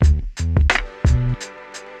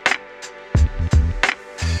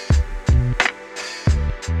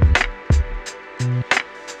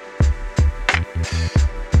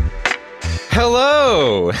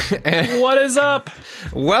What is up?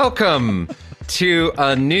 Welcome to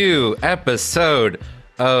a new episode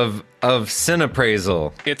of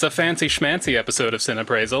Cineappraisal. It's a fancy schmancy episode of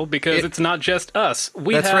Cineappraisal because it's not just us.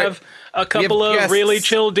 We That's have right. a couple of guests. really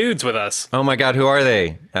chill dudes with us. Oh my God, who are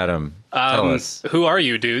they, Adam? Tell us. Who are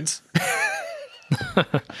you dudes?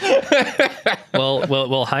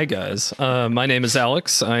 Well, hi guys. My name is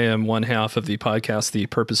Alex. I am one half of the podcast, The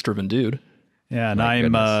Purpose Driven Dude. Yeah, and My I'm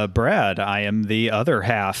goodness. Brad. I am the other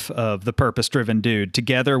half of the purpose-driven dude.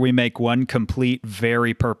 Together, we make one complete,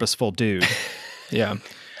 very purposeful dude. Yeah.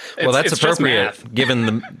 Well, that's it's just appropriate math. given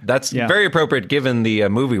the. That's Yeah. very appropriate given the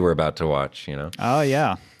movie we're about to watch. You know. Oh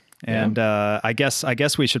yeah, and I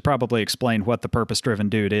guess we should probably explain what the purpose-driven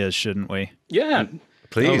dude is, shouldn't we? Yeah.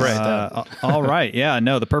 Please. Oh, right. All right. Yeah.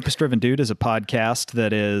 No, the Purpose-Driven Dude is a podcast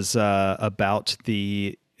that is about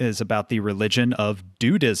the religion of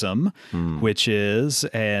dudism, which is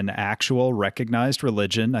an actual recognized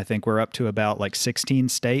religion. I think we're up to about like 16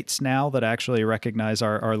 states now that actually recognize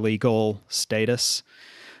our legal status.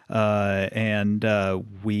 And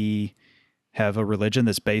we have a religion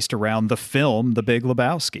that's based around the film The Big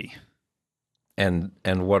Lebowski. And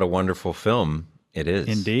what a wonderful film it is.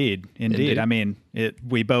 Indeed. I mean,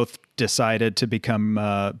 we both decided to become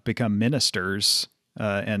ministers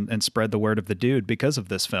and spread the word of the dude because of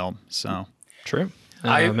this film. So True.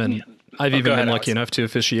 I- And I've go even ahead, been Alex. lucky enough to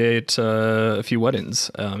officiate a few weddings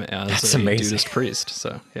as That's a amazing. Dudist priest.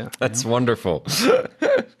 So yeah. That's wonderful.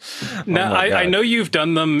 Now, my I God. know you've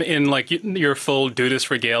done them in like your full Dudist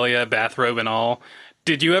regalia, bathrobe and all.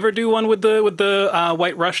 Did you ever do one with the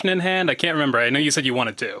White Russian in hand? I can't remember. I know you said you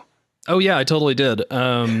wanted to. Oh yeah, I totally did.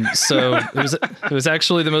 So it was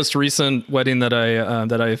actually the most recent wedding that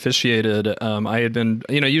I officiated. I had been,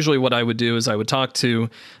 usually what I would do is I would talk to,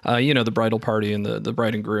 the bridal party and the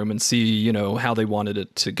bride and groom and see, how they wanted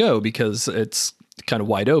it to go because it's kind of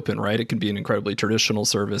wide open, right? It can be an incredibly traditional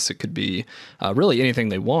service. It could be really anything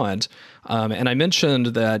they want. And I mentioned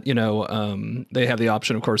that, they have the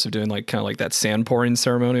option, of course, of doing like kind of like that sand pouring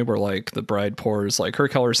ceremony where like the bride pours like her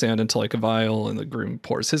color sand into like a vial and the groom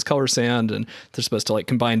pours his color sand and they're supposed to like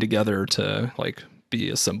combine together to like be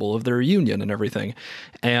a symbol of their union and everything.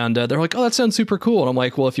 And they're like, oh, that sounds super cool. And I'm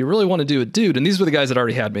like, well, if you really want to do a dude, and these were the guys that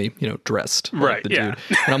already had me, dressed like Right, the yeah.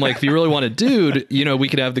 dude. And I'm like, if you really want a dude, we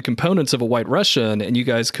could have the components of a White Russian and you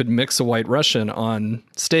guys could mix a White Russian on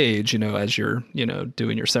stage, as you're,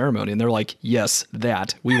 doing your ceremony. And they're like, yes,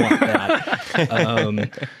 we want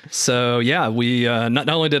that. So yeah, we, not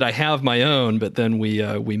only did I have my own, but then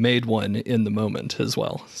we made one in the moment as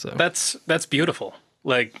well. So That's beautiful.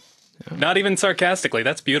 Like, not even sarcastically,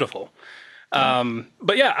 that's beautiful.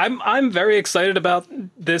 But yeah, I'm very excited about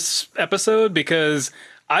this episode because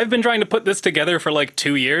I've been trying to put this together for like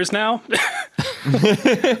 2 years now.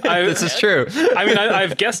 This is true. I mean,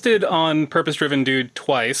 I've guested on Purpose Driven Dude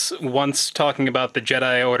twice, once talking about the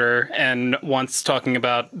Jedi Order and once talking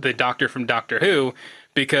about the Doctor from Doctor Who,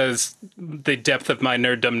 because the depth of my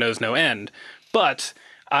nerddom knows no end. But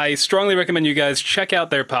I strongly recommend you guys check out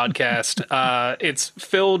their podcast. It's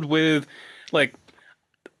filled with, like,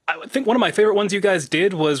 I think one of my favorite ones you guys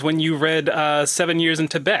did was when you read 7 Years in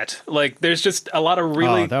Tibet. Like, there's just a lot of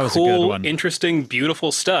really that was a good cool, one. interesting,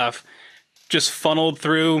 beautiful stuff just funneled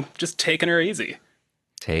through, just taking her easy.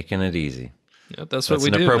 Taking it easy. yeah, that's what That's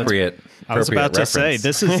we an do. appropriate. I was about to say,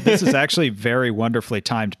 reference. this is actually very wonderfully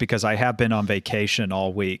timed because I have been on vacation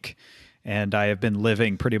all week. And I have been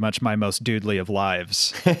living pretty much my most doodly of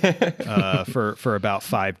lives for about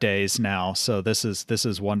 5 days now. So this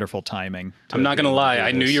is wonderful timing. I'm not gonna lie.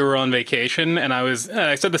 I knew this. you were on vacation, and I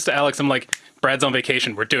said this to Alex. I'm like, Brad's on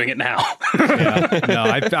vacation. We're doing it now. Yeah, no,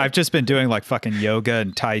 I've just been doing like fucking yoga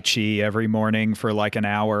and Tai Chi every morning for like an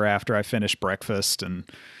hour after I finish breakfast, and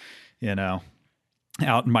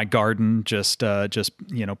out in my garden, just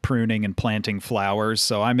pruning and planting flowers.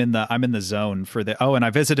 So I'm in the zone for the. Oh, and I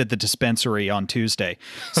visited the dispensary on Tuesday,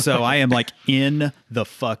 so I am like in the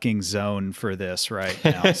fucking zone for this right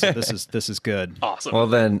now. So this is good. Awesome. Well,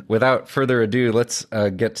 then, without further ado, let's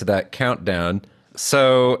get to that countdown.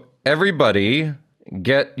 So, everybody,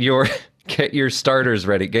 get your starters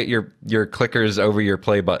ready. Get your clickers over your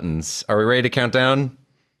play buttons. Are we ready to count down?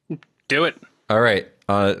 Do it. All right.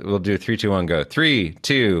 We'll do 3, 2, 1, go. 3,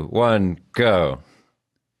 2, 1, go.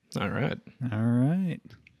 All right. All right.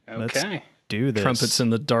 Let's Okay. do this. Trumpets in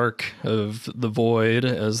the dark of the void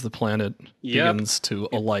as the planet Yep. begins to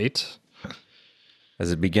alight.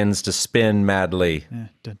 As it begins to spin madly.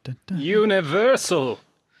 Dun, dun, dun. Universal.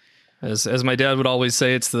 As my dad would always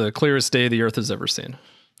say, it's the clearest day the earth has ever seen.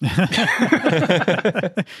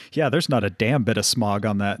 Yeah, there's not a damn bit of smog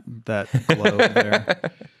on that globe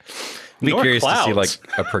there. Be Nor curious to see clouds.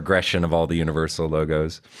 like a progression of all the Universal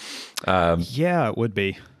logos. Yeah, it would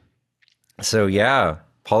be. So yeah,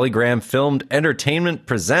 Polygram Filmed Entertainment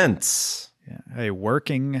presents. Yeah, a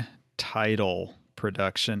working title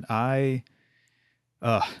production.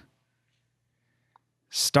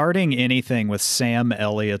 Starting anything with Sam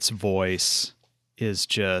Elliott's voice is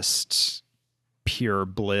just pure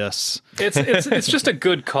bliss. It's just a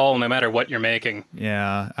good call no matter what you're making.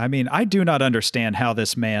 Yeah, I mean, I do not understand how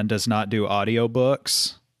this man does not do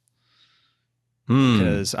audiobooks.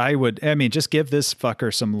 Because just give this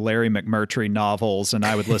fucker some Larry McMurtry novels and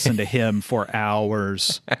I would listen to him for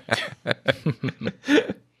hours.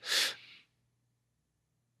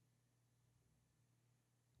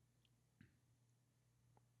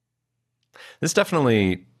 This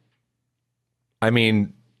definitely, I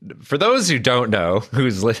mean, for those who don't know,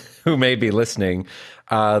 who may be listening,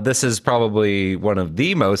 this is probably one of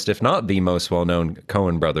the most, if not the most well-known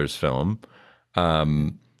Coen Brothers film.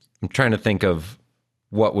 I'm trying to think of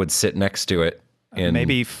what would sit next to it.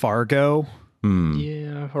 Maybe Fargo.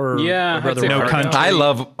 Yeah, or Yeah, or I'd Brother say Where No Art Country. Thou. I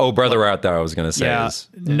love Oh Brother Art Thou, I was going to say. Yeah, is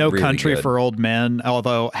No really Country good. for Old Men.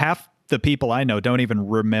 Although half the people I know don't even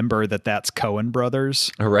remember that that's Coen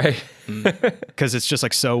Brothers Right? because it's just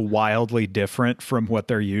like so wildly different from what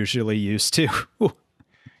they're usually used to.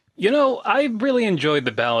 You know, I really enjoyed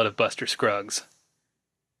The Ballad of Buster Scruggs.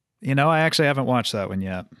 You know, I actually haven't watched that one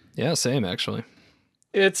yet. Yeah, same actually.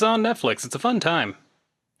 It's on Netflix. It's a fun time.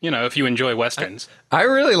 You know, if you enjoy Westerns. I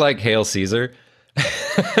really like Hail Caesar.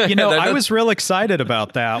 You know, I was real excited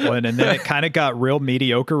about that one, and then it kind of got real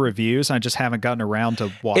mediocre reviews. I just haven't gotten around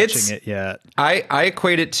to watching it yet. I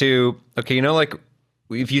equate it to, okay, you know, like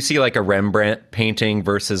if you see like a Rembrandt painting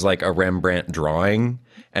versus like a Rembrandt drawing,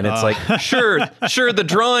 and it's like, sure, the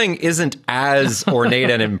drawing isn't as ornate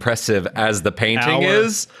and impressive as the painting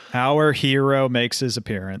is, Our hero makes his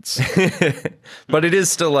appearance. but it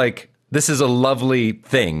is still like, this is a lovely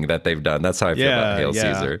thing that they've done. That's how I feel about Hail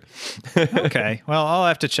Yeah. Caesar. Okay, well, I'll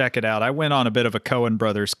have to check it out. I went on a bit of a Coen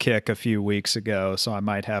Brothers kick a few weeks ago, so I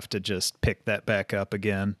might have to just pick that back up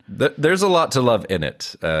again. There's a lot to love in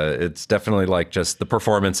it. It's definitely like just the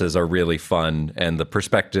performances are really fun, and the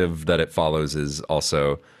perspective that it follows is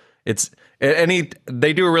also,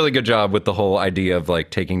 they do a really good job with the whole idea of like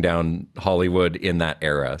taking down Hollywood in that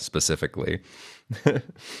era specifically.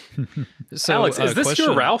 So, Alex, is this your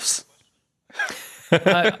question. Ralph's?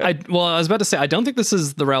 I was about to say, I don't think this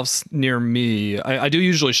is the Ralph's near me. I do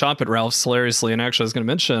usually shop at Ralph's hilariously. And actually, I was going to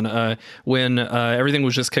mention when everything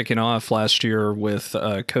was just kicking off last year with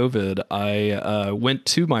COVID, I went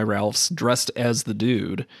to my Ralph's dressed as the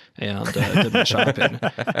dude and did my shopping.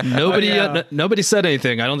 Nobody said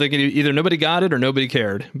anything. I don't think either nobody got it or nobody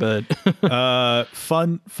cared. But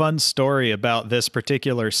Fun story about this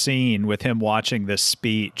particular scene with him watching this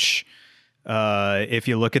speech. If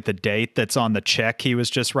you look at the date that's on the check he was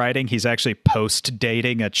just writing, he's actually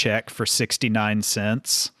post-dating a check for 69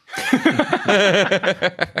 cents.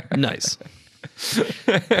 nice.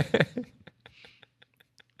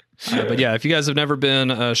 But yeah, if you guys have never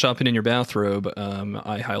been shopping in your bathrobe,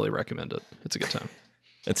 I highly recommend it. It's a good time.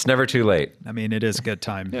 It's never too late. I mean, it is a good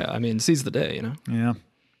time. Yeah, I mean, seize the day, you know? Yeah.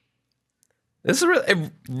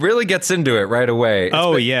 It really gets into it right away.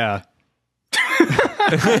 Yeah.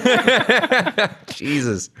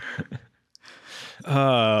 Jesus.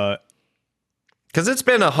 Because it's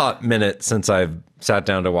been a hot minute since I've sat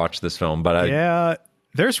down to watch this film, but Yeah.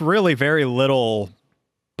 There's really very little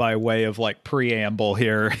by way of like preamble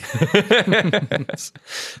here.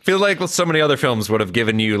 feel like so many other films would have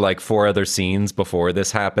given you like 4 other scenes before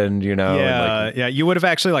this happened, you know? and, Yeah. You would have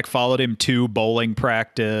actually like followed him to bowling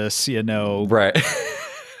practice, right.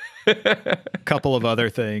 a couple of other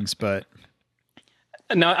things, but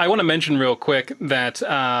Now, I want to mention real quick that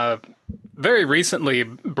very recently,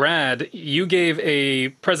 Brad, you gave a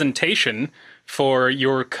presentation for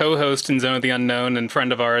your co-host in Zone of the Unknown and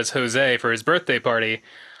friend of ours, Jose, for his birthday party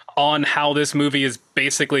on how this movie is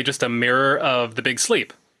basically just a mirror of The Big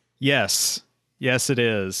Sleep. Yes, it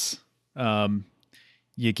is. You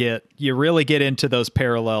really get into those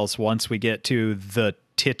parallels once we get to the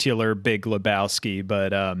titular Big Lebowski,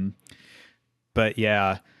 but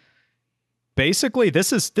yeah, basically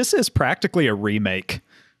this is practically a remake.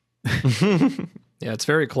 Yeah, it's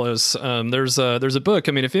very close. There's a book.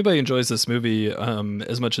 I mean, if anybody enjoys this movie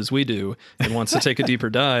as much as we do and wants to take a deeper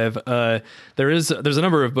dive, there's a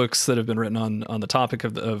number of books that have been written on the topic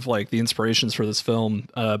of like the inspirations for this film.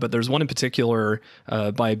 But there's one in particular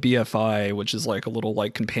by BFI, which is like a little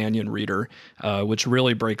like companion reader, which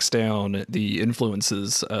really breaks down the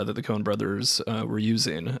influences that the Coen brothers were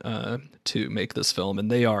using to make this film,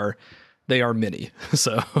 and they are many.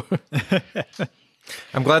 So.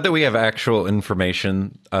 I'm glad that we have actual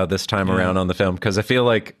information this time around on the film, because I feel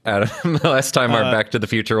like Adam, the last time our Back to the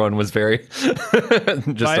Future one was very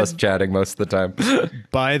just us chatting most of the time.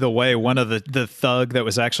 By the way, one of the thug that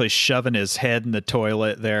was actually shoving his head in the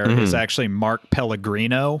toilet there is actually Mark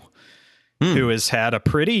Pellegrino, who has had a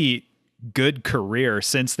pretty good career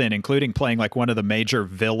since then, including playing like one of the major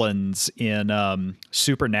villains in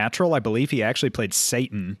Supernatural. I believe he actually played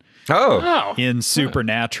Satan in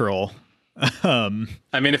Supernatural. I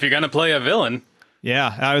mean, if you're going to play a villain.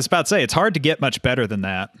 Yeah, I was about to say, it's hard to get much better than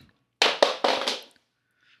that.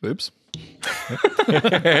 Oops.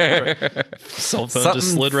 Cell phone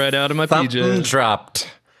just slid right out of my PJs. Dropped.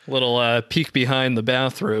 Little peek behind the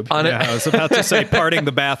bathrobe. I was about to say parting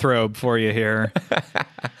the bathrobe for you here.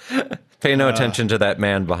 Pay no attention to that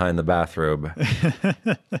man behind the bathrobe.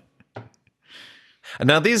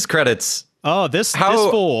 Now these credits. Oh, this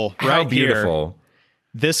fool right how beautiful. Here.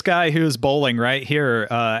 This guy who's bowling right here,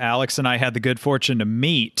 Alex and I had the good fortune to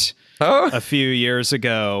meet a few years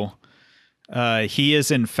ago. He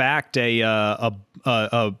is in fact a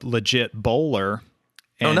legit bowler,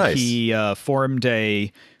 and nice. He formed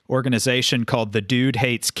a organization called The Dude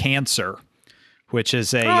Hates Cancer, which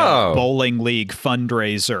is a bowling league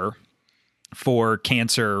fundraiser for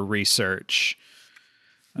cancer research.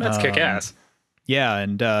 That's kick-ass. Yeah,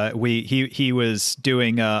 and he was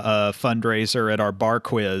doing a fundraiser at our bar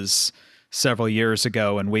quiz several years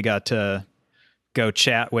ago, and we got to go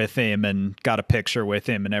chat with him and got a picture with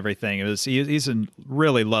him and everything. He's a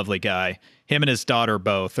really lovely guy. Him and his daughter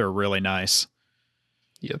both are really nice.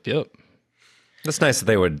 Yep. That's nice that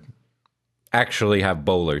they would actually have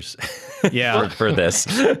bowlers. Yeah, for this.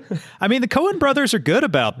 I mean, the Coen brothers are good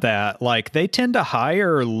about that. Like, they tend to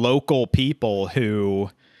hire local people who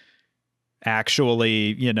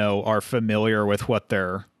actually, are familiar with what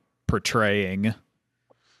they're portraying.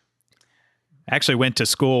 Actually went to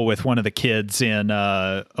school with one of the kids in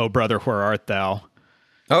Oh Brother, Where Art Thou?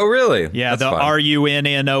 Oh, really? Yeah, That's the fun.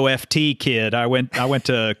 RUNNOFT kid. I went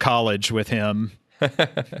to college with him.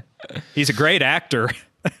 He's a great actor.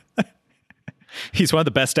 He's one of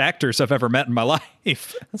the best actors I've ever met in my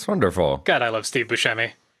life. That's wonderful. God, I love Steve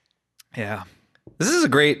Buscemi. Yeah. This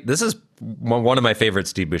is one of my favorite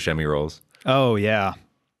Steve Buscemi roles. Oh, yeah.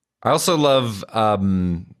 I also love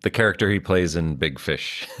the character he plays in Big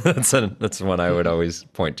Fish. That's one I would always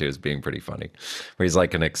point to as being pretty funny, where he's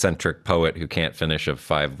like an eccentric poet who can't finish a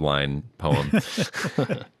 5-line poem.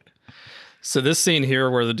 So this scene here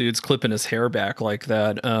where the dude's clipping his hair back like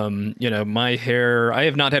that, my hair, I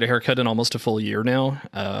have not had a haircut in almost a full year now.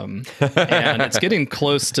 And it's getting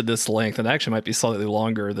close to this length, and actually might be slightly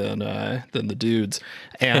longer than the dude's.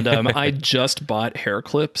 And I just bought hair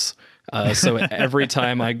clips. So every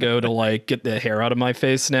time I go to like get the hair out of my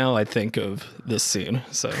face now, I think of this scene.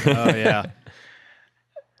 So, Oh, yeah.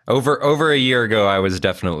 Over a year ago, I was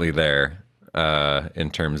definitely there in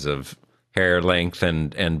terms of hair length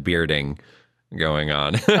and bearding going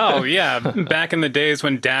on. Oh, yeah. Back in the days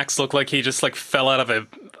when Dax looked like he just like fell out of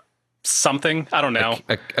something. I don't know.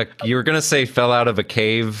 You were going to say fell out of a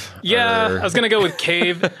cave? Yeah, or... I was going to go with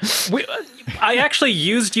cave. I actually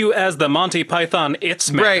used you as the Monty Python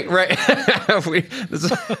It's Man. Right.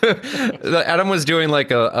 Adam was doing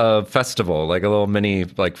like a festival, like a little mini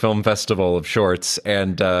like film festival of shorts,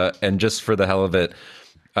 and just for the hell of it,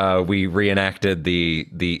 we reenacted the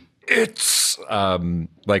It's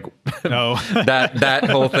like that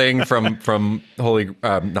whole thing from not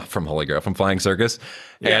from Holy Grail, from Flying Circus.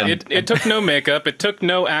 Yeah, And it took no makeup. It took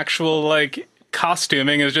no actual like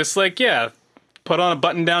costuming. It was just like, yeah, put on a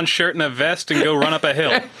button-down shirt and a vest and go run up a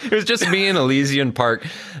hill. it was just me in Elysian Park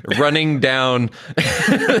running down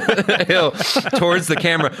a hill towards the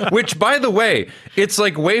camera, which, by the way, it's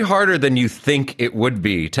like way harder than you think it would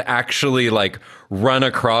be to actually like run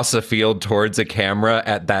across a field towards a camera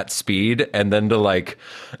at that speed, and then to like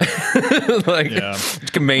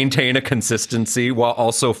to maintain a consistency while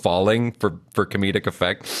also falling for comedic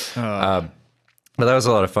effect. But that was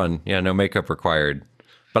a lot of fun. Yeah, no makeup required.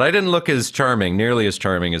 But I didn't look nearly as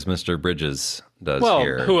charming as Mr. Bridges does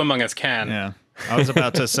here. Well, who among us can? Yeah. I was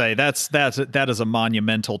about to say that is a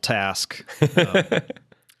monumental task.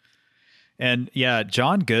 And yeah,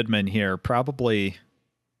 John Goodman here, probably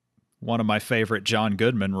one of my favorite John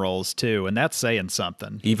Goodman roles too, and that's saying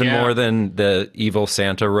something. Even Yeah. more than the evil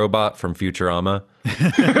Santa robot from Futurama.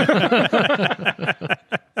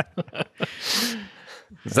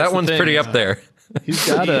 That one's thing, pretty up there.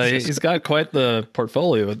 He's got quite the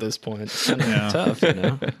portfolio at this point. It's kind of tough, you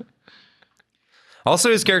know.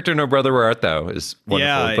 Also, his character No Brother Where Art Thou is wonderful.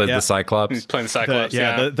 Yeah, He plays yeah. the Cyclops. He's playing the Cyclops.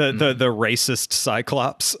 Yeah. The racist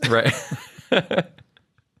Cyclops. Right.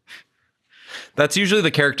 That's usually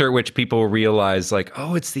the character at which people realize, like,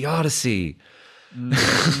 oh, it's the Odyssey.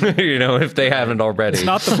 You know, if they haven't already. It's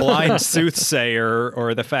not the blind soothsayer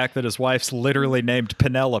or the fact that his wife's literally named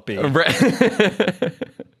Penelope. Right.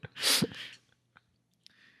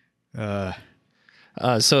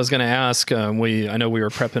 So I was going to ask. I know we were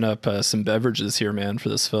prepping up some beverages here, man, for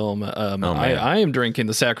this film. man. I am drinking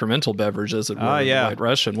the sacramental beverage, as it were, the yeah. White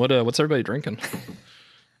Russian. What's everybody drinking?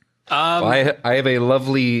 I have a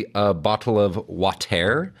lovely bottle of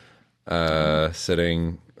water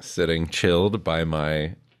sitting chilled by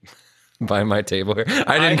my table here.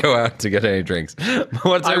 I didn't go out to get any drinks.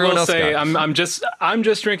 What's I everyone will else say got? I'm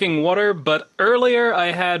just drinking water, but earlier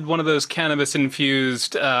I had one of those cannabis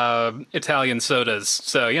infused Italian sodas.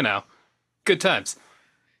 So, you know, good times.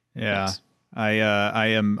 Yeah. I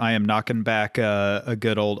am knocking back a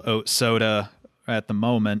good old oat soda at the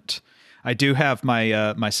moment. I do have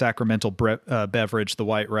my my sacramental beverage, the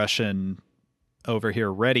White Russian, over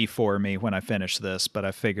here ready for me when I finish this, but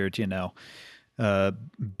I figured, you know,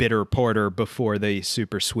 bitter porter before the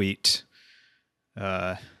super sweet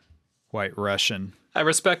White Russian. I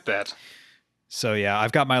respect that. So yeah,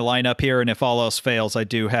 I've got my lineup here, and if all else fails, I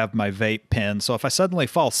do have my vape pen. So if I suddenly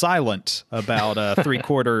fall silent about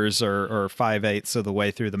 3/4 or 5/8 of the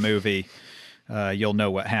way through the movie, you'll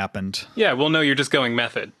know what happened. Yeah, we'll know you're just going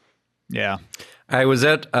method. Yeah. I was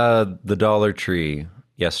at the Dollar Tree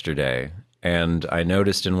yesterday, and I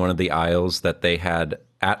noticed in one of the aisles that they had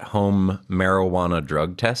at-home marijuana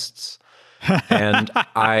drug tests. And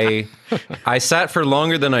I sat for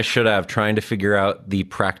longer than I should have trying to figure out the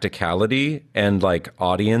practicality and like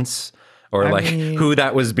audience or who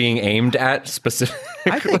that was being aimed at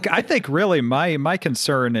specifically. I think really my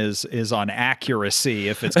concern is on accuracy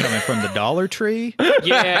if it's coming from the Dollar Tree.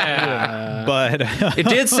 Yeah. But It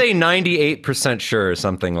did say 98% sure or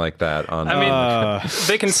something like that on I mean,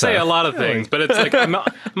 they can say a lot of things, but it's like, I'm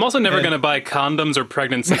also never going to buy condoms or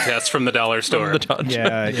pregnancy tests from the dollar store.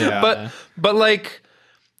 yeah. But like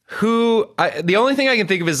the only thing I can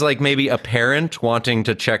think of is like maybe a parent wanting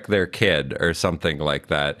to check their kid or something like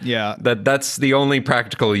that. Yeah. That's the only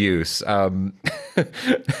practical use.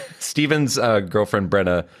 Steven's girlfriend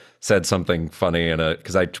Brenna said something funny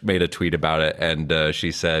because I made a tweet about it, and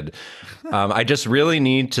she said, I just really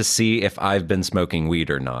need to see if I've been smoking weed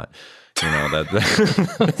or not. You know,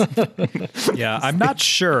 that Yeah, I'm not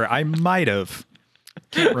sure. I might have.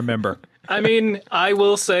 Can't remember. I mean, I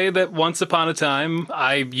will say that once upon a time,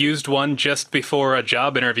 I used one just before a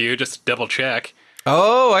job interview, just to double check.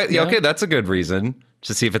 okay, that's a good reason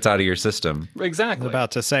to see if it's out of your system. Exactly.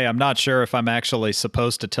 About to say, I'm not sure if I'm actually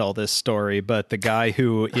supposed to tell this story, but the guy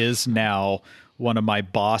who is now one of my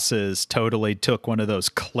bosses totally took one of those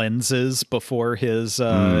cleanses before his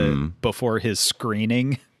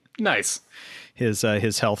screening, Nice.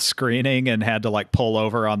 his health screening, and had to like pull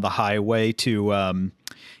over on the highway to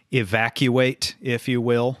evacuate, if you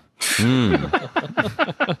will.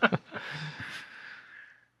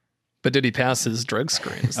 But did he pass his drug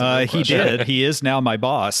screens? He did. He is now my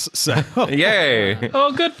boss. So Yay!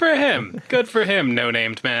 Oh, good for him. Good for him,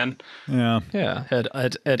 no-named man. yeah. Yeah, at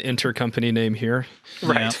intercompany name here.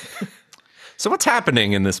 Right. So what's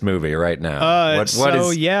happening in this movie right now? What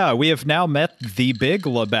is? Yeah, we have now met the Big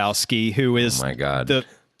Lebowski, who is Oh my God.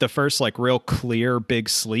 the first like real clear Big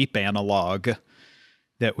Sleep analog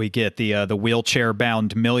that we get, the wheelchair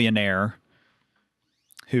bound millionaire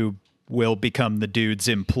who will become the dude's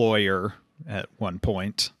employer at one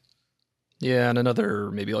point. Yeah, and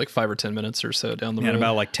another maybe like 5 or 10 minutes or so down the In road.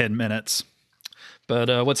 about like 10 minutes.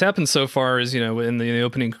 But what's happened so far is, you know, in the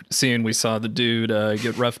opening scene, we saw the dude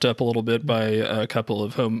get roughed up a little bit by a couple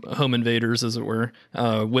of home invaders, as it were,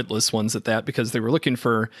 witless ones at that, because they were looking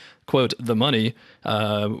for, quote, the money,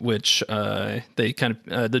 which they kind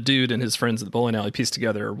of, the dude and his friends at the bowling alley pieced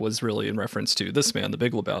together was really in reference to this man, the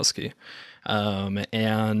Big Lebowski.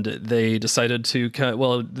 And they decided to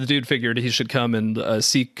the dude figured he should come and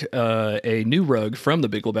seek a new rug from the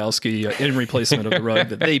Big Lebowski in replacement of the rug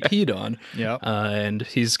that they peed on. Yep. And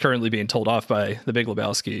he's currently being told off by the Big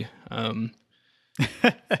Lebowski.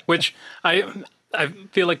 Which I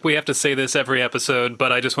feel like we have to say this every episode,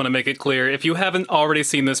 but I just want to make it clear. If you haven't already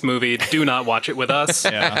seen this movie, do not watch it with us.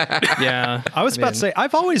 Yeah. I was about to say,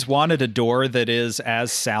 I've always wanted a door that is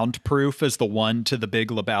as soundproof as the one to the Big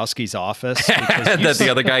Lebowski's office. That the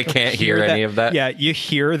other guy can't hear any of that. Yeah, you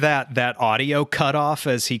hear that audio cut off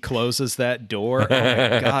as he closes that door. Oh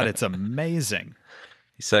my God, it's amazing.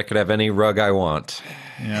 He said I could have any rug I want.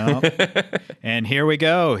 Yeah. And here we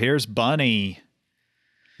go. Here's Bunny.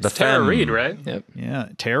 The Tara femme. Reid, right? Yep. Yeah,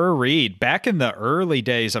 Tara Reid, back in the early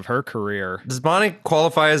days of her career. Does Bonnie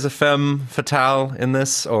qualify as a femme fatale in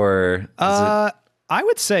this, or is I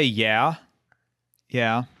would say yeah.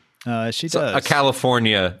 Yeah. She it does. a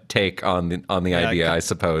California take on the idea, I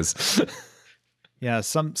suppose? Yeah,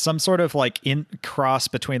 some sort of like in cross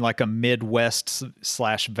between like a Midwest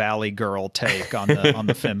 / Valley Girl take on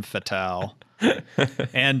the femme fatale.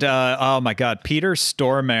 And oh my God, Peter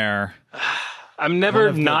Stormare. I'm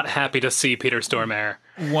never not happy to see Peter Stormare.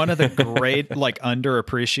 One of the great, like,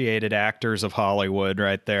 underappreciated actors of Hollywood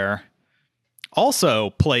right there. Also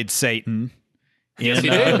played Satan in he the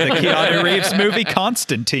did. Keanu Reeves movie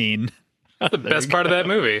Constantine. The best part of that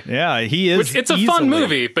movie. Yeah, he is. Which, it's a fun easily-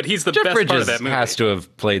 movie, but he's the Jeff best part of Bridges that movie. has to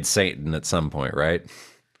have played Satan at some point, right?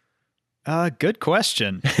 Good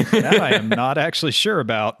question. That I am not actually sure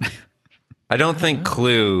about. I don't think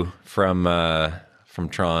Clue from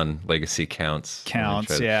Tron Legacy counts.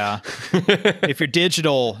 Counts, yeah. If you're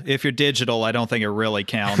digital, I don't think it really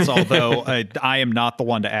counts. Although I am not the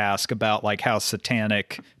one to ask about like how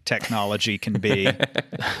satanic technology can be.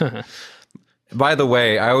 By the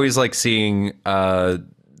way, I always like seeing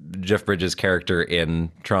Jeff Bridges' character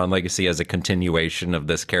in Tron Legacy as a continuation of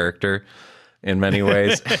this character in many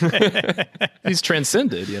ways. He's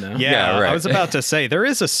transcended, you know? Yeah, right. I was about to say there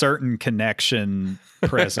is a certain connection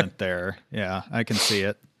present there. Yeah, I can see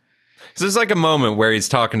it. So there's like a moment where he's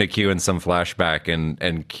talking to Q in some flashback,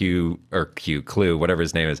 and Clue, whatever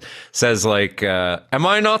his name is, says like, "Am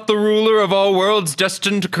I not the ruler of all worlds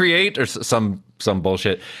destined to create?" or some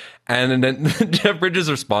bullshit. And then Jeff Bridges'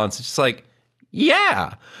 response is just like,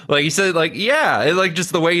 "Yeah," like he said, like, "Yeah," it, like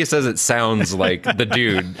just the way he says it sounds like the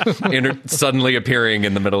dude suddenly appearing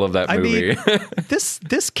in the middle of that movie. I mean,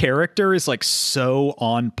 this character is like so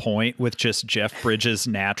on point with just Jeff Bridges'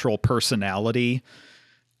 natural personality.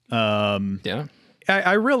 Yeah.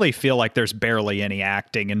 I really feel like there's barely any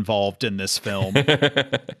acting involved in this film.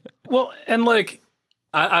 Well, and like,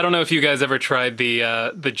 I don't know if you guys ever tried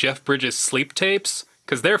the Jeff Bridges sleep tapes,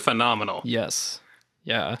 because they're phenomenal. Yes.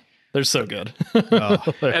 Yeah. They're so good.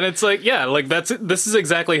 And it's like, yeah, like this is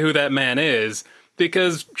exactly who that man is.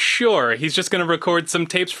 Because sure, he's just going to record some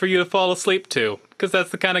tapes for you to fall asleep to, because that's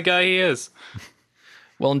the kind of guy he is.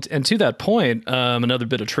 Well, and to that point, another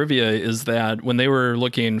bit of trivia is that when they were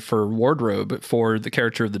looking for wardrobe for the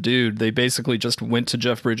character of the dude, they basically just went to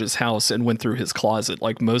Jeff Bridges' house and went through his closet.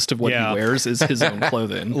 Like most of what Yeah. he wears is his own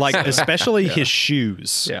clothing. Like, especially his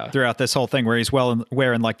shoes throughout this whole thing, where he's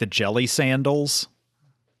wearing like the jelly sandals.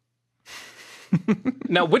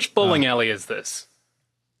 Now, which bowling alley is this?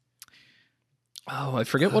 Oh, I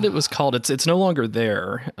forget what it was called. It's no longer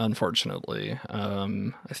there, unfortunately.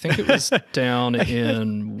 I think it was down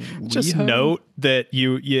in Just WeHo? note that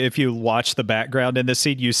you if you watch the background in this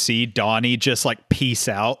scene, you see Donnie just like peace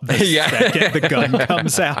out the second the gun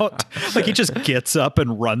comes out. Like he just gets up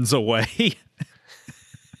and runs away.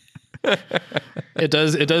 It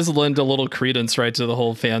does lend a little credence, right, to the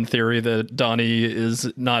whole fan theory that Donnie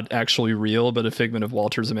is not actually real, but a figment of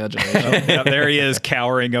Walter's imagination. Yeah, there he is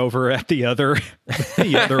cowering over at the other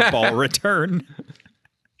ball return.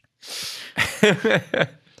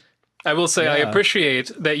 I will say I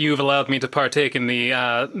appreciate that you've allowed me to partake in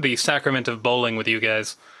the sacrament of bowling with you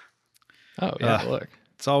guys. Oh yeah, look.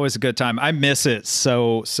 It's always a good time. I miss it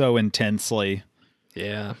so intensely.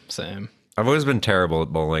 Yeah, same. I've always been terrible at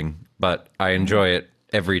bowling, but I enjoy it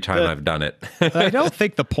every time I've done it. I don't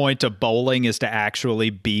think the point of bowling is to actually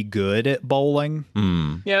be good at bowling.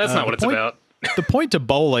 Yeah, that's not what it's about. The point of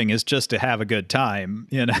bowling is just to have a good time,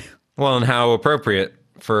 you know. Well, and how appropriate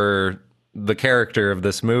for the character of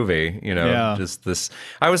this movie, you know, Yeah. just this.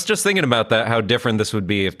 I was just thinking about that, how different this would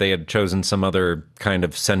be if they had chosen some other kind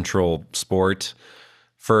of central sport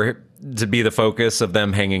to be the focus of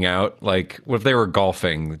them hanging out. Like, what if they were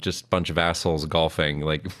golfing, just a bunch of assholes golfing?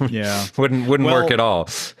 Like, Yeah. wouldn't work Well, at all.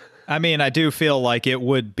 I mean, I do feel like it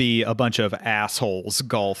would be a bunch of assholes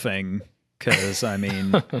golfing because, I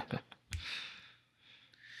mean,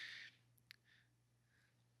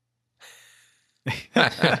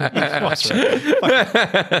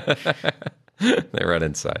 They run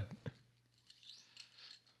inside.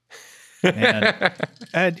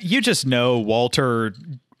 and you just know Walter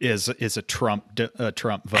is a Trump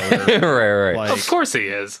voter. Right. Like, Of course he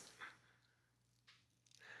is.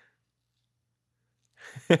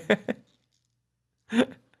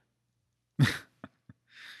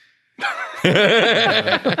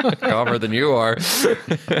 Calmer than you are.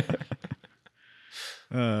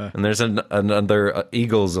 And there's another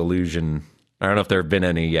Eagles allusion. I don't know if there have been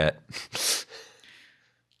any yet.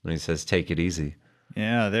 When he says, "Take it easy."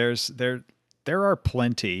 yeah, there are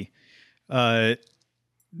plenty.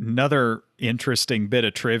 Another interesting bit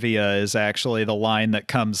of trivia is actually the line that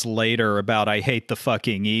comes later about "I hate the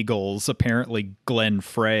fucking Eagles." Apparently, Glenn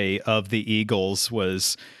Frey of the Eagles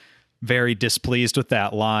was very displeased with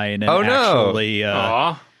that line, and Oh, no.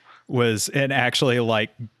 actually like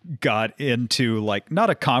got into like not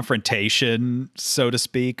a confrontation, so to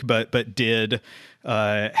speak, but did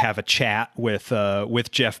have a chat with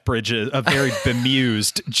Jeff Bridges, a very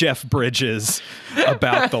bemused Jeff Bridges,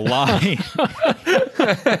 about the line.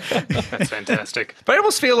 That's fantastic. But I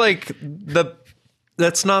almost feel like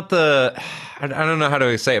that's not the. I don't know how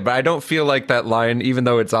to say it, but I don't feel like that line, even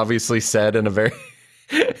though it's obviously said in a very.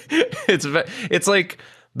 It's like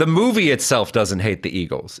the movie itself doesn't hate the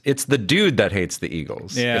Eagles. It's the dude that hates the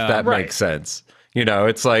Eagles. Yeah. If that Right. makes sense. You know,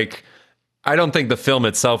 it's like I don't think the film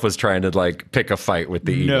itself was trying to like pick a fight with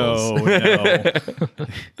the Eagles. No.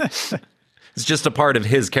 It's just a part of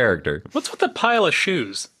his character. What's with the pile of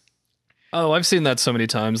shoes? Oh, I've seen that so many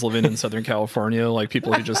times living in Southern California. Like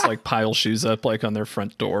people who just like pile shoes up like on their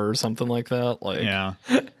front door or something like that. Like, Yeah.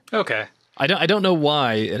 Okay. I don't know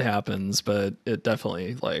why it happens, but it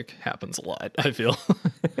definitely like happens a lot, I feel.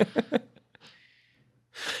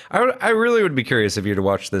 I really would be curious if you were to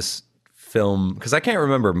watch this film, because I can't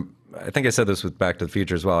remember. I think I said this with Back to the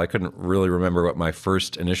Future as well. I couldn't really remember what my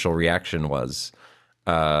first initial reaction was.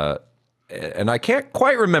 And I can't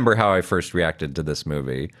quite remember how I first reacted to this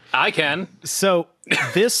movie. I can. So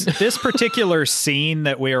this particular scene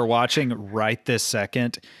that we are watching right this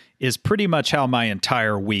second is pretty much how my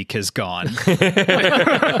entire week has gone.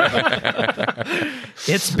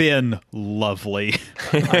 It's been lovely.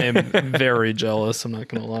 I am very jealous, I'm not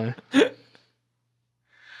going to lie.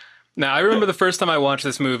 Now, I remember the first time I watched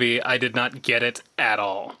this movie, I did not get it at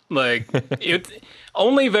all. Like, it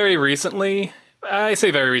only very recently, I say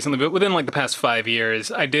very recently, but within like the past 5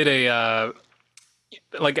 years, I did a,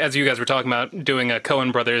 like, as you guys were talking about, doing a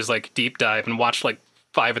Coen Brothers, like, deep dive and watched like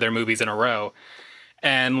 5 of their movies in a row.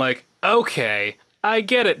 And like, okay, I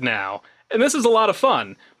get it now. And this is a lot of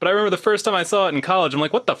fun. But I remember the first time I saw it in college, I'm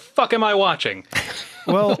like, what the fuck am I watching?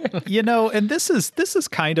 Well, you know, and this is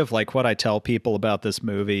kind of like what I tell people about this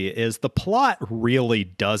movie is the plot really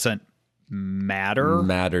doesn't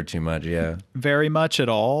matter Too much, yeah. very much at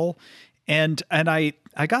all. And I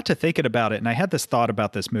got to thinking about it, and I had this thought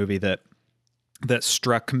about this movie that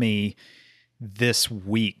struck me this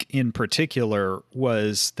week in particular,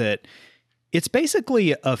 was that it's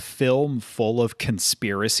basically a film full of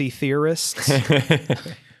conspiracy theorists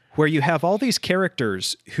where you have all these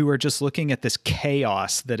characters who are just looking at this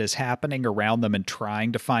chaos that is happening around them and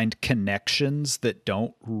trying to find connections that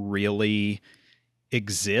don't really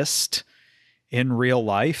exist in real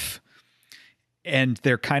life. And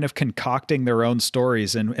they're kind of concocting their own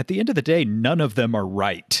stories. And at the end of the day, none of them are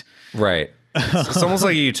right. Right. It's almost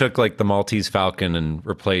like you took like the Maltese Falcon and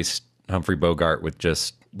replaced Humphrey Bogart with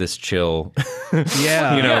just this chill,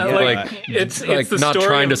 Yeah. you know, Yeah, like it's like the not story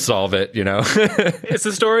trying to of, solve it, you know? it's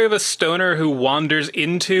the story of a stoner who wanders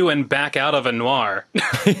into and back out of a noir.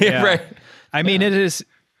 Yeah. Right. I mean, it is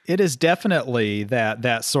definitely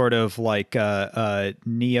that sort of like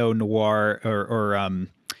neo noir or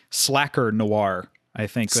slacker noir. I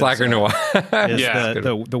think Slacker is, noir. is Yeah.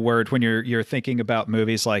 the word when you're thinking about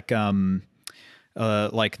movies like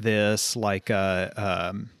this, like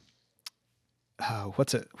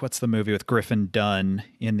what's the movie with Griffin Dunn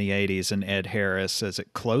in the 80s and Ed Harris? Is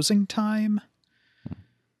it Closing Time?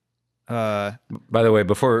 By the way,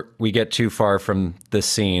 before we get too far from this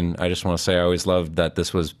scene, I just want to say I always loved that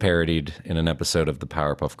this was parodied in an episode of the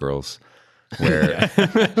Powerpuff Girls, where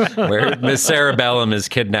where Miss Sarah Bellum is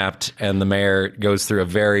kidnapped and the mayor goes through a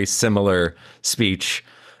very similar speech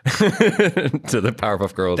to the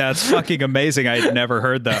Powerpuff Girls. That's fucking amazing. I'd never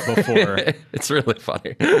heard that before. It's really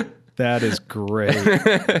funny. That is great.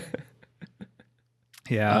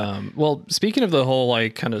 Yeah. Well, speaking of the whole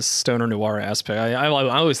like kind of stoner noir aspect, I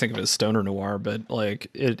always think of it as stoner noir, but like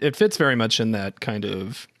it fits very much in that kind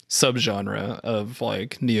of subgenre of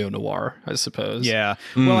like neo noir, I suppose. Yeah.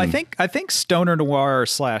 Well, I think stoner noir /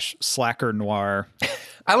 slacker noir.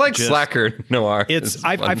 I like slacker noir.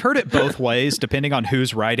 I've heard it both ways depending on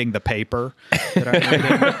who's writing the paper that I'm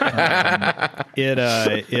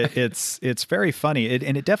reading. It's very funny,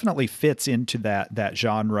 and it definitely fits into that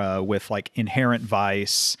genre with like Inherent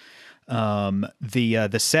Vice, the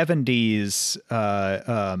 70s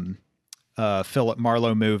Philip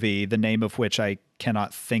Marlowe movie, the name of which I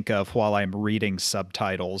cannot think of while I'm reading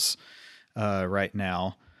subtitles right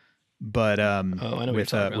now. But I know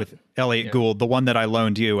with Elliot Gould, the one that I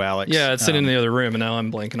loaned you, Alex. Yeah, it's sitting in the other room, and now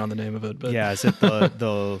I'm blanking on the name of it. But yeah, is it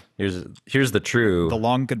the here's the true The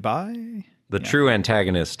Long Goodbye? true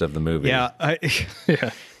antagonist of the movie. Yeah,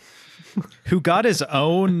 who got his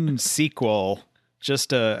own sequel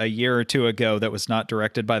just a year or two ago that was not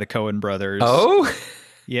directed by the Coen brothers. Oh,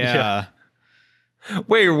 yeah.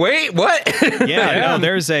 wait, what? Yeah, no,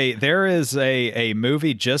 there is a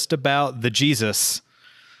movie just about the Jesus.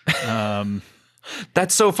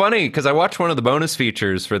 That's so funny because I watched one of the bonus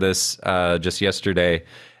features for this just yesterday,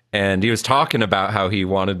 and he was talking about how he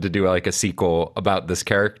wanted to do like a sequel about this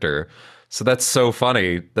character. So that's so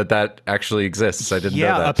funny that actually exists. I didn't know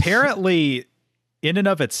that. Yeah, apparently, in and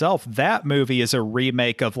of itself, that movie is a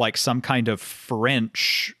remake of like some kind of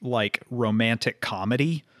French like romantic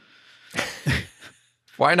comedy.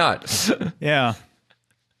 Why not? Yeah.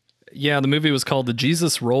 yeah, the movie was called The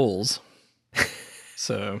Jesus Rolls.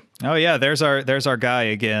 So, Oh yeah, there's our guy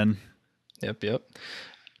again. yep.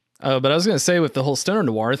 But I was going to say with the whole stoner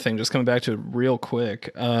noir thing, just coming back to it real quick.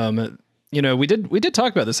 You know, we did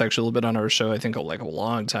talk about this actually a little bit on our show. I think like a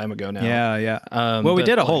long time ago now. Yeah. Well, we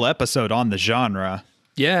did a whole episode on the genre.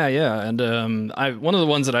 Yeah, and one of the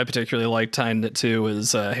ones that I particularly like tying it to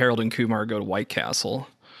is Harold and Kumar Go to White Castle.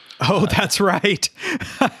 Oh, that's right.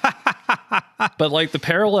 But like the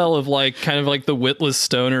parallel of like kind of like the witless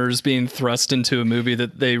stoners being thrust into a movie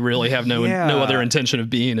that they really have no other intention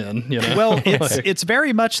of being in, you know? Well, it's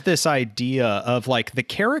very much this idea of like the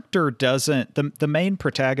character doesn't, the main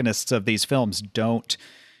protagonists of these films don't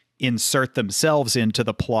insert themselves into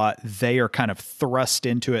the plot. They are kind of thrust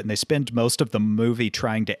into it, and they spend most of the movie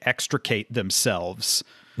trying to extricate themselves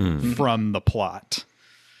from the plot.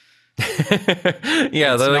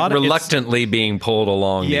 Yeah, they're like reluctantly being pulled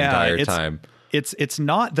along the entire time. It's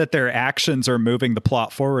not that their actions are moving the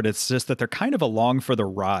plot forward. It's just that they're kind of along for the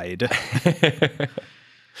ride.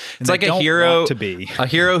 It's like a hero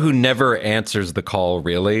who never answers the call,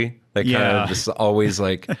 really. They kind of just always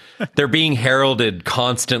like, they're being heralded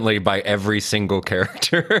constantly by every single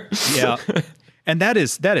character. Yeah. And that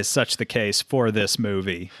is such the case for this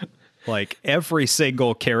movie. Like every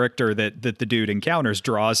single character that the dude encounters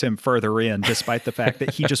draws him further in, despite the fact that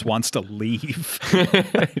he just wants to leave.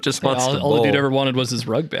 He just wants to all the dude ever wanted was his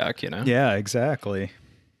rug back, you know? Yeah, exactly.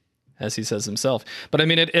 As he says himself. But I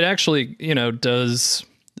mean, it actually, you know, does,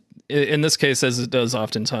 in this case, as it does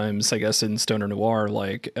oftentimes, I guess, in stoner noir,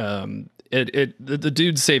 like, the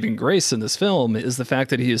dude's saving grace in this film is the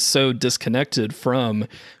fact that he is so disconnected from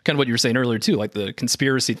kind of what you were saying earlier too, like the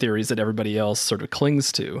conspiracy theories that everybody else sort of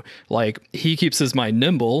clings to. Like he keeps his mind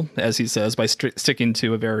nimble, as he says, by sticking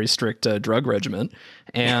to a very strict drug regimen,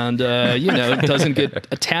 and you know, doesn't get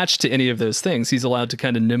attached to any of those things. He's allowed to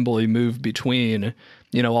kind of nimbly move between,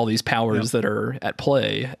 you know, all these powers that are at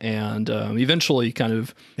play, and eventually kind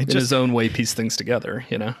of in his own way piece things together,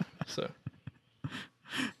 you know. So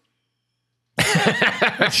one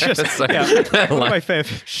of my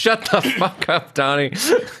favorite. Shut the fuck up, Donnie.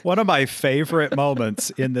 One of my favorite moments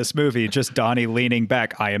in this movie, just Donnie leaning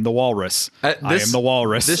back. I am the walrus. I am the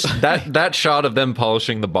walrus. That shot of them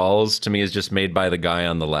polishing the balls to me is just made by the guy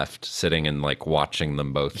on the left, sitting and like watching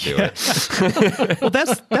them both do it. Well,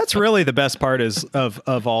 that's really the best part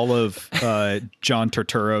of all of John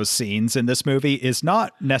Turturro's scenes in this movie is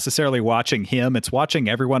not necessarily watching him; it's watching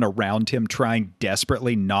everyone around him trying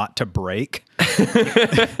desperately not to break.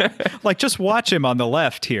 Like, just watch him on the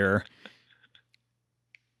left here.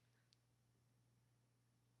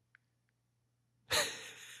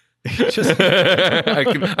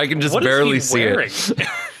 I can just barely see it.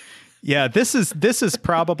 Yeah, this is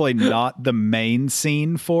probably not the main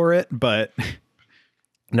scene for it, but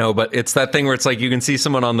no, but it's that thing where it's like you can see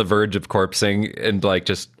someone on the verge of corpsing and like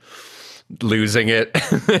just losing it.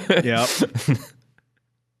 Yep.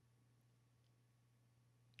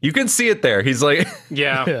 You can see it there. He's like,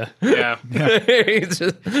 Yeah. He's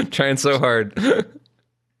just trying so hard.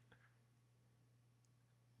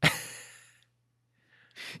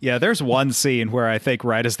 Yeah, there's one scene where I think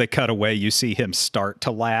right as they cut away, you see him start to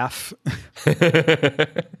laugh.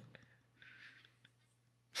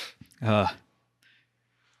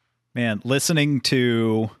 Man, listening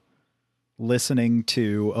to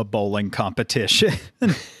a bowling competition.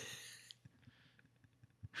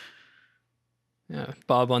 Yeah,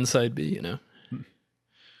 Bob on side B, you know.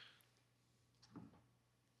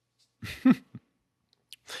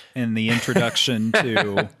 And the introduction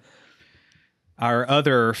to our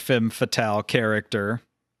other femme fatale character.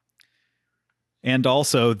 And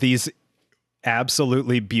also these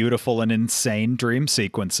absolutely beautiful and insane dream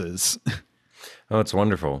sequences. Oh, it's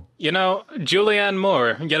wonderful. You know, Julianne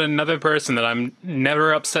Moore, yet another person that I'm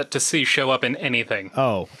never upset to see show up in anything.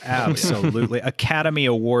 Oh, absolutely. Academy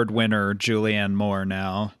Award winner Julianne Moore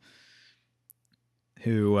now,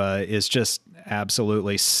 who is just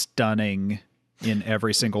absolutely stunning in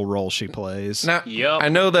every single role she plays. Now, Yep. I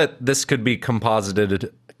know that this could be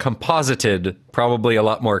composited probably a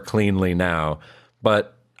lot more cleanly now,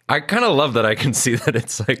 but I kind of love that I can see that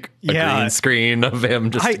it's like a green screen of him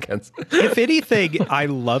just against. If anything, I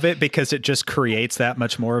love it because it just creates that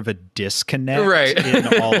much more of a disconnect Right.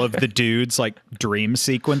 in all of the dudes' like dream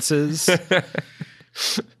sequences.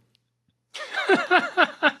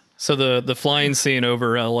 So the flying scene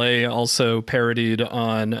over LA also parodied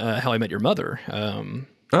on How I Met Your Mother. A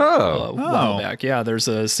while back. Yeah, there's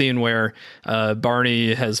a scene where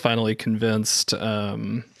Barney has finally convinced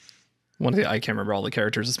one of the, I can't remember all the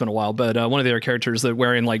characters, it's been a while, but one of the other characters that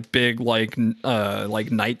wearing like big like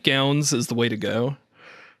nightgowns is the way to go,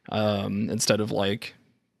 instead of like,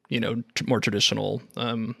 you know, more traditional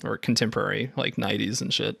or contemporary like 90s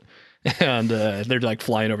and shit. And they're like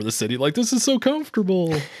flying over the city like, this is so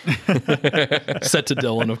comfortable. Set to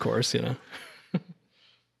Dylan, of course, you know.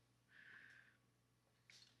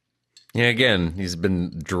 Yeah, again, he's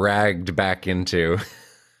been dragged back into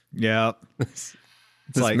Yeah. this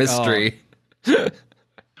like, mystery.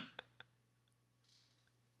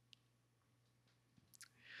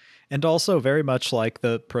 And also very much like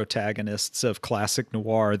the protagonists of classic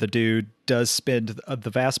noir, the dude does spend the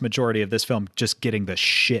vast majority of this film just getting the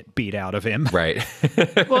shit beat out of him. Right.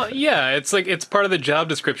 Well, yeah, it's like it's part of the job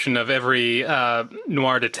description of every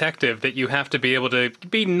noir detective that you have to be able to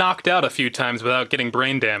be knocked out a few times without getting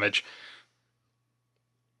brain damage.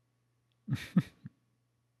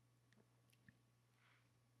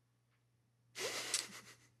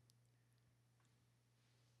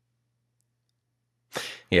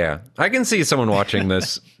 Yeah, I can see someone watching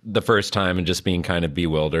this the first time and just being kind of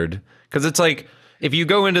bewildered. Because it's like, if you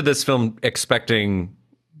go into this film expecting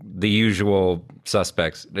the usual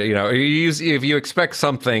suspects, you know, if you expect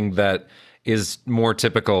something that is more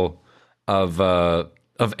typical of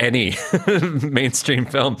any mainstream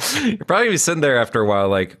film, you're probably gonna be sitting there after a while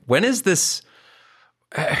like, when is this...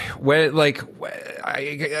 When, like,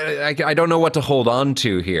 I don't know what to hold on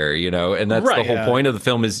to here, you know, and that's the whole point of the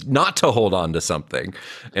film is not to hold on to something.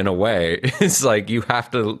 In a way, it's like you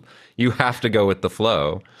have to go with the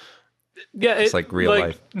flow. Yeah, it's like real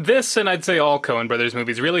life. This, and I'd say all Coen Brothers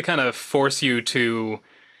movies really kind of force you to.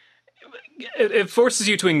 It forces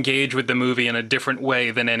you to engage with the movie in a different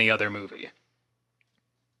way than any other movie.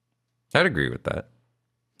 I'd agree with that.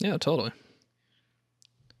 Yeah, totally.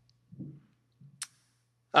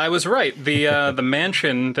 I was right. The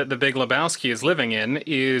mansion that the Big Lebowski is living in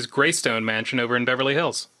is Greystone Mansion over in Beverly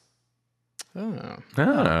Hills. Oh.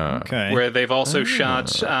 Okay. Where they've also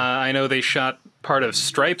shot, I know they shot part of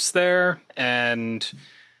Stripes there, and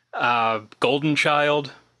Golden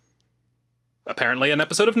Child. Apparently an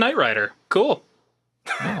episode of Knight Rider. Cool.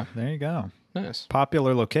 Oh, there you go. Nice.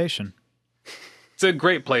 Popular location. It's a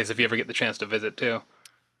great place if you ever get the chance to visit, too.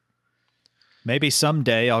 Maybe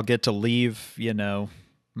someday I'll get to leave, you know,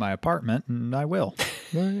 my apartment, and I will.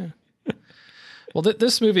 Well, yeah. Well,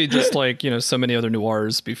 this movie, just like, you know, so many other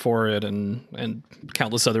noirs before it and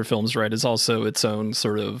countless other films, right, is also its own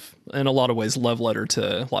sort of, in a lot of ways, love letter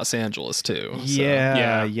to Los Angeles, too. So.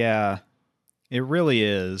 Yeah. It really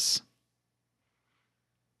is.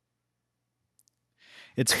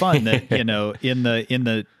 It's fun that, you know, in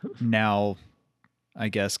the now, I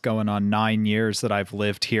guess, going on 9 years that I've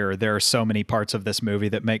lived here, there are so many parts of this movie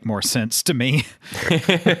that make more sense to me.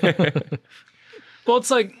 Well,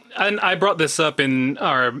 it's like, and I brought this up in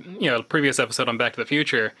our previous episode on Back to the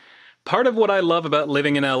Future. Part of what I love about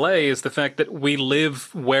living in LA is the fact that we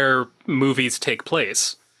live where movies take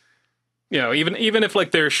place. You know, even if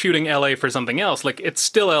like they're shooting LA for something else, like it's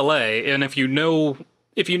still LA, and if you know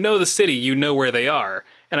the city, you know where they are.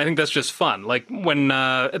 And I think that's just fun. Like when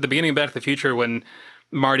at the beginning of Back to the Future, when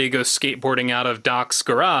Marty goes skateboarding out of Doc's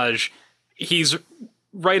garage, he's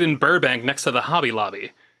right in Burbank next to the Hobby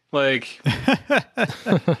Lobby. Like,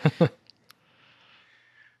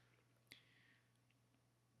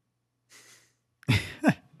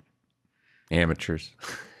 Amateurs.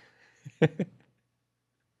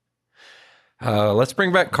 Let's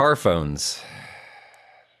bring back car phones.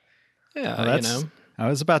 Yeah, you know. I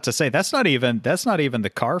was about to say that's not even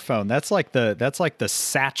the car phone. That's like the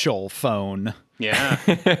satchel phone Yeah.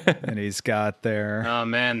 that he's got there. Oh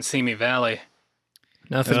man, Simi Valley.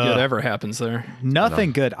 Nothing good ever happens there.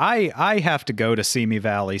 Nothing good. I have to go to Simi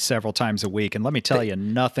Valley several times a week, and let me tell you,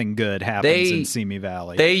 nothing good happens in Simi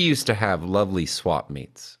Valley. They used to have lovely swap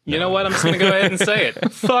meets. You know what? I'm just gonna go ahead and say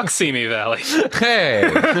it. Fuck Simi Valley.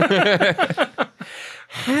 Hey.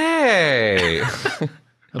 Hey.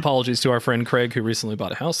 Apologies to our friend Craig, who recently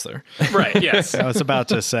bought a house there. Right. Yes. I was about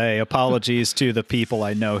to say apologies to the people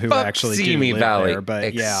I know who Fuck actually Simi do live Valley, there,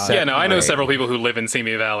 but yeah. except- Yeah. No, I know Right. several people who live in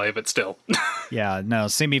Simi Valley, but still. Yeah, no,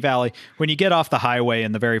 Simi Valley. When you get off the highway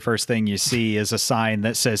and the very first thing you see is a sign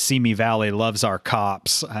that says Simi Valley loves our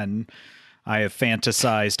cops. And I have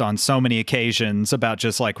fantasized on so many occasions about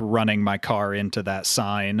just like running my car into that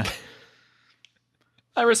sign.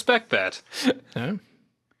 I respect that. Yeah.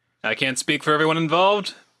 I can't speak for everyone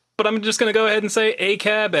involved, but I'm just gonna go ahead and say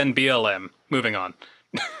ACAB and BLM. Moving on.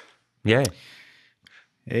 Yeah.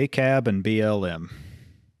 ACAB and BLM.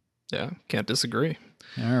 Yeah, can't disagree.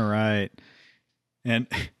 All right. And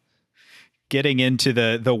getting into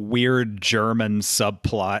the weird German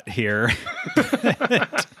subplot here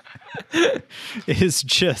is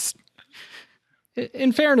just,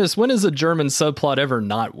 In fairness, when is a German subplot ever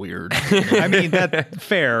not weird? I mean, that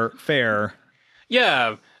fair.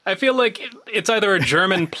 Yeah, I feel like it's either a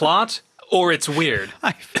German plot or it's weird.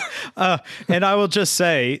 And I will just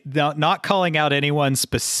say, not calling out anyone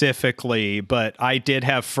specifically, but I did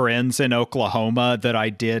have friends in Oklahoma that I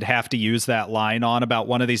did have to use that line on about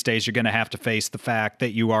one of these days you're going to have to face the fact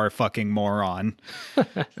that you are a fucking moron.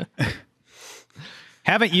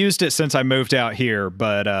 Haven't used it since I moved out here,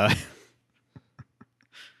 but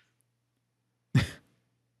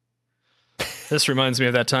This reminds me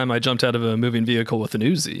of that time I jumped out of a moving vehicle with an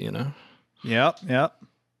Uzi, you know? yep.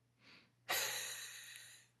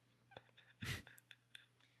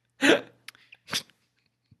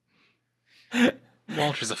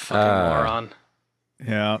 Walter's a fucking moron.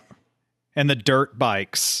 Yeah. And the dirt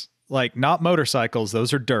bikes, like not motorcycles,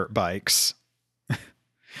 those are dirt bikes.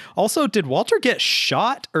 Also, did Walter get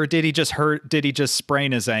shot or did he just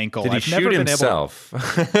sprain his ankle? Did he shoot himself?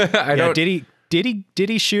 Did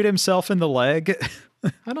he shoot himself in the leg?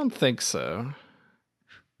 I don't think so.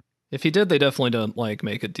 If he did, they definitely don't like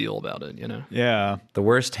make a deal about it, you know? Yeah. The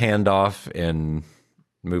worst handoff in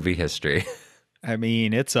movie history. I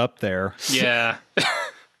mean, it's up there. Yeah.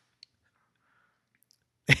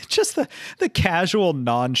 It's just the casual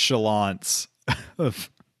nonchalance of,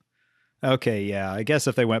 okay, yeah, I guess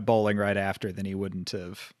if they went bowling right after, then he wouldn't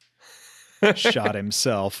have shot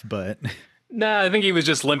himself, but Nah, I think he was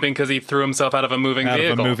just limping because he threw himself out of a moving out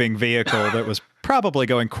vehicle. of a moving vehicle that was probably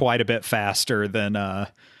going quite a bit faster than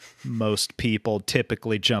most people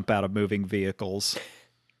typically jump out of moving vehicles.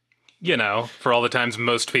 You know, for all the times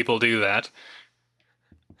most people do that.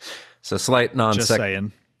 So slight non Just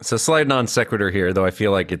saying. So slight non sequitur here, though I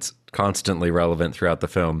feel like it's constantly relevant throughout the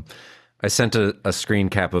film. I sent a screen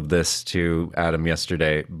cap of this to Adam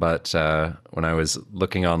yesterday, but when I was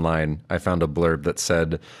looking online, I found a blurb that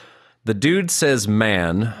said, "The dude says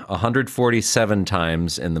man 147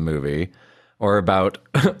 times in the movie, or about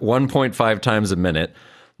 1.5 times a minute.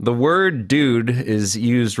 The word dude is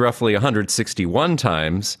used roughly 161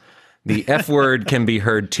 times. The F word can be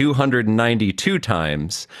heard 292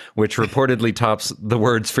 times, which reportedly tops the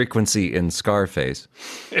word's frequency in Scarface."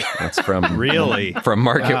 That's from Really? from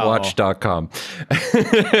marketwatch.com.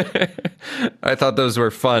 I thought those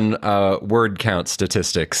were fun word count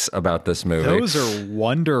statistics about this movie. Those are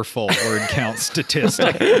wonderful word count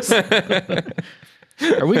statistics.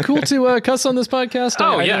 Are we cool to cuss on this podcast?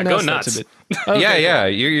 Oh, I yeah, didn't go ask that nuts. to be- yeah,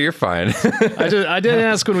 you're fine. I didn't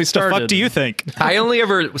ask when we started. Fuck do you think? I only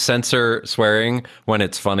ever censor swearing when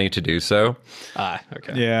it's funny to do so.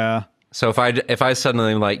 Okay. Yeah. So if I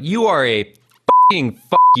suddenly am like, "You are a fucking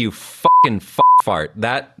fuck you fucking fart,"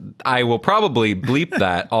 that I will probably bleep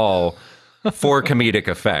that all for comedic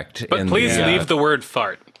effect. But please leave the word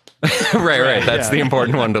fart. right. That's the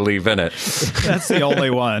important one to leave in it. That's the only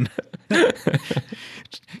one.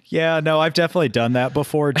 Yeah, no, I've definitely done that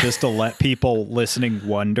before just to let people listening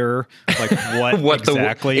wonder like what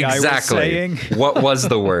exactly I was saying. What was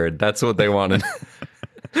the word? That's what they wanted.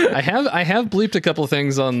 I have bleeped a couple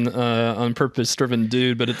things on Purpose Driven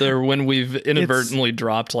Dude, but they're when we've inadvertently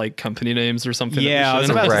dropped like company names or something. Yeah, I was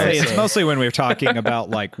that we about to shouldn't. say Right. it's mostly when we're talking about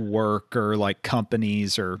like work or like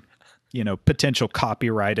companies or potential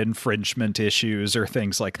copyright infringement issues or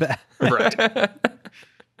things like that. Right.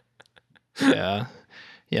 Yeah.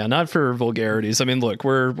 Yeah, not for vulgarities. I mean, look,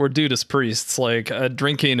 we're Dudist priests. Like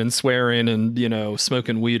drinking and swearing and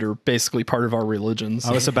smoking weed are basically part of our religions.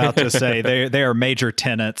 I was about to say they are major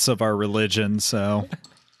tenets of our religion. So,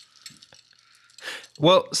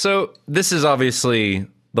 Well, so this is obviously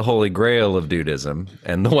the holy grail of Dudism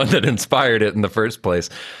and the one that inspired it in the first place.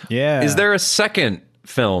 yeah. Is there a second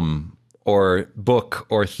film or book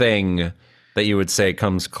or thing that you would say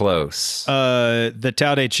comes close? the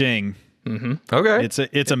Tao Te Ching? Okay.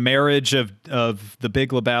 It's a marriage of the Big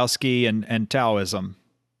Lebowski and Taoism.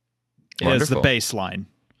 Is the Wonderful. baseline.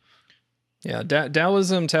 Yeah,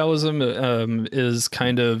 Taoism is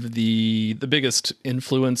kind of the biggest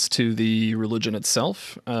influence to the religion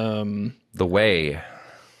itself. The way,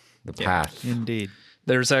 the path. Indeed.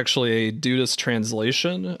 There's actually a Dudist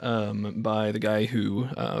translation by the guy who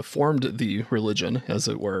formed the religion, as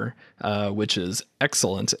it were, which is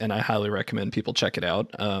excellent, and I highly recommend people check it out.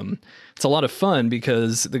 It's a lot of fun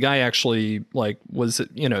because the guy actually was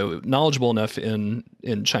knowledgeable enough in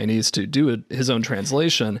Chinese to do his own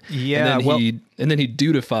translation. Yeah, and then he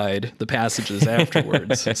dudified the passages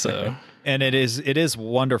afterwards. So. And it is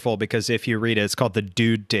wonderful because if you read it, it's called the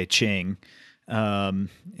Dude Te Ching. And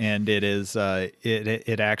it is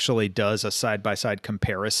it actually does a side-by-side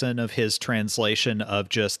comparison of his translation of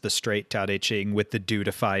just the straight Tao Te Ching with the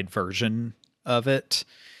dudified version of it.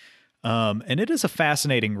 And it is a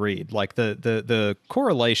fascinating read. Like the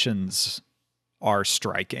correlations are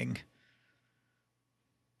striking.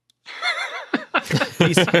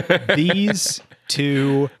 These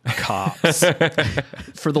two cops.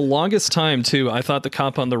 For the longest time, too, I thought the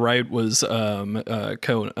cop on the right was Conan.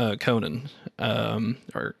 Conan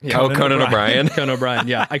O'Brien. Conan O'Brien.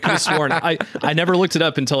 Yeah, I could have sworn. I never looked it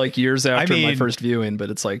up until like years after my mean- first viewing, but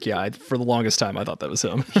it's like, yeah, for the longest time, I thought that was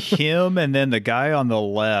him. Him and then the guy on the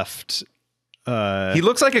left. He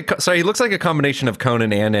looks like a combination of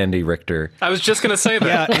Conan and Andy Richter. I was just gonna say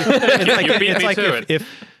Yeah, that. it's like, You beat it's me like to it.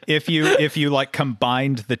 if you like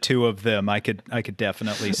combined the two of them, I could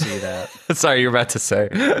definitely see that. Sorry, you're about to say.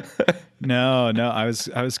 No, I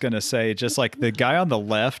was gonna say just like the guy on the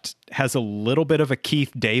left has a little bit of a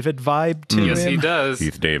Keith David vibe to Yes, he him. does.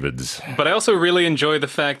 Keith Davids. But I also really enjoy the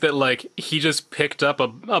fact that like he just picked up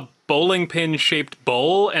a bowling pin shaped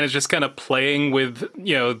bowl and is just kind of playing with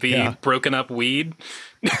the Yeah. broken up weed.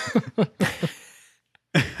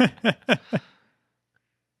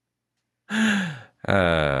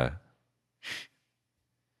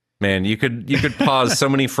 Man, you could pause so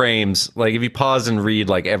many frames. Like if you pause and read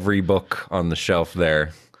like every book on the shelf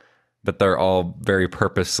there, but they're all very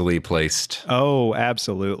purposely placed. Oh,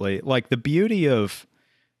 absolutely. Like the beauty of,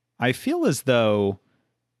 I feel as though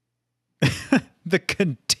the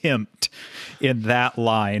contempt in that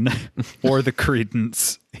line or the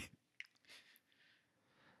credence.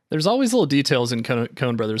 There's always little details in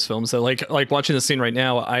Coen Brothers films. So like watching the scene right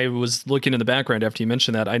now, I was looking in the background after you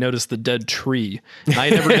mentioned that. I noticed the dead tree. I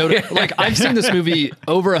never noticed. Like I've seen this movie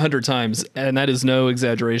over 100 times, and that is no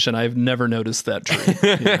exaggeration. I've never noticed that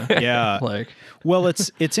tree. Yeah. Like Well,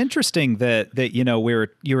 it's interesting that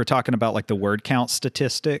you were talking about like the word count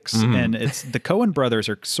statistics, and it's the Coen brothers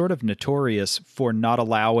are sort of notorious for not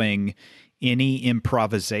allowing any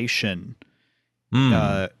improvisation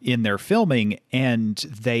in their filming, and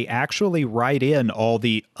they actually write in all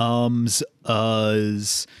the ums,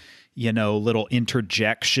 uhs, little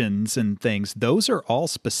interjections and things. Those are all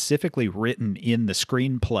specifically written in the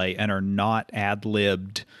screenplay and are not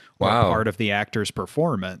ad-libbed or Wow. part of the actor's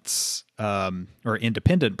performance, or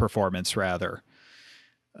independent performance rather.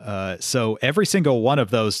 So every single one of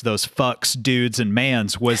those fucks, dudes, and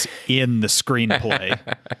mans was in the screenplay.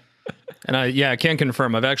 And I can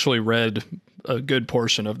confirm I've actually read a good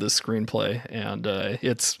portion of this screenplay, and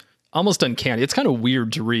it's almost uncanny. It's kind of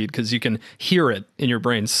weird to read because you can hear it in your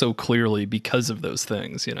brain so clearly because of those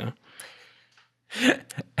things, And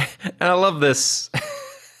I love this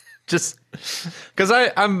just because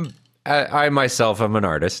I myself am an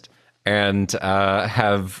artist and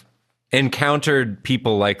have encountered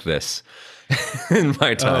people like this in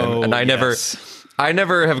my time. Oh, and I yes.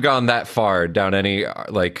 never have gone that far down any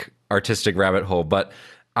like artistic rabbit hole, but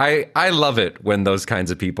I love it when those kinds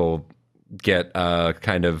of people get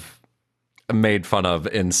kind of made fun of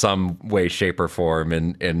in some way, shape, or form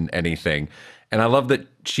in anything. And I love that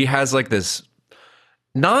she has like this.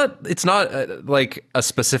 It's not like a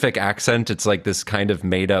specific accent. It's like this kind of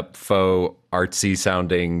made up faux artsy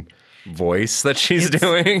sounding voice that she's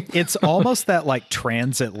doing. It's almost that like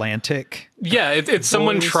transatlantic. Yeah, it's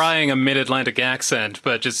someone Voice. trying a mid-Atlantic accent,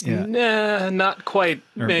 but just not quite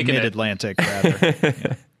Or making it. mid-Atlantic,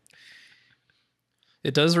 rather.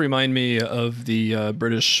 It does remind me of the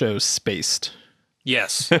British show Spaced.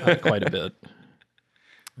 Yes. quite a bit.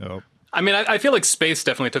 Oh. I mean, I feel like Space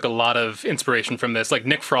definitely took a lot of inspiration from this. Like,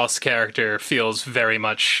 Nick Frost's character feels very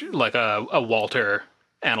much like a Walter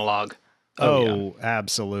analog. Oh,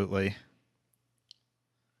 absolutely.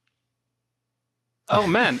 Oh,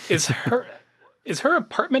 man. Is her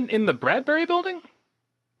apartment in the Bradbury building?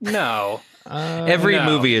 No. Every no.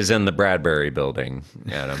 movie is in the Bradbury building,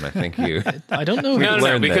 Adam. I think you. I don't know. No,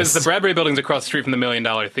 learned because this. the Bradbury building's across the street from the $1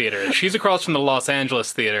 Million Theater. She's across from the Los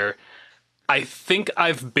Angeles Theater. I think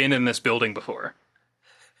I've been in this building before.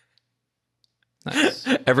 Nice.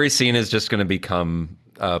 Every scene is just going to become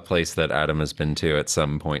a place that Adam has been to at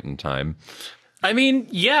some point in time. I mean,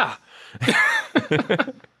 yeah.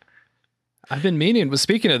 I've been meaning. But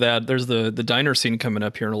speaking of that, there's the diner scene coming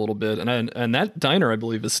up here in a little bit, and that diner I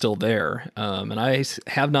believe is still there. And I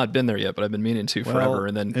have not been there yet, but I've been meaning to forever. Well,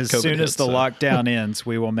 And then as COVID soon hit, as the so lockdown ends,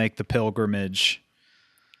 we will make the pilgrimage.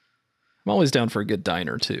 I'm always down for a good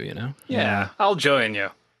diner too. You know, Yeah, I'll join you.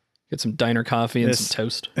 get some diner coffee and This- some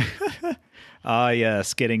toast. Ah,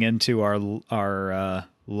 yes, getting into our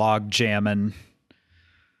log jamming.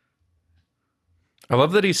 I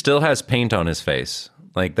love that he still has paint on his face.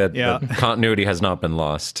 Like that, Yeah. the continuity has not been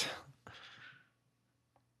lost.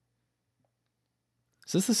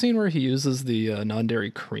 Is this the scene where he uses the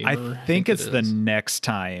non-dairy creamer? I think it's it the is. next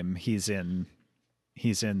time he's in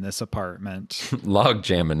this apartment. Log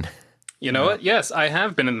jamming. You know what? Yes, I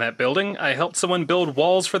have been in that building. I helped someone build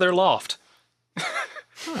walls for their loft.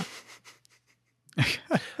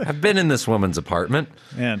 I've been in this woman's apartment.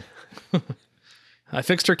 Man, I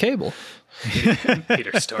fixed her cable.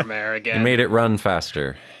 Peter Stormare I again. made it run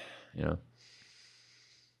faster. You know.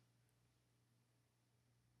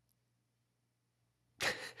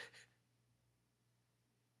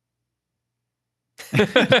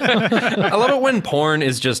 I love it when porn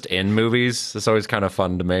is just in movies. It's always kind of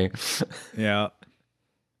fun to me. yeah.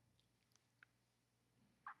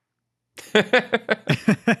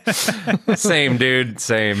 Same, dude.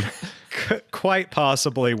 Same. Quite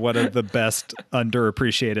possibly one of the best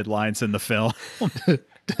underappreciated lines in the film.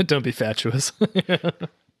 Don't be fatuous.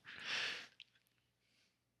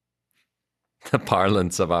 The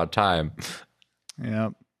parlance of our time. Yeah.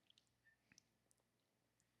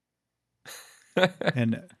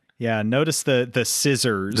 And yeah, notice the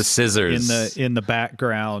scissors. The scissors. in the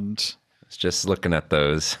background. It's just looking at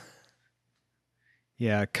those.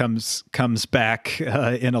 Yeah, comes back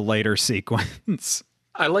in a later sequence.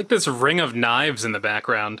 I like this ring of knives in the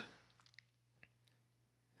background.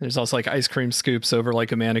 There's also like ice cream scoops over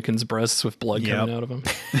like a mannequin's breasts with blood Yep. coming out of them.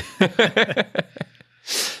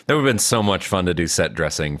 That would have been so much fun to do set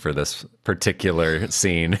dressing for this particular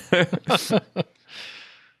scene.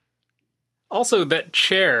 Also, that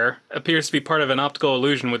chair appears to be part of an optical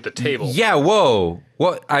illusion with the table. Yeah, whoa.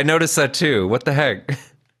 What? I noticed that too. What the heck?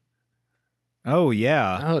 Oh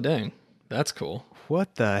yeah. Oh dang, that's cool.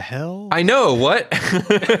 What the hell? I know, what?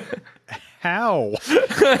 How?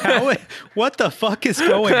 How? What the fuck is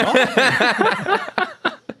going on?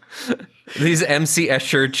 These MC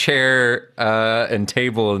Escher chair and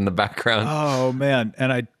table in the background. Oh man.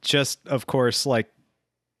 And I just, of course, like,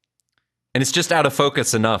 And it's just out of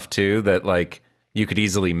focus enough too that like you could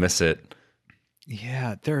easily miss it.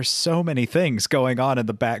 yeah, there are so many things going on in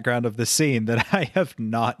the background of the scene that I have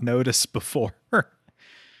not noticed before.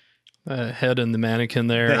 Head and the mannequin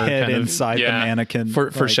there. The are head kind of inside the yeah, mannequin.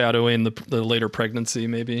 foreshadowing the later pregnancy,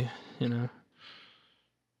 maybe. You know.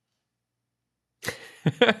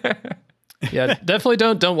 Yeah, definitely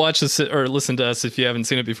don't watch this or listen to us if you haven't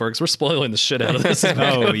seen it before, because we're spoiling the shit out of this.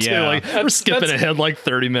 Oh, too. yeah. Like, we're skipping that's- ahead like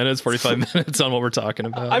 30 minutes, 45 minutes on what we're talking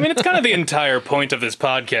about. I mean, it's kind of the entire point of this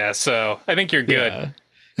podcast, so I think you're good.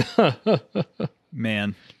 Yeah.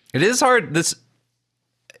 Man. It is hard.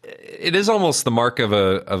 It is almost the mark of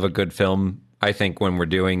a good film, I think, when we're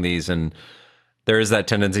doing these, and there is that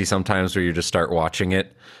tendency sometimes where you just start watching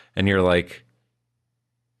it and you're like,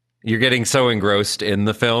 you're getting so engrossed in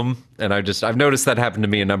the film. And I've noticed that happen to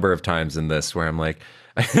me a number of times in this, where I'm like,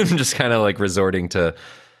 I'm just kind of like resorting to,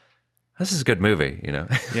 this is a good movie, you know?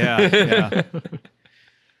 Yeah. Yeah.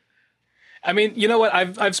 I mean, you know what?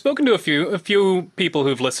 I've spoken to a few people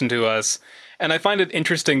who've listened to us, and I find it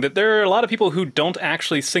interesting that there are a lot of people who don't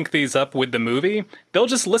actually sync these up with the movie. They'll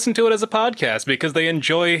just listen to it as a podcast because they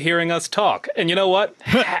enjoy hearing us talk. And you know what?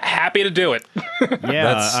 Happy to do it.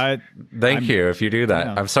 Yeah. Thank you if you do that.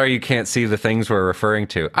 yeah. I'm sorry you can't see the things we're referring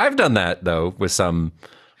to. I've done that though with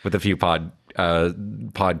a few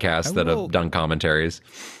podcasts that will- have done commentaries.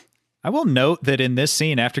 I will note that in this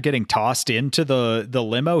scene, after getting tossed into the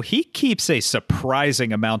limo, he keeps a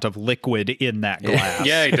surprising amount of liquid in that glass.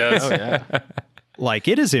 Yeah, he does. Oh yeah. Like,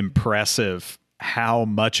 it is impressive how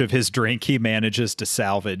much of his drink he manages to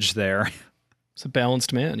salvage there. It's a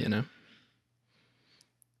balanced man, you know.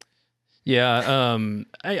 Yeah,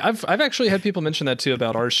 I've actually had people mention that too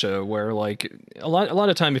about our show, where like a lot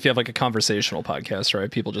of time, if you have like a conversational podcast, right,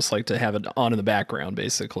 people just like to have it on in the background,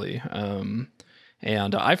 basically.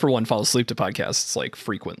 And I, for one, fall asleep to podcasts like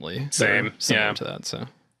frequently. Same, similar yeah. to that. So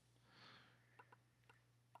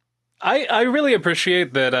I really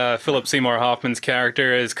appreciate that Philip Seymour Hoffman's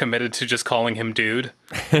character is committed to just calling him dude.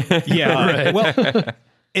 Yeah. Well,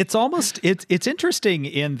 it's interesting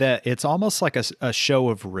in that it's almost like a show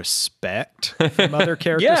of respect from other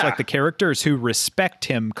characters. Yeah. Like the characters who respect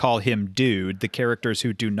him call him dude. The characters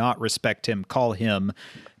who do not respect him call him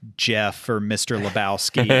Jeff or Mr.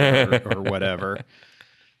 Lebowski or whatever.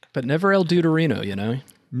 but never El Duderino, you know.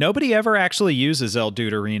 Nobody ever actually uses El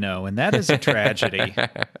Duderino, and that is a tragedy.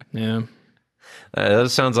 Yeah. That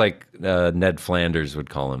sounds like Ned Flanders would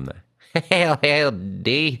call him that. Hey,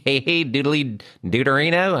 doodly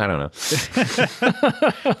Deuterino? I don't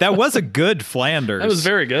know. That was a good Flanders. That was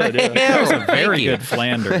very good. Yeah. That was a very Thank you. good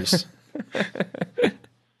Flanders.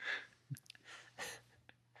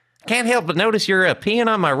 Can't help but notice you're peeing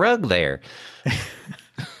on my rug there.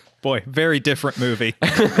 Boy, very different movie.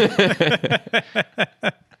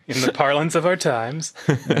 In the parlance of our times.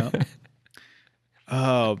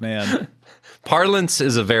 Oh man, Parlance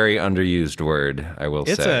is a very underused word, I will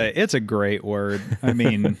say. it's a great word. I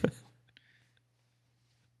mean,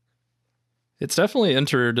 It's definitely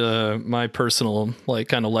entered my personal like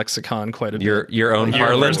kind of lexicon quite a bit. Your own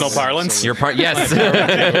parlance? personal parlance? Your yes.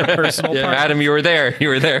 personal part Adam, you were there. You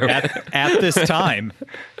were there. at this time.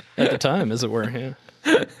 At the time, as it were. Yeah.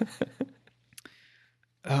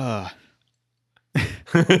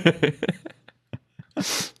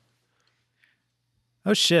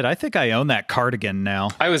 Oh shit, I think I own that cardigan now.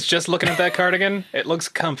 I was just looking at that cardigan. It looks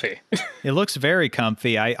comfy. It looks very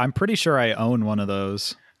comfy. I'm pretty sure I own one of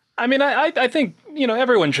those. I mean, I think, you know,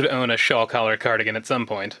 everyone should own a shawl collar cardigan at some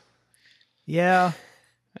point. Yeah.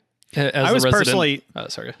 As I a was resident-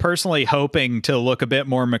 personally sorry. hoping to look a bit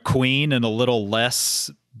more McQueen and a little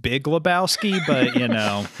less Big Lebowski, but you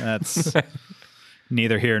know, that's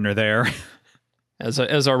neither here nor there.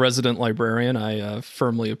 As our resident librarian, I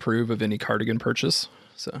firmly approve of any cardigan purchase.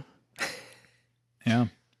 So Yeah.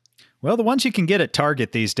 Well, the ones you can get at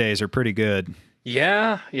Target these days are pretty good.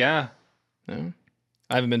 Yeah. yeah.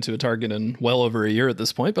 I haven't been to a Target in well over a year at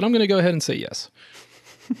this point, but I'm going to go ahead and say yes.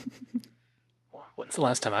 When's the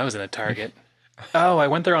last time I was in a Target? Oh, I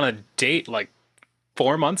went there on a date like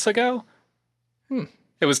 4 months ago.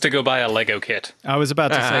 It was to go buy a Lego kit. I was about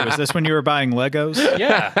to say, was this when you were buying Legos?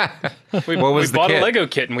 Yeah. We was the bought kit? a Lego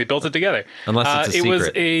kit and we built it together. Unless it's a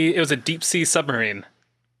secret. It was a deep sea submarine.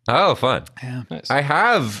 Oh, fun. Yeah. Nice. I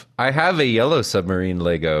have a yellow submarine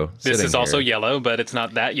Lego. This sitting is also here. yellow, but it's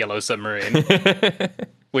not that yellow submarine.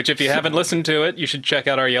 Which, if you haven't listened to it, you should check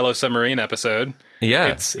out our Yellow Submarine episode. Yeah.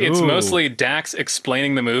 It's Ooh. mostly Dax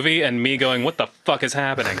explaining the movie and me going, "What the fuck is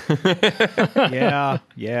happening?"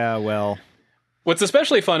 Yeah, well. What's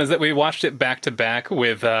especially fun is that we watched it back to back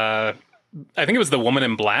with, I think it was The Woman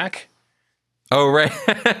in Black. Oh, right.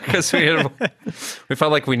 Because we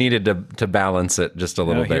felt like we needed to balance it just a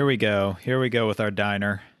little bit. Here we go. Here we go with our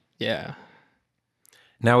diner. Yeah.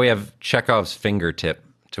 Now we have Chekhov's fingertip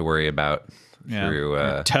to worry about Yeah. through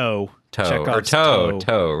Or toe. toe. Chekhov's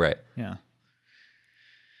Toe, right. Yeah.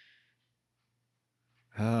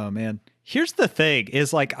 Oh man. Here's the thing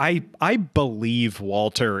is like I believe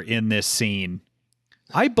Walter in this scene.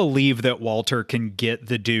 I believe that Walter can get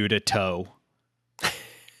the dude a toe.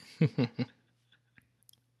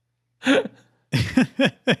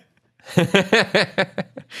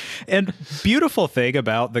 And beautiful thing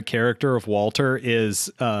about the character of Walter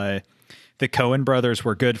is the Coen brothers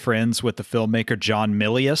were good friends with the filmmaker John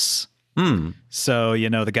Milius. So, you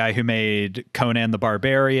know, the guy who made Conan the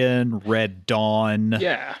Barbarian, Red Dawn.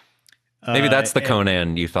 Yeah. Maybe that's the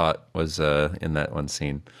Conan you thought was in that one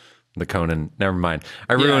scene. The Conan. Never mind.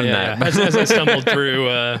 I ruined that. Yeah. As I stumbled through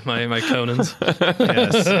my Conans.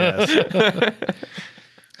 Yes.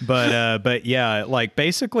 But yeah, like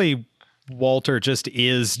basically Walter just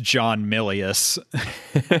is John Milius.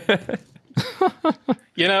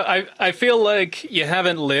 You know, I feel like you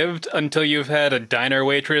haven't lived until you've had a diner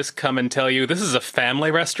waitress come and tell you this is a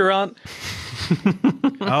family restaurant.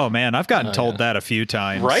 Oh man, I've gotten told that a few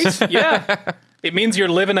times. Right? Yeah. It means you're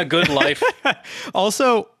living a good life.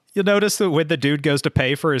 Also, you notice that when the dude goes to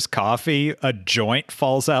pay for his coffee, a joint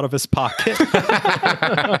falls out of his pocket.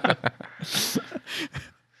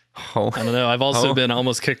 Oh. I don't know. I've also been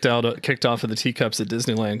almost kicked off of the teacups at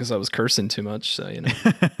Disneyland because I was cursing too much. So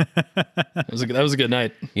that was a good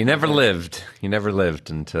night. You never lived. You never lived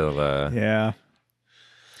until. Yeah.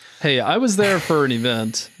 Hey, I was there for an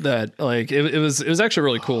event that like it was actually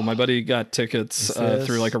really cool. My buddy got tickets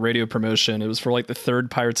through like a radio promotion. It was for like the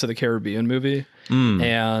third Pirates of the Caribbean movie,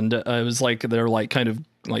 and it was like their like kind of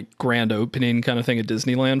like grand opening kind of thing at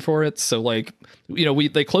Disneyland for it. So like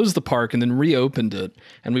they closed the park and then reopened it,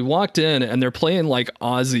 and we walked in and they're playing like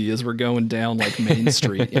Ozzy as we're going down like Main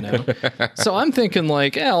Street, So I'm thinking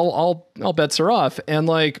like, yeah, all bets are off, and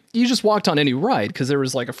like you just walked on any ride because there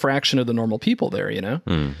was like a fraction of the normal people there,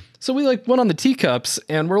 So we like went on the teacups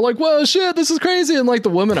and we're like, whoa, shit, this is crazy. And like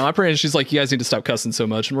the woman operating, she's like, you guys need to stop cussing so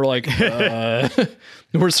much. And we're like,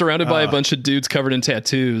 we're surrounded by a bunch of dudes covered in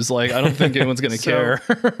tattoos. Like, I don't think anyone's going to care.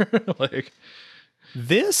 Like,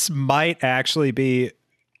 this might actually be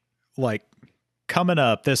like coming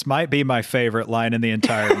up. This might be my favorite line in the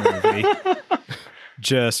entire movie.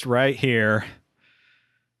 Just right here.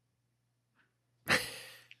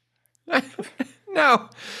 No.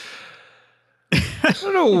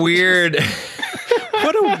 What a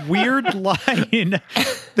weird line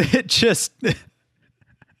that just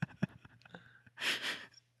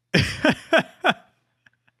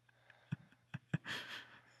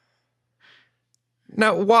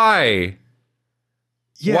Now why?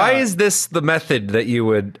 Yeah. Why is this the method that you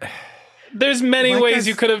would There's many Like ways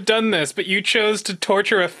you could have done this, but you chose to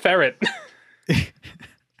torture a ferret.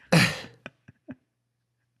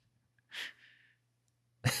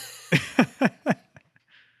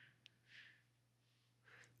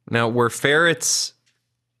 Now, were ferrets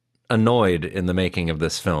annoyed in the making of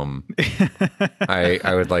this film?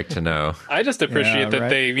 I would like to know. I just appreciate that right.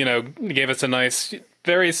 they, gave us a nice,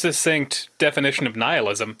 very succinct definition of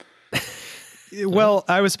nihilism. Well,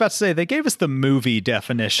 I was about to say they gave us the movie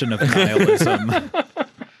definition of nihilism.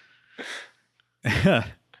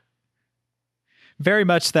 Very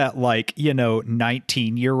much that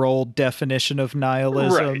 19-year-old definition of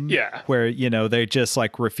nihilism. Right, yeah. Where, they just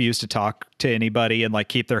like refuse to talk to anybody and like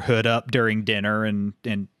keep their hood up during dinner and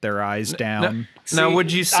their eyes down. Now,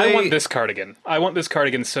 would you say I want this cardigan. I want this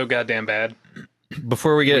cardigan so goddamn bad.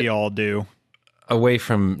 before we We get all do. away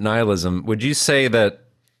from nihilism, would you say that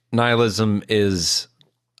nihilism is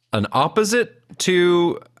an opposite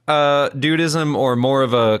to dudism, or more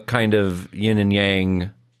of a kind of yin and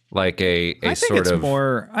yang? Like I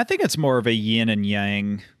think it's more of a yin and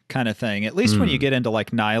yang kind of thing. At least when you get into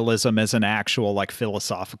like nihilism as an actual like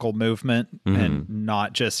philosophical movement and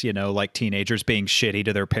not just, like teenagers being shitty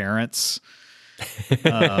to their parents.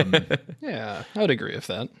 yeah, I would agree with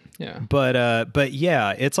that. Yeah. But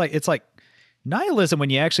yeah, it's like nihilism, when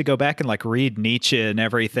you actually go back and like read Nietzsche and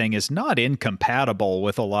everything, is not incompatible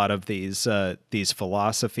with a lot of these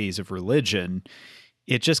philosophies of religion.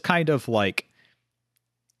 It just kind of like,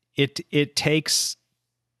 It takes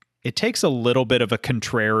a little bit of a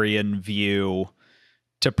contrarian view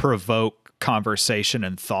to provoke conversation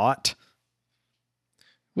and thought.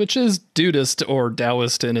 Which is Dudist or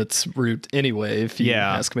Taoist in its root anyway, if you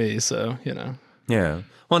ask me. So, Yeah.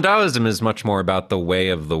 Well, Taoism is much more about the way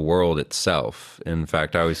of the world itself. In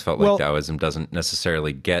fact, I always felt like Taoism doesn't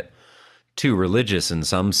necessarily get too religious in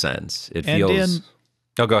some sense. It feels...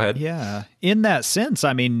 Oh, go ahead. Yeah. In that sense,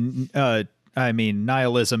 I mean,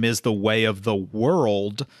 nihilism is the way of the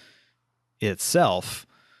world itself,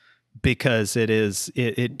 because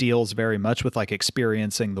it deals very much with like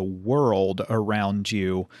experiencing the world around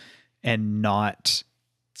you and not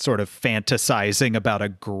sort of fantasizing about a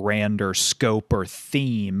grander scope or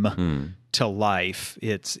theme to life.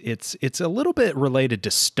 It's a little bit related to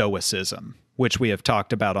Stoicism, which we have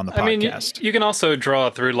talked about on the podcast. I mean, you can also draw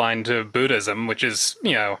a through line to Buddhism, which is,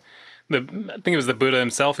 I think it was the Buddha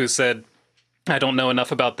himself who said, I don't know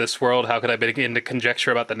enough about this world. How could I begin to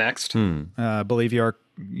conjecture about the next? I believe you are,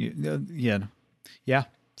 something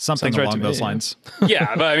Sounds right along to those me, lines.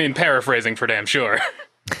 Yeah, but I mean, paraphrasing for damn sure.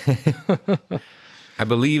 I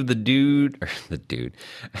believe the dude, I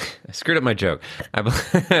screwed up my joke. I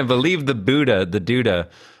believe the Duda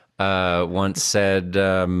once said,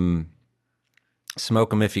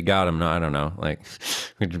 smoke them if you got them. No, I don't know. Like,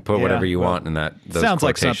 you can put whatever you want in that. Those Sounds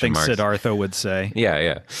like quotation something marks. Siddhartha would say.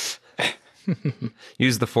 Yeah.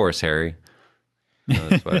 Use the force, Harry. No,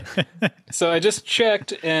 that's what- So I just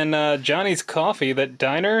checked in Johnny's Coffee that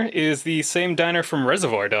diner is the same diner from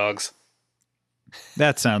Reservoir Dogs.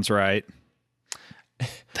 That sounds right.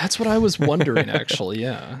 That's what I was wondering, actually.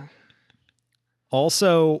 Yeah.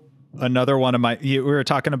 Also, another one of we were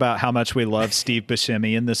talking about how much we love Steve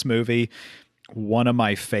Buscemi in this movie. One of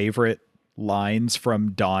my favorite lines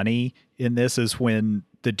from Donnie in this is when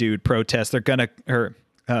the dude protests. They're gonna, or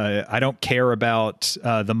I don't care about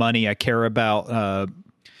the money. I care about,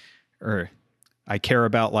 or I care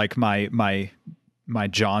about like my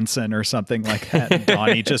Johnson or something like that. And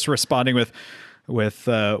Donnie just responding with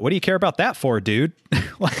what do you care about that for, dude?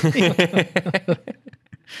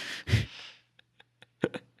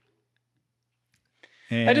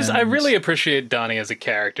 I really appreciate Donnie as a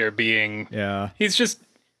character being, he's just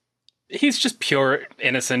pure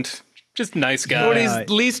innocent, just nice guy. But he's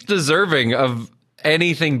least deserving of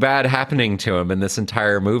anything bad happening to him in this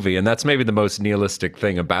entire movie. And that's maybe the most nihilistic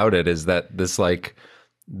thing about it, is that this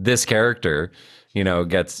character,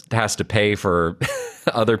 has to pay for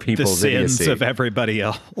other people's the sins idiocy of everybody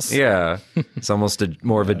else. Yeah. It's almost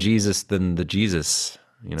more of a Jesus than the Jesus,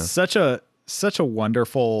 Such a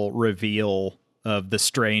wonderful reveal of the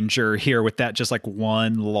stranger here, with that just like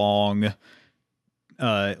one long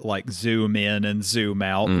like zoom in and zoom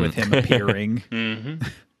out with him appearing. Mm-hmm.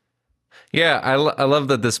 Yeah, I love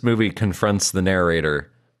that this movie confronts the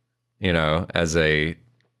narrator, as a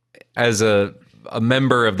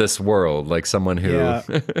member of this world, like someone who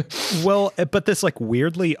well, but this like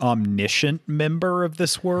weirdly omniscient member of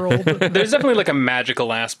this world. There's definitely like a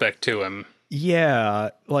magical aspect to him. Yeah,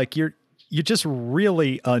 like you're just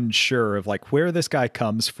really unsure of like where this guy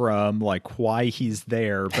comes from, like why he's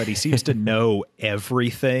there, but he seems to know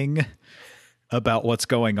everything about what's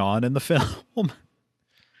going on in the film.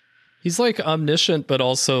 He's like omniscient, but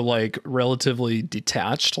also like relatively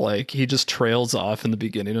detached. Like he just trails off in the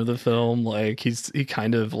beginning of the film. Like he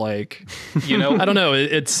kind of like, I don't know.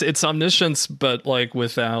 It's omniscience, but like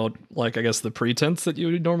without like, I guess the pretense that you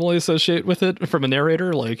would normally associate with it from a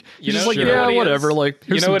narrator. Like he's just like, yeah, whatever. Like,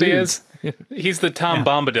 you know what he is? He's the Tom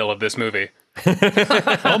Bombadil of this movie.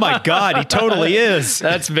 Oh my God, he totally is.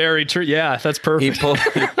 That's very true. Yeah, that's perfect.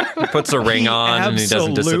 He puts a ring on and he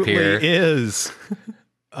doesn't disappear. Is.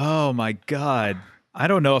 Oh my God. I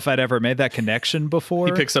don't know if I'd ever made that connection before.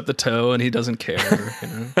 He picks up the toe and he doesn't care.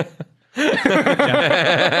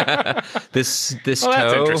 This that's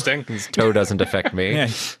toe, interesting. His toe doesn't affect me. Yeah.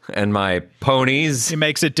 And my ponies. He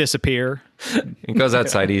makes it disappear. He goes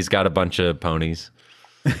outside. He's got a bunch of ponies.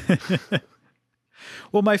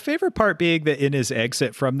 Well, my favorite part being that in his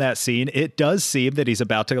exit from that scene, it does seem that he's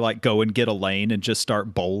about to like go and get a lane and just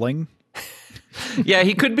start bowling. Yeah,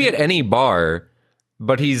 he could be at any bar,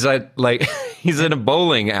 but he's at he's in a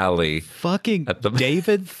bowling alley. Fucking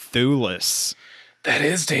David Thewlis. That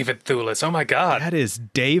is David Thewlis. Oh my God. That is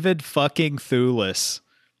David fucking Thewlis.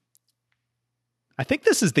 I think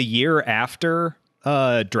this is the year after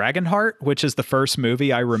Dragonheart, which is the first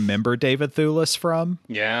movie I remember David Thewlis from.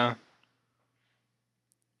 Yeah.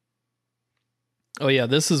 Oh yeah,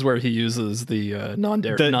 this is where he uses the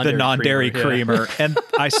non-dairy creamer. Yeah. And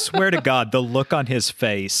I swear to God, the look on his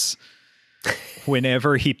face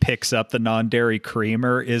whenever he picks up the non-dairy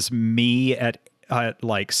creamer is me at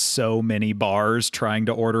like so many bars trying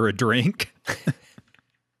to order a drink.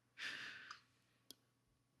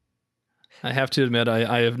 I have to admit,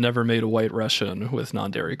 I have never made a White Russian with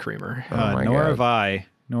non-dairy creamer. Nor have I.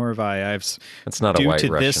 It's not a White Russian at all. Due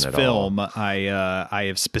to this film, I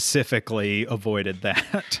have specifically avoided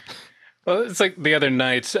that. Well, it's like the other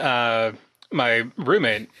night, my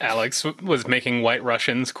roommate, Alex, was making White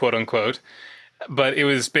Russians, quote unquote, but it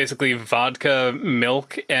was basically vodka,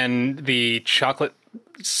 milk, and the chocolate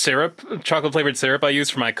flavored syrup I use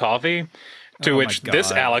for my coffee, to which this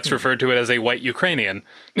Alex referred to it as a white Ukrainian.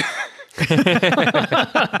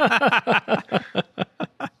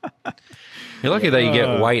 You're lucky that you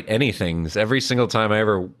get white anythings. Every single time I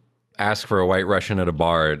ever ask for a White Russian at a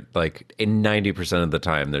bar, like in 90% of the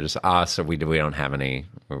time, they're just, so we don't have any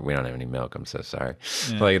milk. I'm so sorry.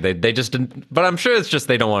 Yeah. Like they just didn't, but I'm sure it's just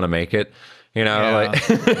they don't want to make it. Like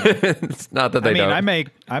it's not that they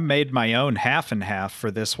don't. I made my own half and half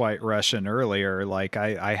for this White Russian earlier. Like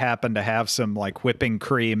I happened to have some like whipping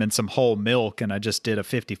cream and some whole milk, and I just did a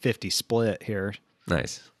 50-50 split here.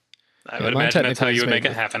 Nice. I would imagine that's how you would make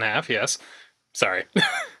it half and half. Yes. Sorry.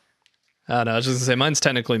 No, I was just gonna say mine's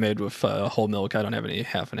technically made with whole milk. I don't have any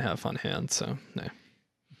half and half on hand, so no.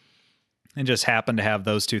 And just happened to have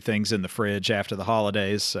those two things in the fridge after the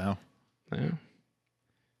holidays, so. Yeah.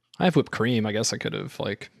 I have whipped cream. I guess I could have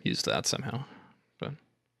like used that somehow, but.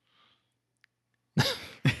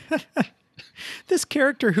 This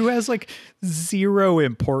character who has like zero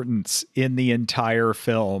importance in the entire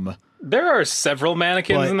film. There are several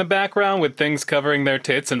mannequins in the background with things covering their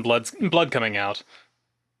tits and blood coming out. It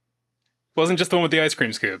wasn't just the one with the ice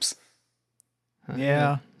cream scoops.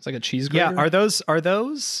 Yeah. It's like a cheese grater. Yeah, are those they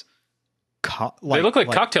look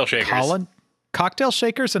like cocktail shakers. Cocktail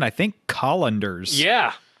shakers and I think colanders.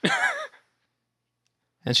 Yeah.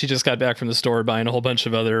 And she just got back from the store buying a whole bunch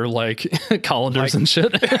of other like colanders and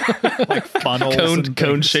shit, Like funnels,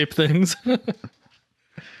 cone shaped things.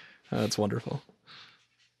 That's wonderful.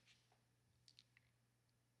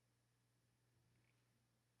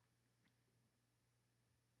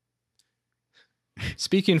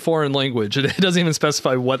 Speaking foreign language. It doesn't even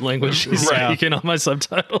specify what language she's speaking on my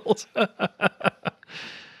subtitles. I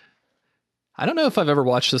don't know if I've ever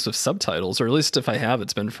watched this with subtitles, or at least if I have,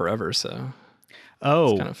 it's been forever. So,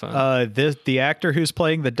 Oh, kind of fun. the actor who's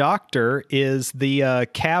playing the doctor is the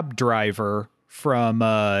cab driver from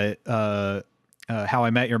How I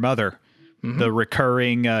Met Your Mother, the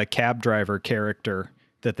recurring cab driver character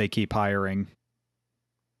that they keep hiring.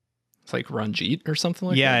 It's like Ranjit or something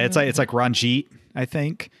like that. Yeah, it's like Ranjit, I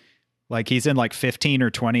think. Like he's in like 15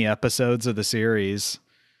 or 20 episodes of the series.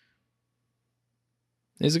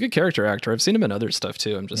 He's a good character actor. I've seen him in other stuff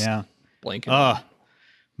too. I'm just blanking.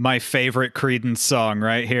 My favorite Creedence song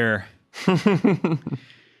right here.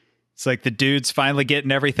 It's like the dude's finally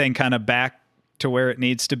getting everything kind of back to where it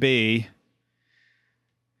needs to be.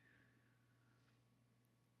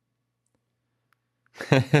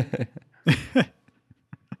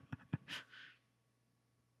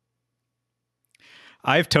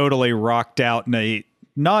 I've totally rocked out in a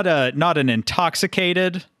not an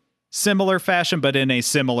intoxicated similar fashion, but in a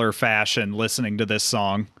similar fashion listening to this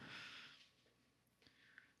song.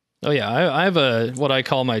 Oh yeah, I have what I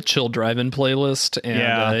call my chill drive-in playlist,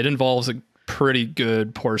 and it involves a pretty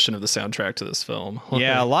good portion of the soundtrack to this film.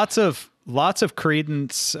 Yeah, lots of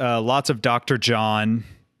Creedence, lots of Dr. John.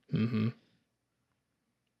 Mm-hmm.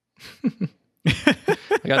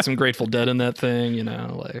 I got some Grateful Dead in that thing,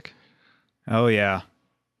 like. Oh yeah.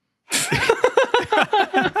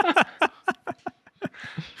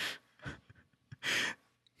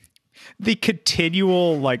 The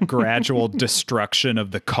continual, like, gradual destruction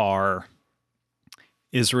of the car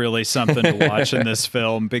is really something to watch in this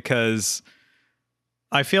film, because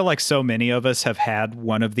I feel like so many of us have had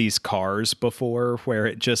one of these cars before where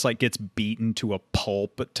it just like gets beaten to a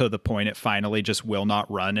pulp to the point it finally just will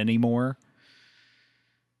not run anymore.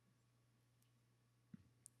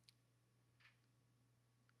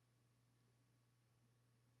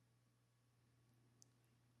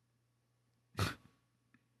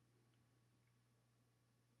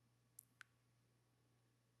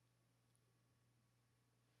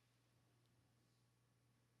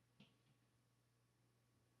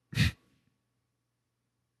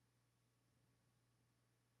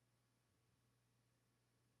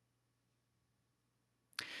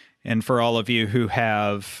 And for all of you who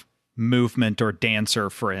have movement or dancer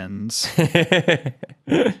friends,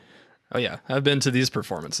 Oh yeah, I've been to these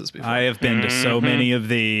performances before. I have been to so many of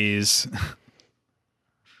these.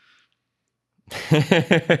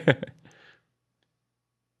 I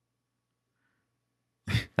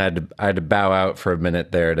had to bow out for a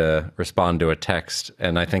minute there to respond to a text,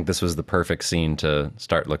 and I think this was the perfect scene to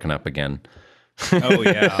start looking up again. Oh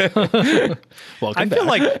yeah. Welcome I feel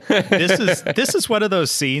back. like this is one of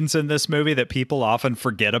those scenes in this movie that people often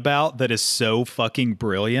forget about that is so fucking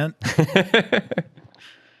brilliant.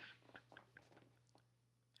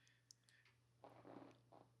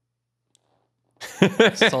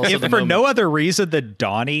 It's also If the for moment- no other reason than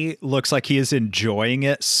Donnie looks like he is enjoying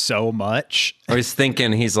it so much. I was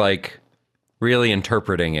thinking he's like really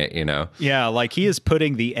interpreting it, Yeah, like he is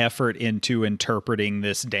putting the effort into interpreting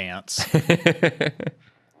this dance. It's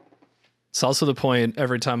also the point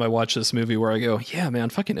every time I watch this movie where I go, yeah,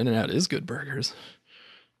 man, fucking In-N-Out is good burgers.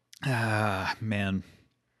 Ah, man.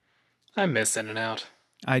 I miss In-N-Out.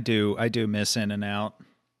 I do miss In-N-Out.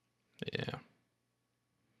 Yeah.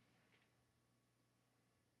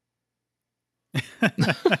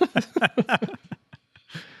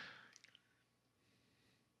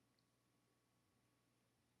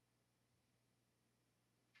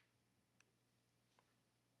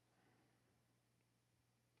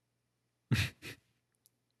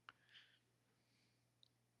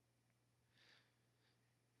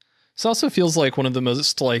 This also feels like one of the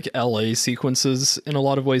most like LA sequences in a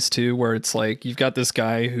lot of ways too, where it's like you've got this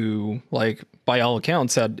guy who, like, by all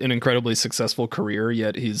accounts had an incredibly successful career,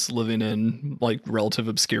 yet he's living in like relative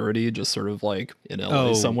obscurity, just sort of like in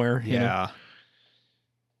LA somewhere. you know?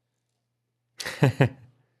 Yeah.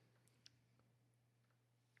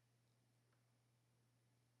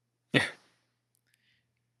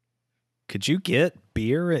 Could you get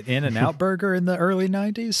beer at In-N-Out Burger in the early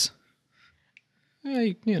 90s?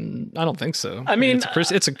 I don't think so. I mean,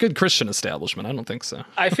 it's a good Christian establishment. I don't think so.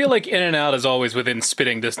 I feel like In-N-Out is always within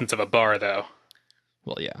spitting distance of a bar, though.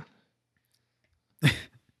 Well, yeah.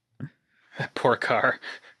 Poor car.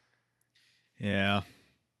 Yeah.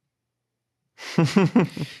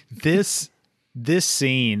 This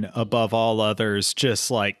scene above all others just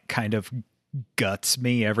like kind of guts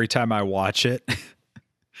me every time I watch it.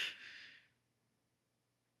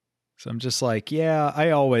 So I'm just like, yeah,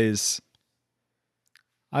 I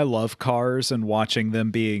love cars, and watching them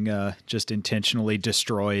being just intentionally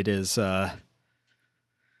destroyed is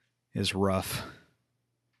rough.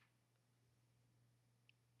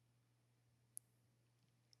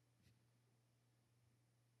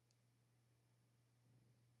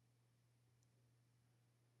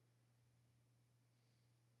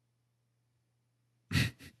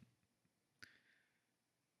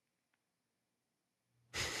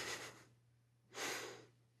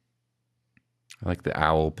 I like the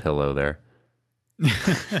owl pillow there.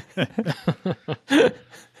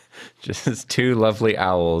 Just two lovely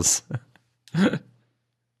owls.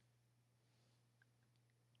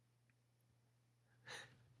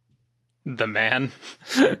 The man.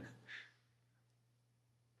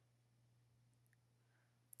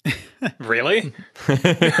 Really?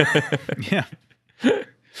 Yeah.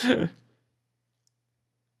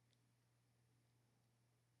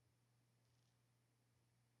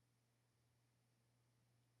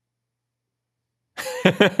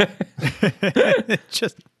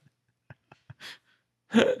 Just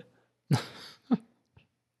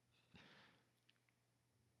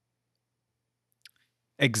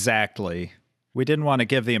exactly. We didn't want to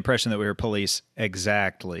give the impression that we were police.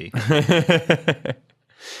 Exactly.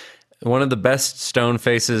 One of the best stone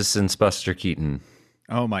faces since Buster Keaton.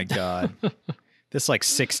 Oh my God. This like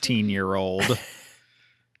 16-year-old.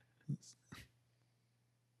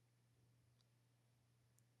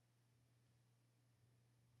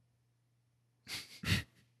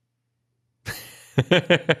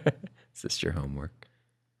 Is this your homework?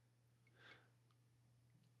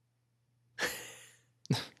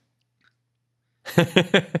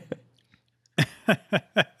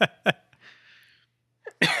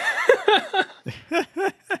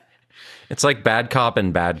 It's like Bad Cop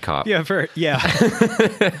and Bad Cop. Yeah,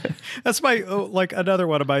 that's my like another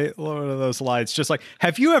one of those lines. Just like,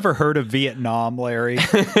 have you ever heard of Vietnam, Larry?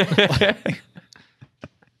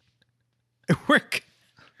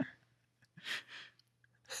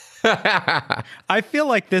 I feel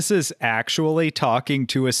like this is actually talking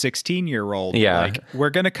to a 16-year-old. Yeah. Like,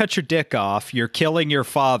 we're going to cut your dick off. You're killing your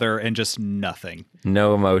father, and just nothing.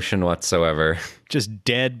 No emotion whatsoever. Just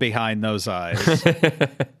dead behind those eyes.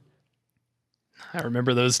 I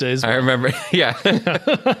remember those days. I remember, yeah.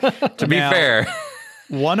 To be fair.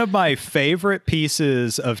 One of my favorite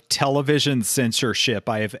pieces of television censorship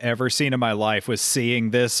I have ever seen in my life was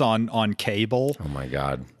seeing this on cable. Oh my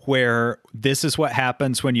God. Where this is what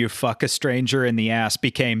happens when you fuck a stranger in the ass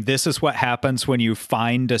became this is what happens when you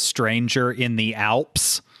find a stranger in the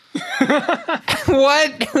Alps.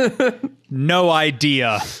 What? No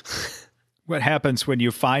idea. What happens when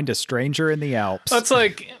you find a stranger in the Alps? That's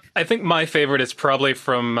like, I think my favorite is probably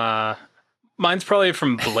from mine's probably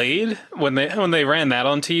from Blade when they ran that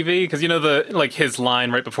on TV, because you know the like his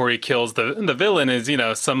line right before he kills the villain is, you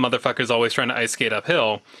know, some motherfucker's always trying to ice skate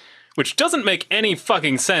uphill, which doesn't make any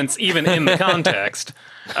fucking sense even in the context.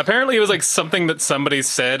 Apparently it was like something that somebody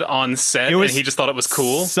said on set and he just thought it was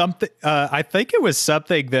cool. Something I think it was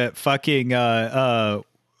something that fucking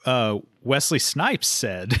Wesley Snipes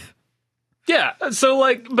said. Yeah, so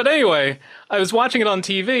like, but anyway, I was watching it on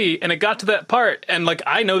TV and it got to that part, and like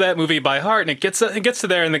I know that movie by heart, and it gets to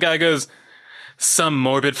there, and the guy goes, "Some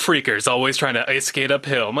morbid freaker's always trying to ice skate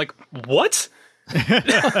uphill." I'm like, what?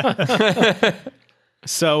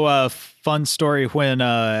 So, fun story when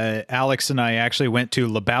Alex and I actually went to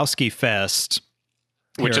Lebowski Fest,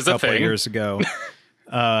 which is a couple of thing, years ago.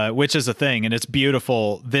 Which is a thing, and it's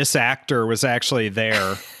beautiful. This actor was actually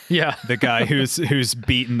there. Yeah. The guy who's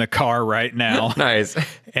beating the car right now. Nice.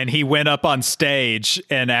 And he went up on stage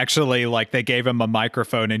and actually like they gave him a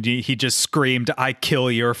microphone and he just screamed, "I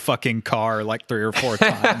kill your fucking car," like 3 or 4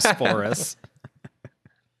 times for us.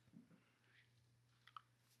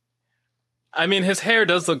 I mean, his hair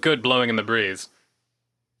does look good blowing in the breeze.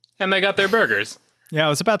 And they got their burgers. Yeah, I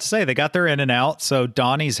was about to say they got their in and out, so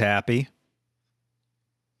Donnie's happy.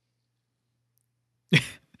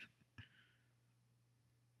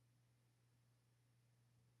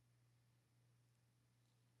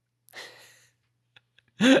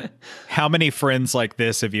 How many friends like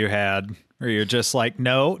this have you had? Or you're just like,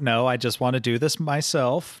 no, I just want to do this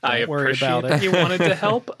myself. Don't worry about that it. you wanted to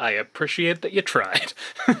help. I appreciate that you tried.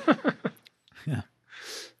 Yeah.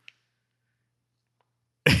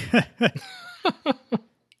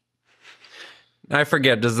 I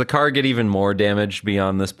forget. Does the car get even more damaged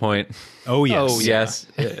beyond this point? Oh yes.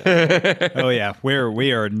 Oh, yeah. Yes. Oh yeah.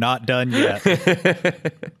 We are not done yet.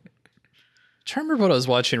 Trying to remember what I was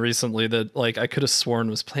watching recently that like I could have sworn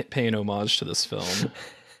was paying homage to this film,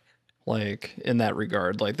 like in that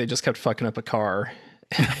regard. Like they just kept fucking up a car.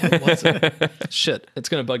 What was it? Shit, it's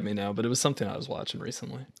gonna bug me now, but it was something I was watching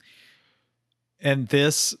recently. And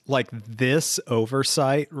this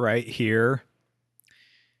oversight right here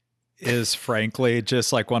is frankly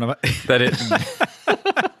just like one of my that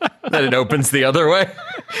it opens the other way.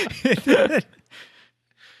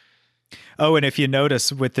 Oh, and if you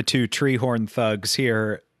notice with the two Treehorn thugs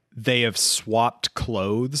here, they have swapped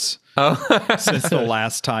clothes since the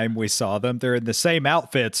last time we saw them. They're in the same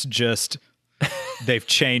outfits, just they've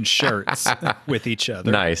changed shirts with each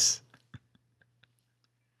other. Nice.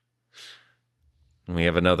 We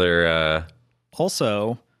have another.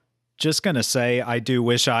 Also, just going to say, I do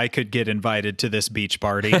wish I could get invited to this beach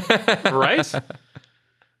party. Right?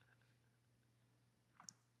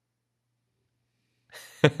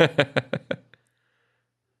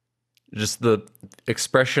 Just the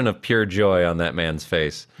expression of pure joy on that man's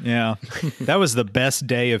face. Yeah. That was the best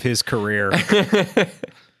day of his career.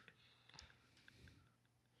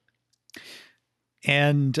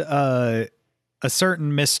 And a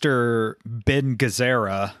certain Mr. Ben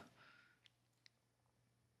Gazzara.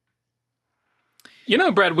 You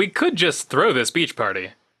know, Brad, we could just throw this beach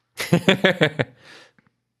party.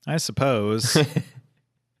 I suppose.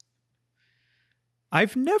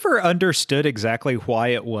 I've never understood exactly why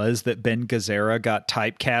it was that Ben Gazzara got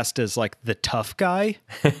typecast as like the tough guy.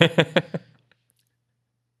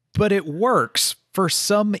 But it works for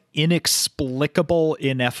some inexplicable,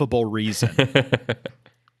 ineffable reason.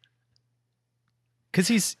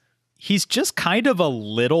 Because he's just kind of a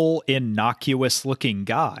little innocuous looking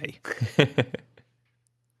guy.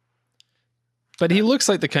 But he looks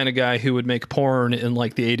like the kind of guy who would make porn in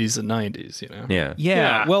like the 80s and 90s, you know? Yeah.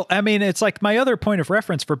 Yeah. Well, I mean, it's like my other point of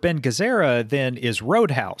reference for Ben Gazzara then is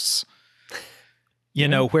Roadhouse. You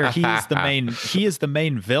know, where he is the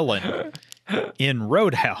main villain in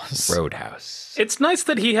Roadhouse. Roadhouse. It's nice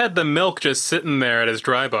that he had the milk just sitting there at his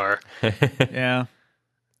dry bar. Yeah.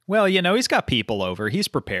 Well, you know, he's got people over. He's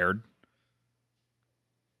prepared.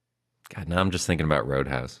 God, now I'm just thinking about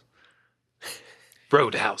Roadhouse.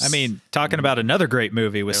 Roadhouse. I mean, talking about another great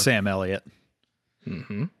movie with Sam Elliott.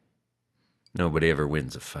 Mm-hmm. Nobody ever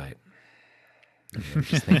wins a fight. I'm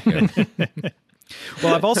just thinking of-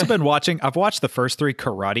 Well, I've watched the first 3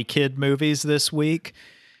 Karate Kid movies this week.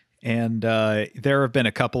 And there have been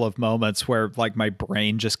a couple of moments where like my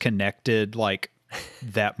brain just connected like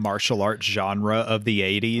that martial arts genre of the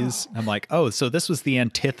 80s. I'm like, oh, so this was the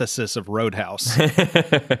antithesis of Roadhouse.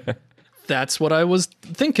 That's what I was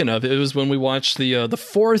thinking of. It was when we watched the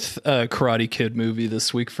fourth Karate Kid movie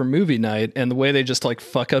this week for movie night, and the way they just like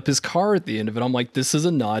fuck up his car at the end of it. I'm like, this is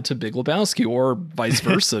a nod to Big Lebowski, or vice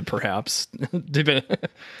versa, perhaps.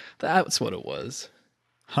 That's what it was.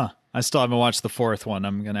 Huh. I still haven't watched the 4th one.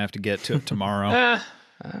 I'm going to have to get to it tomorrow.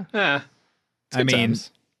 I mean,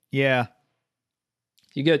 times. yeah.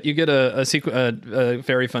 You get a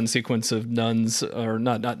very fun sequence of nuns, or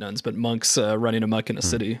not nuns, but monks running amok in a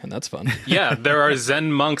city, and that's fun. yeah, there are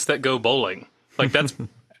Zen monks that go bowling. Like that's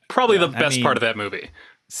probably the best part of that movie.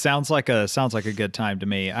 Sounds like a good time to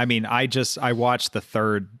me. I mean, I watched the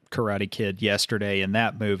 3rd Karate Kid yesterday, and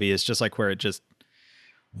that movie is just like where it just,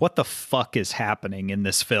 what the fuck is happening in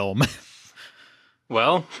this film?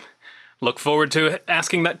 Well, look forward to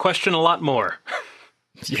asking that question a lot more.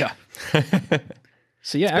 Yeah.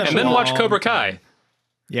 So yeah, And then watch Cobra Kai.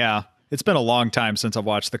 Yeah, it's been a long time since I've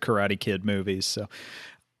watched the Karate Kid movies. So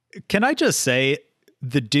can I just say,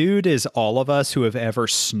 the dude is all of us who have ever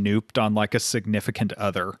snooped on like a significant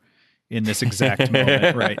other in this exact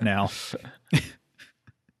moment right now.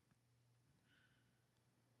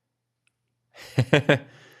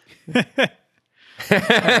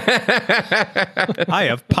 I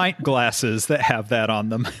have pint glasses that have that on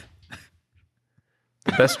them.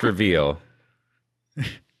 The best reveal.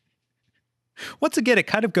 Once again, it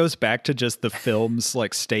kind of goes back to just the film's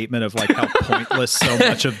like statement of like how pointless so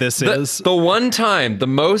much of this is. The one time, the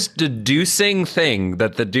most deducing thing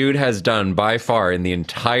that the dude has done by far in the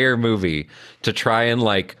entire movie to try and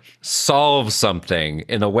like solve something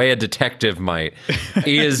in the way a detective might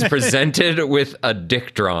is presented with a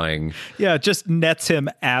dick drawing. Yeah, it just nets him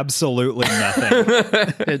absolutely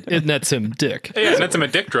nothing. it nets him dick. Yeah, that's him a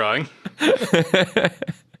dick drawing.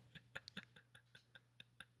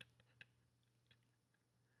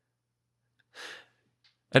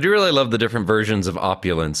 I do really love the different versions of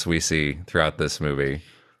opulence we see throughout this movie.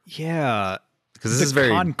 Yeah. Because this is very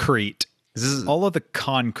concrete This is All of the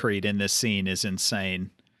concrete in this scene is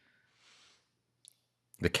insane.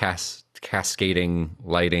 the cascading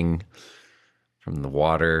lighting from the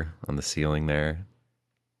water on the ceiling there.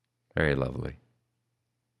 Very lovely.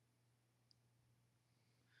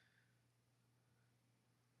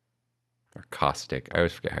 Or caustic. I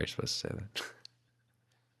always forget how you're supposed to say that.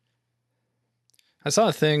 I saw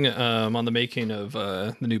a thing on the making of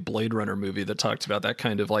the new Blade Runner movie that talked about that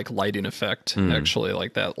kind of like lighting effect, actually,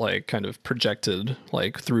 like that, like kind of projected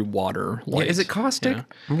like through water light. Yeah, is it caustic? Yeah.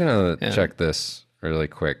 I'm gonna check this really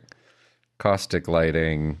quick. Caustic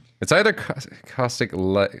lighting. It's either caustic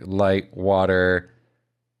light, water.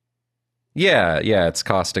 Yeah, it's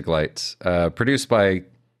caustic lights. Produced by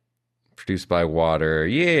water.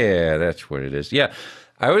 Yeah, that's what it is. Yeah,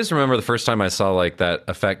 I always remember the first time I saw like that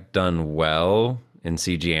effect done well in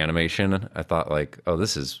CG animation. I thought like, oh,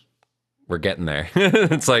 we're getting there.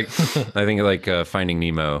 It's like, I think like Finding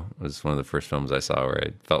Nemo was one of the first films I saw where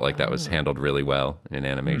I felt like that was handled really well in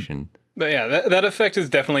animation. But yeah, that effect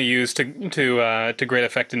is definitely used to great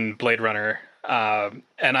effect in Blade Runner.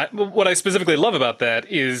 And what I specifically love about that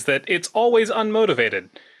is that it's always unmotivated.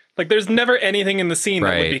 Like, there's never anything in the scene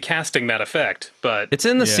that would be casting that effect. But it's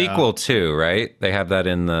in the sequel too, right? They have that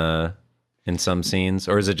in some scenes,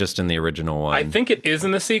 or is it just in the original one? I think it is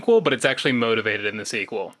in the sequel, but it's actually motivated in the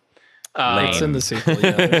sequel. It's in the sequel.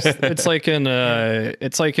 Yeah, it's like in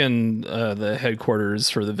the headquarters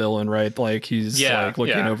for the villain, right? Like he's like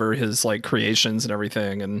looking over his like creations and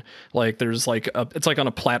everything, and like there's like it's like on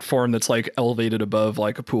a platform that's like elevated above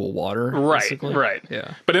like a pool of water. Right, basically. right.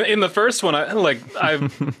 Yeah. But in the first one,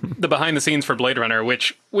 I've the behind the scenes for Blade Runner,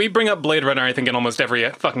 which we bring up Blade Runner, I think, in almost every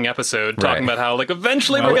fucking episode, talking about how like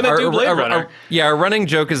eventually we're gonna do Blade Runner. Our running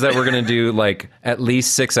joke is that we're gonna do like at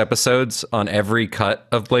least 6 episodes on every cut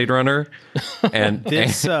of Blade Runner. And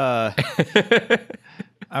this I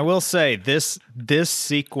will say this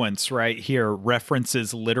sequence right here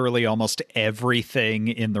references literally almost everything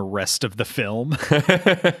in the rest of the film.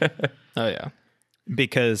 Oh yeah.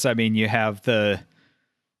 Because I mean you have the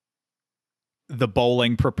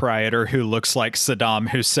bowling proprietor who looks like Saddam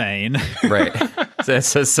Hussein. Right. That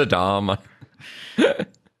says Saddam.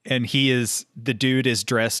 And the dude is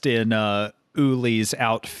dressed in Uli's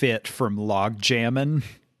outfit from Log Jammin'.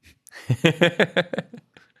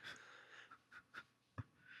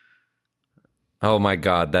 Oh my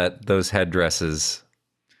god, those headdresses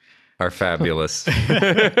are fabulous.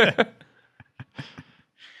 I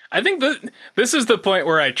think this is the point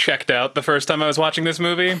where I checked out the first time I was watching this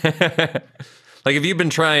movie. Like if you've been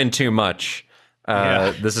trying too much,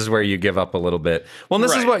 this is where you give up a little bit. Well, and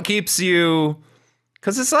this is what keeps you,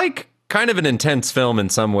 because it's like kind of an intense film in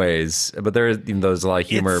some ways, but there's a lot of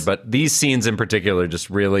humor. But these scenes in particular just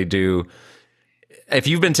really do. If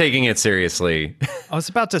you've been taking it seriously. I was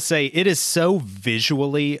about to say, it is so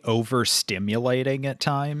visually overstimulating at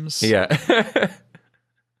times. Yeah.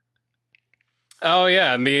 Oh,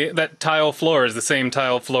 yeah, and that tile floor is the same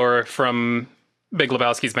tile floor from Big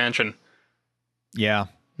Lebowski's mansion. Yeah.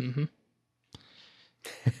 Mm-hmm.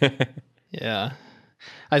 Yeah.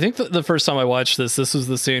 I think the first time I watched this was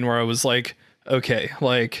the scene where I was like, okay,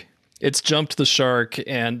 like... It's jumped the shark,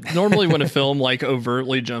 and normally when a film like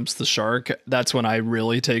overtly jumps the shark, that's when I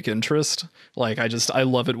really take interest. Like I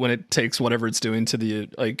love it when it takes whatever it's doing to the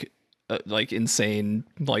like insane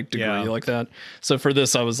like degree like that. So for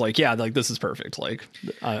this, I was like, yeah, like this is perfect. Like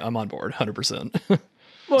I'm on board 100%.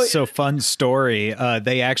 Well, so fun story.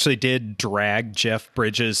 They actually did drag Jeff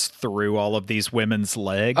Bridges through all of these women's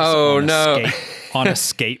legs. Oh on no! On a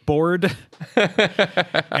skateboard,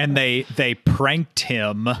 and they pranked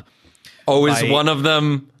him. Oh, is one of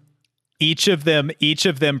them? Each of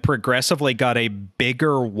them progressively got a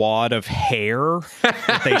bigger wad of hair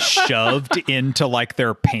that they shoved into like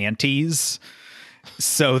their panties,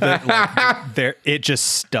 so that like, it just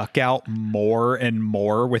stuck out more and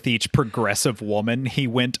more with each progressive woman he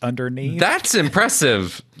went underneath. That's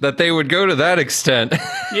impressive that they would go to that extent.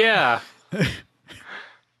 Yeah.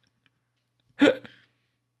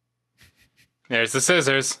 There's the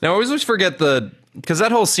scissors. Now, I always forget because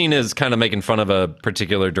that whole scene is kind of making fun of a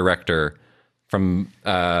particular director from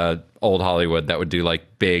old Hollywood that would do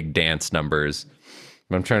like big dance numbers.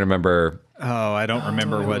 I'm trying to remember. Oh, I don't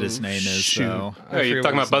remember what his name is, though. Oh, you're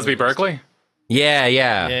talking about Busby Berkeley?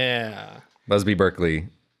 Yeah. Busby Berkeley.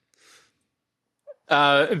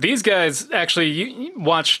 These guys actually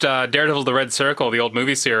watched Daredevil: The Red Circle, the old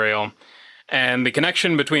movie serial, and the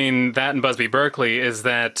connection between that and Busby Berkeley is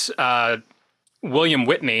that William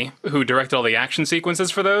Whitney, who directed all the action sequences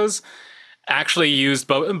for those, actually used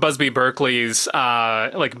Busby Berkeley's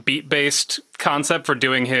like beat-based concept for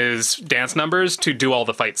doing his dance numbers to do all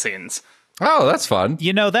the fight scenes. Oh, that's fun.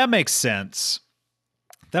 You know, that makes sense.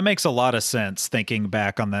 That makes a lot of sense thinking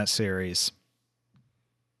back on that series.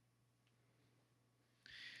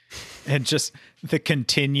 And just the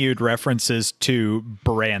continued references to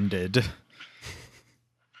Branded.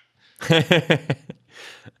 It's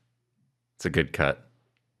a good cut.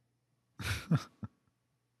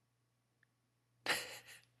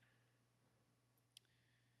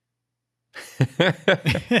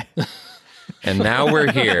 And now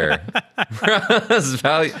we're here.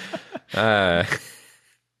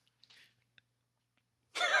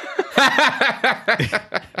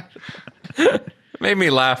 Made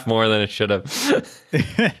me laugh more than it should have.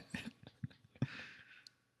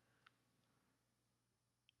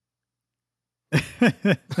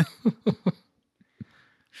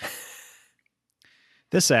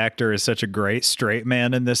 This actor is such a great straight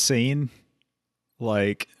man in this scene.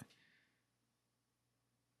 Like,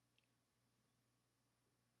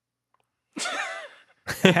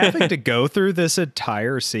 having to go through this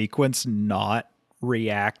entire sequence not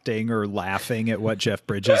reacting or laughing at what Jeff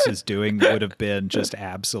Bridges is doing would have been just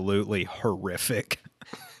absolutely horrific.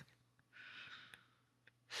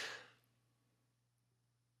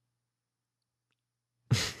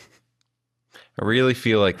 I really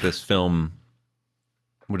feel like this film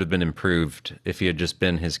would have been improved if he had just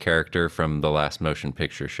been his character from the last motion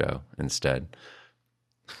picture show instead.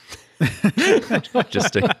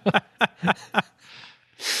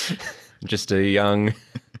 just a young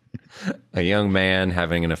man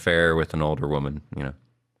having an affair with an older woman, you know.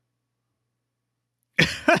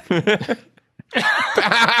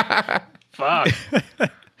 Fuck.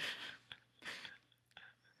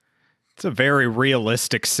 It's a very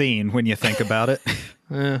realistic scene when you think about it.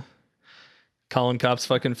 Calling cops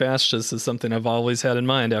fucking fascists is something I've always had in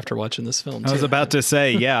mind after watching this film. I was about to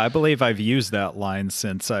say, yeah, I believe I've used that line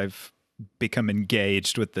since I've become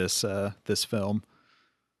engaged with this this film.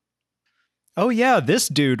 Oh yeah, this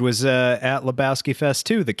dude was at Lebowski Fest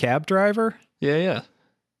too, the cab driver. Yeah.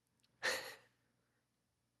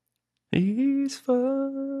 He's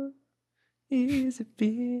fun. Easy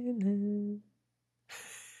feeling.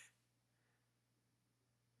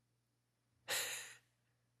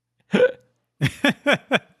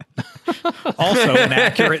 Also an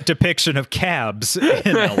accurate depiction of cabs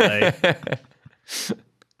in LA.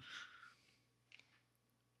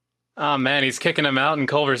 Oh man, he's kicking him out in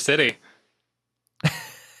Culver City.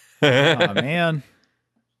 Oh man.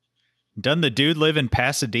 Doesn't the dude live in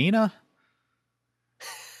Pasadena?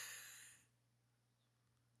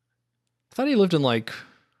 I thought he lived in like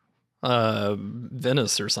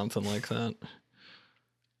Venice or something like that.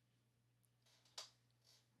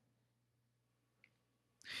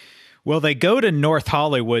 Well, they go to North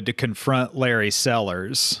Hollywood to confront Larry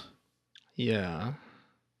Sellers. Yeah.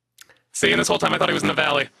 See, and this whole time I thought he was in the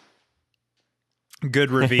valley. Good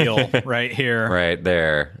reveal right here. Right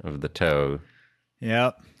there of the toe.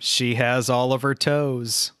 Yep. She has all of her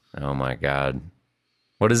toes. Oh my God.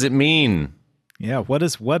 What does it mean? Yeah, what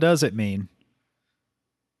does it mean?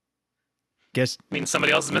 Guess Means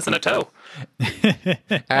somebody else is missing a toe.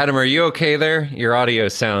 Adam, are you okay there? Your audio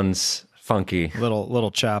sounds funky.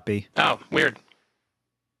 little choppy. Oh, weird.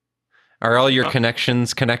 Are all your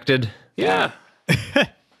connections connected? Yeah.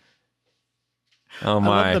 Oh I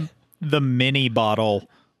my. love the mini bottle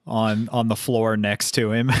on the floor next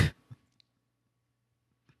to him.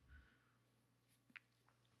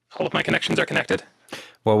 All of my connections are connected.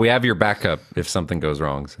 Well, we have your backup if something goes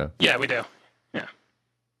wrong, so. Yeah, we do. Yeah.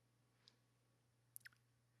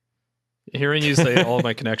 Hearing you say all of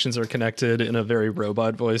my connections are connected in a very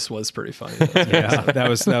robot voice was pretty funny. Yeah, that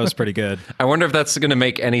was pretty good. I wonder if that's going to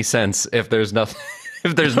make any sense if there's nothing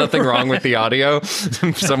if there's nothing wrong with the audio.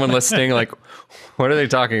 Someone listening like, what are they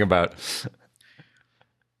talking about?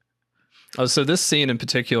 Oh, so this scene in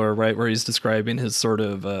particular, right, where he's describing his sort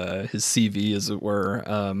of his CV, as it were,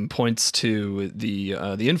 points to the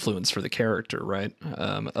influence for the character, right,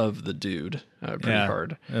 of the dude, pretty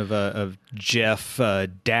hard. Of Jeff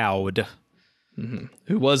Dowd. Mm-hmm.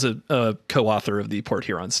 Who was a co-author of the Port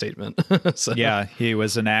Huron Statement. So. Yeah, he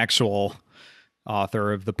was an actual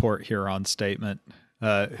author of the Port Huron Statement,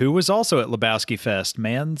 who was also at Lebowski Fest.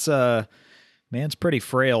 Man's pretty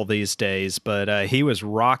frail these days, but he was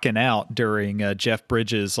rocking out during Jeff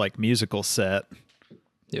Bridges' like musical set.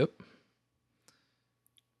 Yep.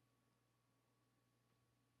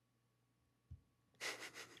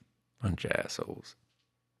 Bunch of assholes.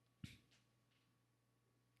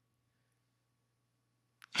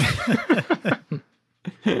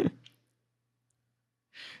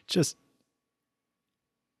 Just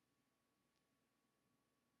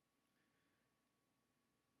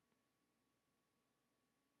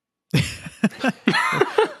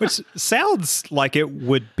Which sounds like it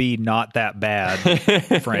would be not that bad,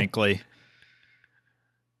 frankly.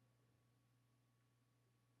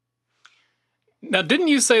 Now, didn't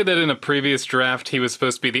you say that in a previous draft he was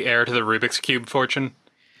supposed to be the heir to the Rubik's Cube fortune?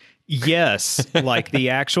 Yes, like the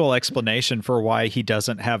actual explanation for why he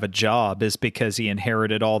doesn't have a job is because he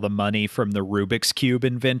inherited all the money from the Rubik's Cube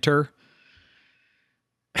inventor.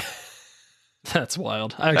 That's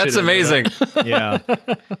wild. That's amazing. Yeah.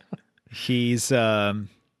 He's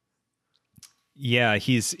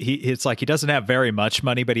it's like he doesn't have very much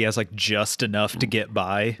money, but he has like just enough to get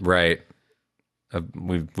by. Right.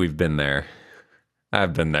 We've been there.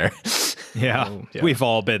 I've been there. Yeah, we've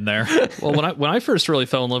all been there. Well, when I first really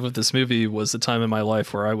fell in love with this movie was the time in my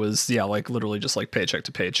life where I was, like literally just like paycheck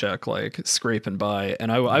to paycheck, like scraping by. And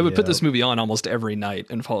I would put this movie on almost every night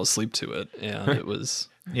and fall asleep to it. And it was...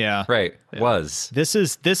 Yeah. Right. Yeah. This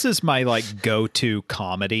is my like go-to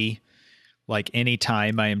comedy. Like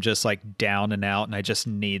anytime I am just like down and out and I just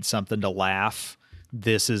need something to laugh,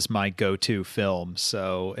 this is my go-to film.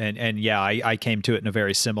 So, and yeah, I came to it in a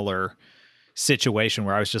very similar situation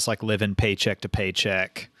where I was just like living paycheck to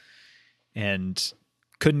paycheck and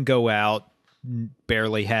couldn't go out,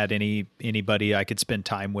 barely had anybody I could spend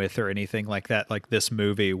time with or anything like that. Like this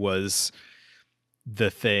movie was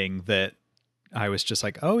the thing that I was just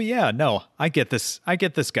like, oh yeah, no, I get this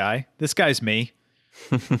guy. This guy's me.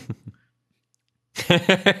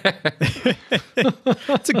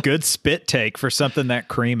 It's a good spit take for something that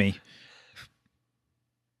creamy.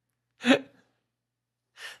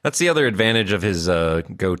 That's the other advantage of his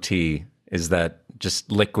goatee is that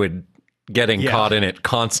just liquid getting caught in it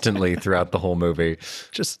constantly throughout the whole movie.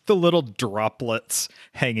 Just the little droplets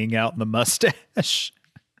hanging out in the mustache.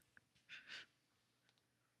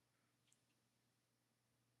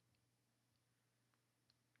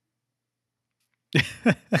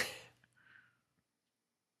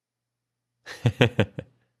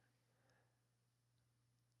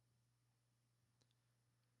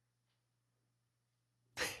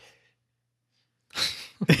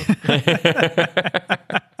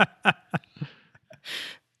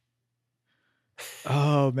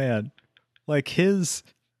 Oh man, like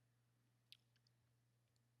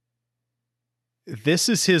this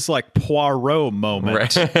is his like Poirot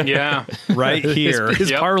moment Right. Yeah. right here.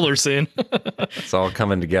 His parlor scene. It's all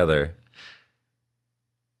coming together.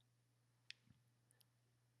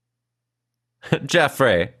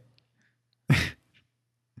 Jeffrey.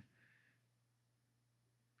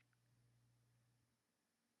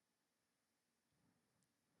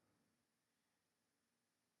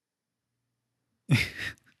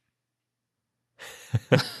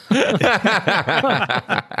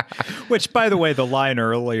 Which, by the way, the line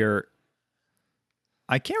earlier,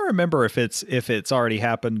 I can't remember if it's already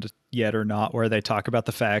happened yet or not, where they talk about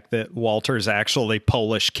the fact that Walter's actually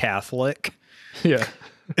Polish Catholic. Yeah.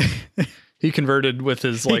 He converted with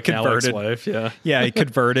his like now ex-wife. Yeah. Yeah, he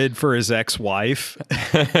converted for his ex-wife.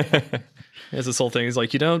 It's this whole thing. He's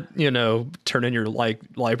like, you don't, turn in your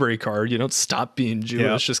library card. You don't stop being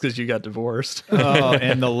Jewish just because you got divorced. Oh,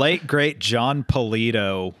 and the late great John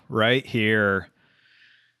Polito right here.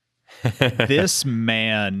 This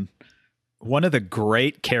man, one of the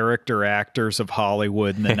great character actors of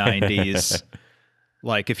Hollywood in the 90s.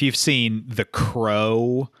 Like if you've seen The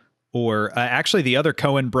Crow or actually the other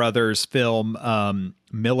Coen brothers film,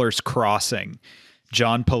 Miller's Crossing,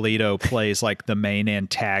 John Polito plays like the main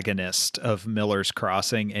antagonist of Miller's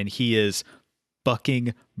Crossing, and he is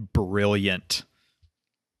fucking brilliant.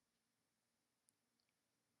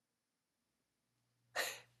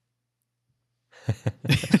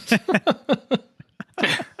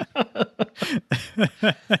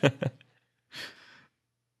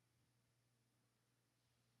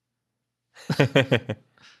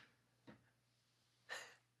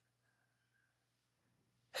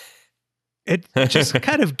 It just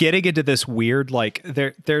kind of getting into this weird, like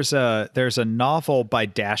there's a novel by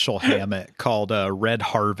Dashiell Hammett called Red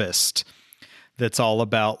Harvest that's all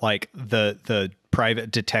about like the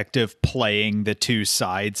private detective playing the two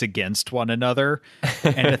sides against one another.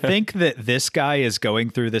 And to think that this guy is going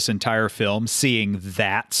through this entire film seeing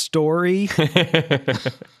that story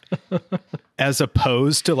as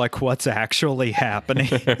opposed to like what's actually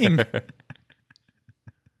happening.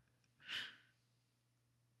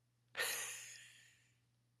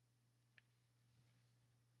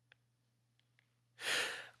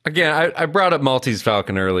 Again, I brought up Maltese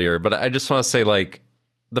Falcon earlier, but I just want to say, like,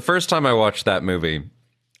 the first time I watched that movie,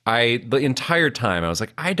 the entire time I was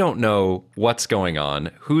like, I don't know what's going on,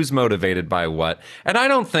 who's motivated by what, and I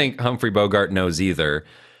don't think Humphrey Bogart knows either.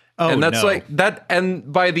 Oh, and that's no. like that.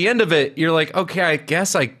 And by the end of it, you're like, okay, I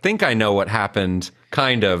guess I think I know what happened,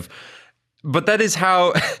 kind of. But that is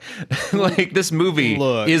how, like, this movie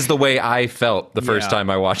Look. is the way I felt the first Yeah. time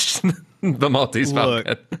I watched the Maltese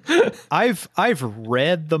Falcon. I've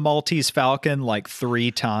read The Maltese Falcon like 3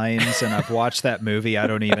 times, and I've watched that movie I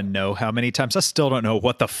don't even know how many times. I still don't know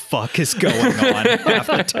what the fuck is going on half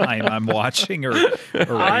the time I'm watching or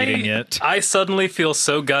reading it. I suddenly feel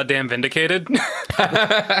so goddamn vindicated.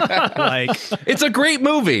 Like, It's a great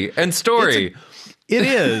movie and story. it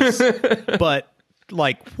is, but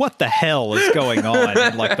like, what the hell is going on?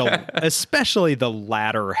 And like especially the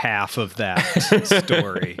latter half of that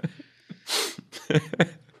story.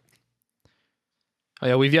 Oh,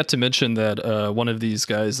 yeah, we've yet to mention that one of these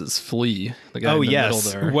guys is Flea. The guy Oh in the yes,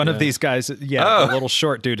 middle there. one Yeah. of these guys. Yeah, Oh. the little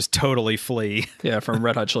short dude is totally Flea. Yeah, from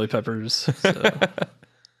Red Hot Chili Peppers. So.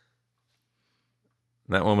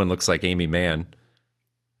 That woman looks like Amy Mann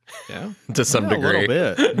Yeah. to some Yeah, a degree.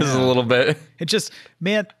 little bit. Just a little bit. It just,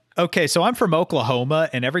 man. Okay, so I'm from Oklahoma,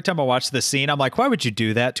 and every time I watch this scene, I'm like, why would you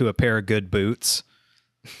do that to a pair of good boots?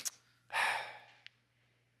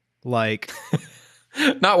 Like,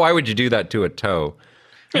 Not why would you do that to a toe?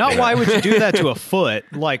 not why would you do that to a foot?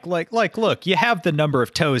 Like, look, you have the number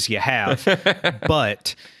of toes you have,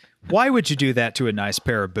 but why would you do that to a nice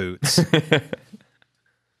pair of boots?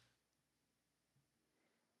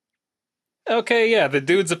 Okay, yeah, the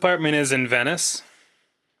dude's apartment is in Venice.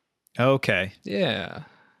 Okay, Yeah.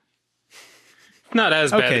 Not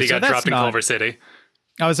as bad Okay, that he so got that's dropped in not- Culver City.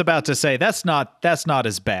 I was about to say that's not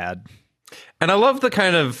as bad. And I love the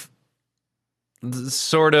kind of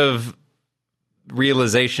sort of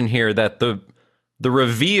realization here that the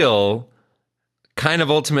reveal kind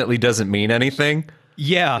of ultimately doesn't mean anything.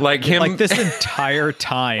 Yeah, Like him- like this entire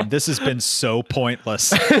time, this has been so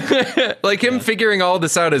pointless. Like him figuring all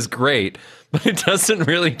this out is great, but it doesn't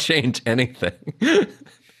really change anything.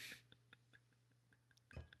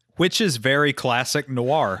 Which is very classic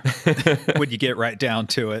noir when you get right down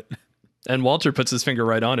to it. And Walter puts his finger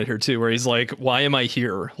right on it here too, where he's like, "Why am I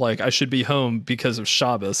here? Like, I should be home because of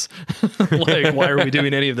Shabbos. Like, why are we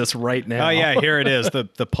doing any of this right now?" Oh yeah, here it is, the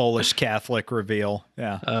Polish Catholic reveal.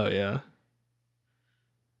 Yeah. Oh yeah.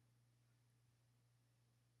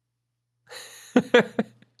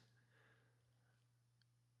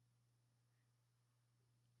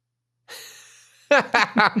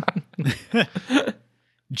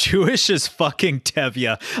 Jewish as fucking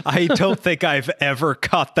Tevye. I don't think I've ever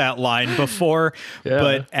caught that line before, Yeah.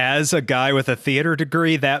 but as a guy with a theater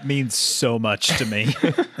degree, that means so much to me.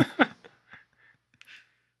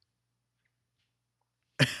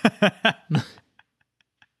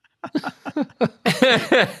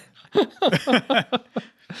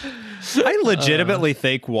 I legitimately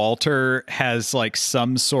think Walter has like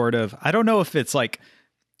some sort of, I don't know if it's like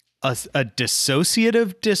a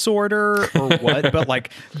dissociative disorder or what, but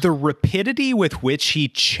like the rapidity with which he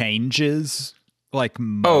changes like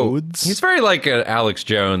modes. He's very like an Alex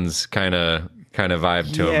Jones kind of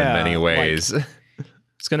vibe to him in Yeah, many ways. I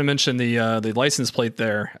was going to mention the license plate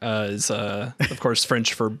there is of course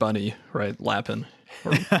French for bunny, right? Lapin.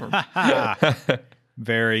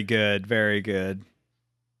 Very good. Very good.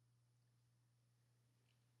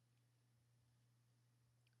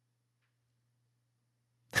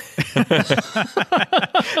 And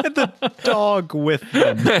the dog with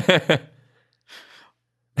them.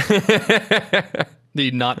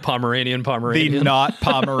 The not Pomeranian The Pomeranian. not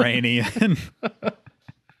Pomeranian.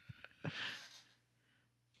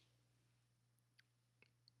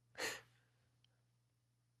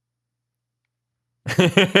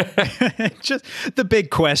 Just the big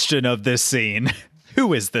question of this scene.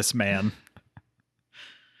 Who is this man?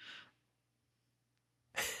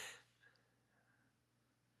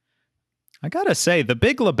 I gotta say, the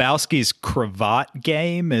Big Lebowski's cravat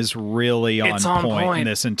game is really It's on on point in point.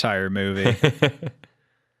 this entire movie.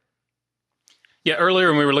 Yeah, earlier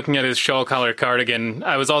when we were looking at his shawl collar cardigan,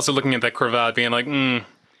 I was also looking at that cravat being like,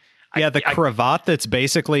 Yeah, the cravat that's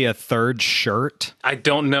basically a third shirt. I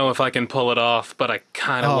don't know if I can pull it off, but I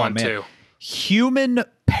kind of want to. Human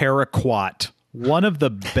paraquat. One of the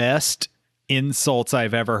best insults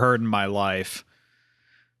I've ever heard in my life.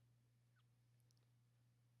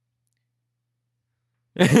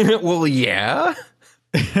 Well, yeah.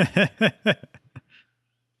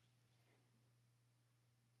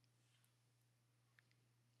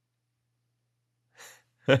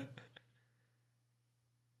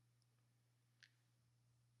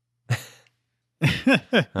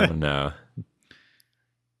 Oh no.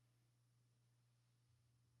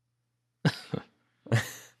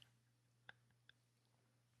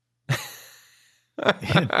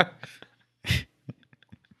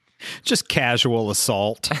 just casual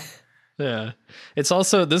assault. Yeah. It's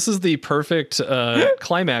also, this is the perfect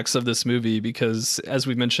climax of this movie because, as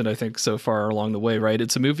we've mentioned, I think so far along the way, right?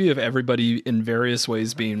 It's a movie of everybody in various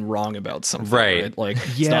ways being wrong about something. Right. Like,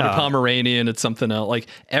 it's not a Pomeranian, it's something else. Like,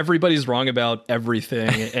 everybody's wrong about everything.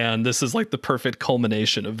 And this is like the perfect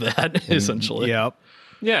culmination of that, essentially. Yep.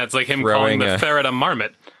 Yeah, it's like him calling the ferret a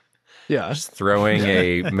marmot. Yeah. Just throwing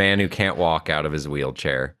a man who can't walk out of his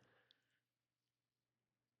wheelchair.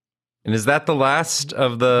 And is that the last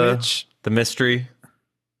of the mystery?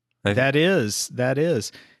 That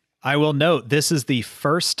is. I will note, this is the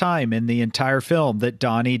first time in the entire film that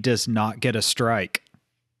Donnie does not get a strike.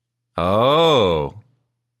 Oh.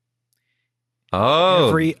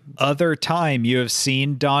 Every other time you have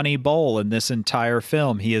seen Donnie bowl in this entire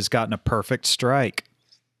film, he has gotten a perfect strike.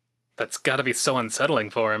 That's got to be so unsettling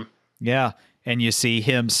for him. Yeah, and you see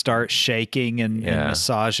him start shaking and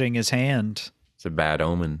massaging his hand. It's a bad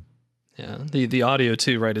omen. Yeah, the audio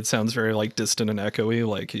too, right? It sounds very like distant and echoey,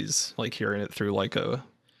 like he's like hearing it through like a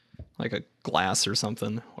glass or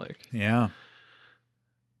something. Like, yeah,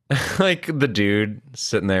 like the dude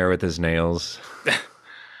sitting there with his nails.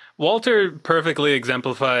 Walter perfectly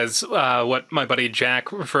exemplifies what my buddy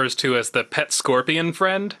Jack refers to as the pet scorpion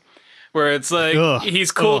friend, where it's like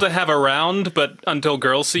he's cool to have around, but until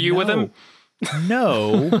girls see you with him.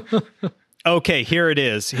 No. Okay, here it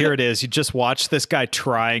is. You just watch this guy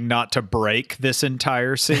trying not to break this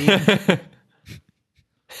entire scene.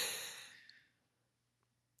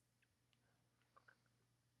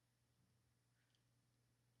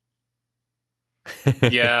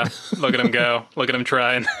 Yeah, look at him go. Look at him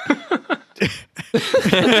trying.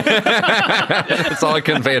 That's all I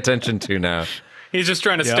can pay attention to now. He's just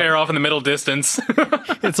trying to stare off in the middle distance.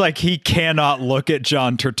 It's like he cannot look at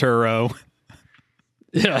John Turturro.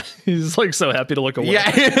 Yeah, he's like so happy to look away.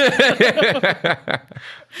 Yeah.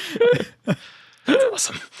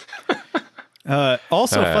 Awesome.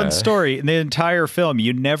 Also, fun story. In the entire film,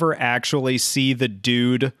 you never actually see the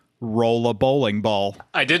dude roll a bowling ball.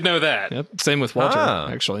 I did know that. Yep. Same with Walter,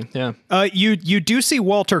 actually. Yeah. You do see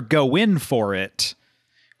Walter go in for it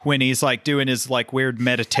when he's like doing his like weird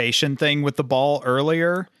meditation thing with the ball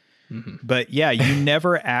earlier. Mm-hmm. But yeah, you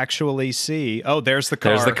never actually see. Oh, there's the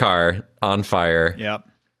car. There's the car on fire. Yep.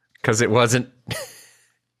 Because it wasn't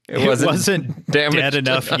dead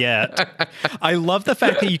enough yet. I love the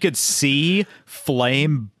fact that you could see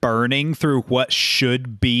flame burning through what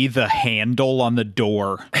should be the handle on the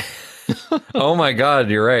door. Oh my God,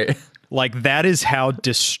 you're right. Like, that is how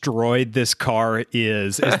destroyed this car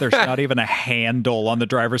is there's not even a handle on the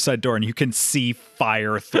driver's side door and you can see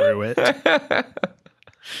fire through it.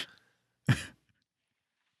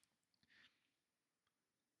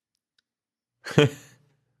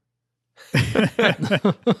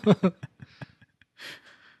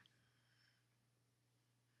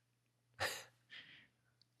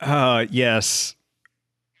 Yes.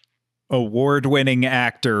 Award-winning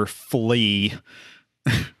actor Flea.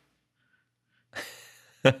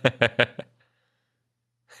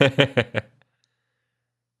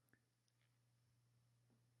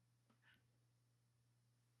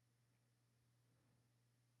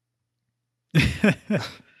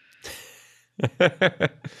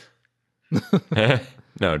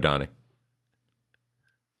 No, Donnie.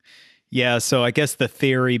 Yeah, so I guess the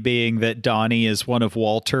theory being that Donnie is one of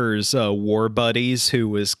Walter's war buddies who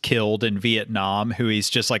was killed in Vietnam, who he's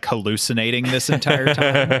just like hallucinating this entire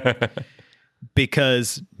time.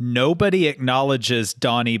 Because nobody acknowledges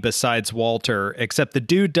Donnie besides Walter, except the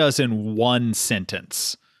dude does in one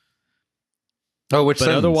sentence. Oh, which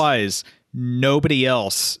sentence? Otherwise, nobody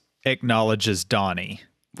else acknowledges Donnie.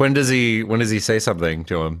 When does he say something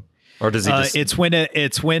to him? Or does he just... It's when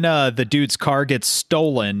the dude's car gets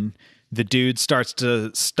stolen. The dude starts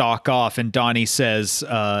to stalk off, and Donnie says,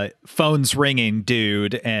 "Phone's ringing,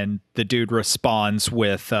 dude." And the dude responds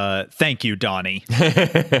with, "Thank you, Donnie."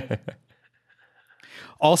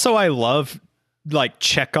 Also, I love like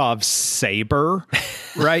Chekhov's saber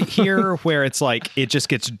right here, where it's like it just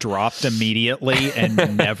gets dropped immediately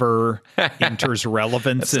and never enters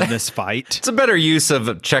relevance in this fight. It's a better use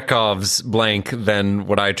of Chekhov's blank than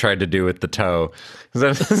what I tried to do with the toe.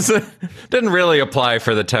 Didn't really apply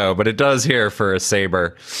for the toe, but it does here for a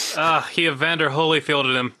saber. He Evander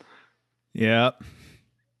Holyfielded him. Yeah.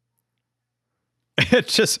 It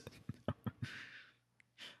just...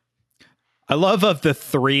 I love of the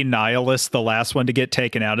three nihilists, the last one to get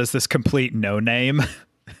taken out is this complete no-name.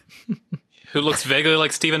 Who looks vaguely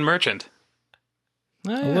like Stephen Merchant.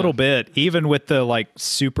 A little bit, even with the like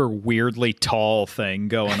super weirdly tall thing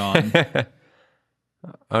going on.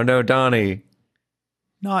 Oh no, Donnie.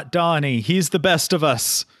 Not Donnie. He's the best of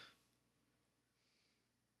us.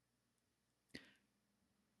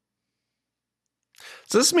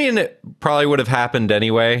 Does this mean it probably would have happened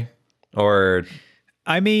anyway? Or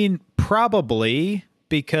I mean, probably,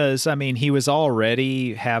 because I mean, he was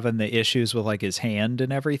already having the issues with like his hand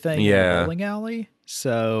and everything in Yeah. the bowling alley.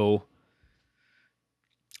 So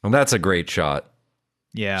well, that's a great shot.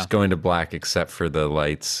 yeah. Just going to black except for the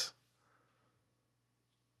lights.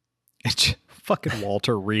 Fucking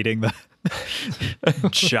Walter reading the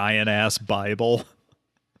giant ass Bible.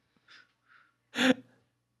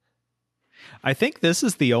 I think this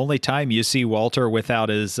is the only time you see Walter without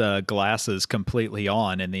his glasses completely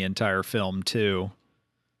on in the entire film, too.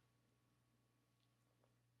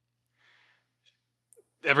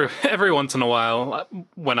 Every once in a while,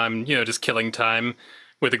 when I'm just killing time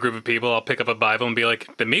with a group of people, I'll pick up a Bible and be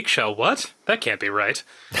like, "The meek shall what? That can't be right."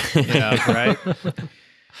 Yeah, right.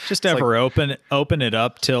 Just ever open it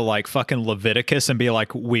up till like fucking Leviticus and be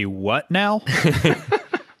like, "We what now?"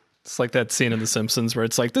 It's like that scene in The Simpsons where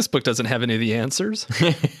it's like, this book doesn't have any of the answers.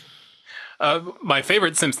 My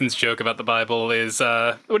favorite Simpsons joke about the Bible is,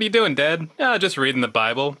 "What are you doing, Dad?" Just reading the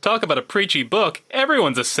Bible. Talk about a preachy book.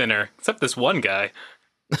 Everyone's a sinner except this one guy.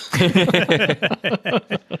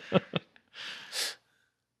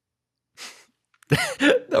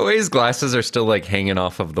 The way his glasses are still like hanging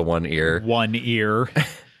off of the one ear. One ear.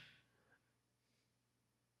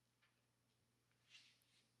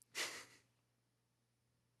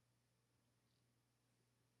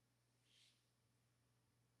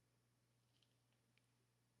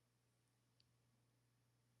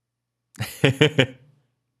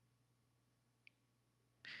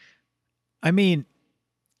 I mean,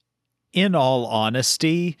 in all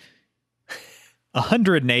honesty,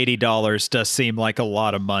 $180 does seem like a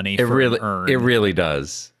lot of money for an urn. It really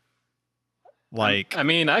does. Like, I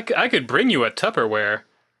mean, I could bring you a Tupperware.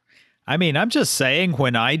 I mean, I'm just saying,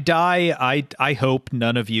 when I die, I hope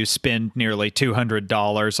none of you spend nearly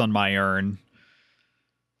 $200 on my urn.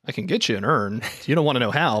 I can get you an urn. You don't want to know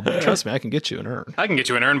how, but trust me, I can get you an urn. I can get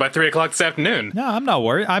you an urn by 3:00 this afternoon. No, I'm not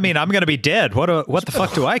worried. I mean, I'm going to be dead. What the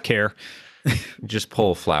fuck do I care? Just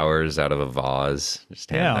pull flowers out of a vase. Just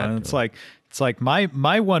hand that Yeah, to it's him. like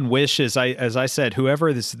my one wish is, as I said, whoever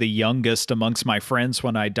is the youngest amongst my friends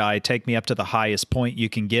when I die, take me up to the highest point you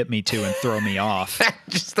can get me to and throw me off.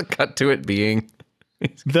 Just the cut to it being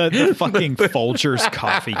The fucking Folgers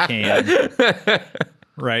coffee can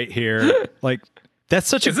right here. Like, that's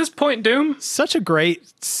such Is this Point Doom? such a great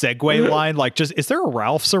segue line. Like, just, is there a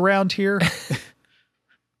Ralph's around here?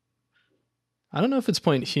 I don't know if it's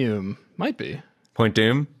Point Hume. Might be. Point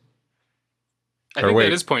Doom. I Or think wait.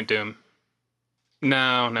 that is Point Doom.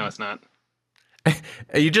 No, it's not.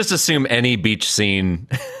 You just assume any beach scene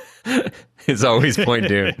is always Point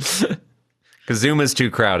Doom. Because Zoom is too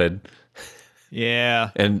crowded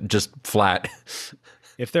Yeah. and just flat.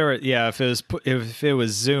 If it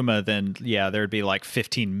was Zuma, then yeah, there'd be like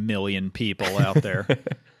 15 million people out there.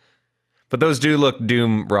 But those do look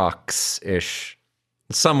Doom rocks-ish.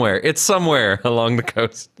 It's somewhere along the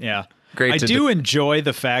coast. Yeah. Great I to do enjoy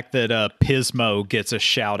the fact that Pismo gets a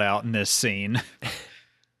shout out in this scene.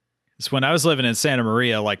 It's when I was living in Santa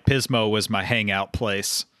Maria, like, Pismo was my hangout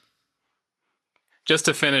place. Just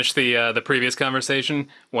to finish the previous conversation,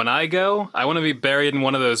 when I go, I want to be buried in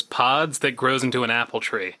one of those pods that grows into an apple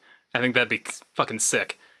tree. I think that'd be fucking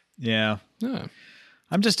sick. Yeah. Yeah.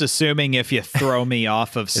 I'm just assuming if you throw me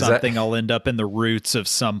off of that- something, I'll end up in the roots of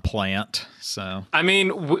some plant. So, I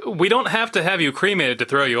mean, we don't have to have you cremated to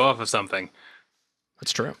throw you off of something.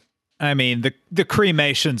 That's true. I mean, the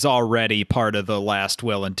cremation's already part of the last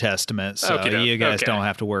will and testament, so Okey-doke, you guys okay. don't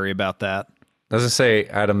have to worry about that. As I say,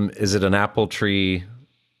 Adam, is it an apple tree?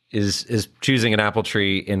 Is choosing an apple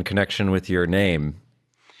tree in connection with your name?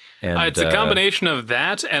 And It's a combination of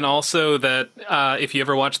that, and also that if you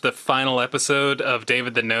ever watch the final episode of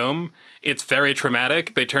David the Gnome, it's very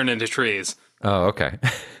traumatic. They turn into trees. Oh, okay.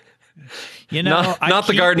 You know, Not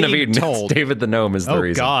the keep Garden of being Eden. Told. It's David the Gnome is the Oh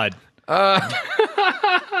reason. God.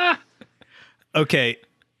 Okay.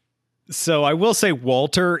 So I will say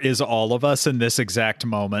Walter is all of us in this exact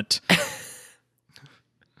moment.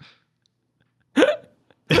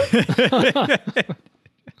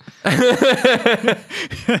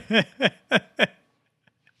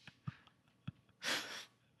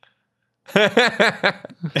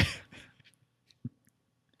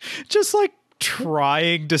 Just like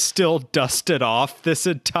trying to still dust it off this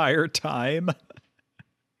entire time.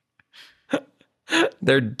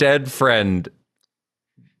 Their dead friend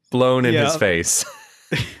blown in his Yeah. face.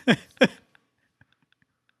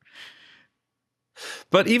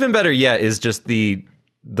 But even better yet is just the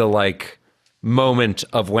like moment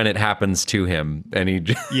of when it happens to him, and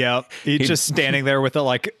he Yeah, he's just standing there with it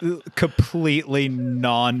like completely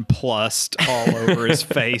nonplussed all over his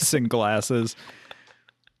face and glasses.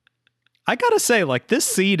 I gotta say, like, this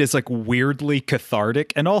scene is like weirdly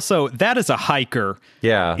cathartic, and also that is a hiker.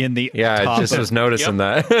 yeah, In the I top just of- was noticing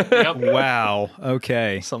that. Yep. Wow.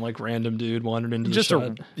 Okay. Some like random dude wandered into Just the a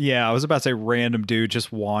shot. yeah, I was about to say random dude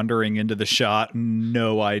just wandering into the shot,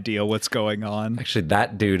 no idea what's going on. Actually,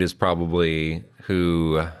 that dude is probably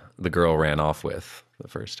who the girl ran off with the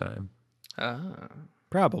first time.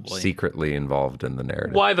 Probably. Secretly involved in the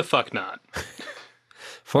narrative. Why the fuck not?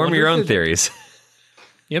 Form your own theories.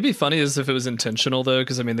 Yeah, it'd be funny as if it was intentional though,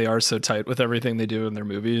 because I mean they are so tight with everything they do in their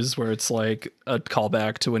movies, where it's like a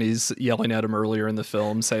callback to when he's yelling at him earlier in the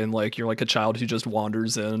film, saying like you're like a child who just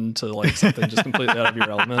wanders into like something just completely out of your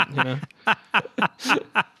element, you know?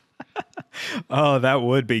 Oh, that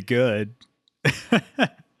would be good.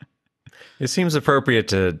 It seems appropriate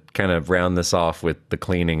to kind of round this off with the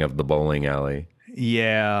cleaning of the bowling alley.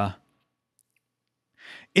 Yeah.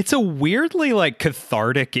 It's a weirdly like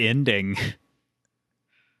cathartic ending.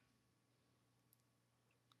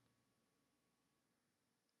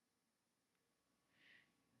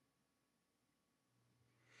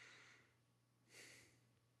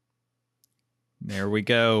 There we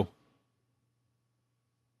go.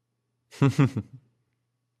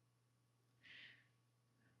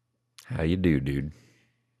 How you do, dude?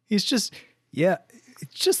 He's just, yeah,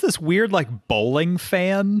 it's just this weird like bowling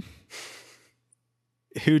fan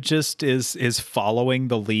who just is following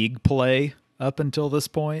the league play up until this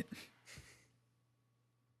point.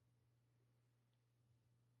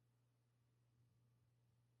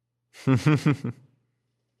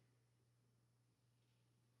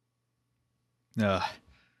 Ugh.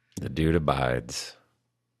 The dude abides.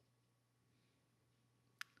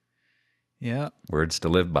 Yeah. Words to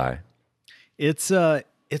live by. It's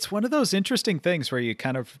one of those interesting things where you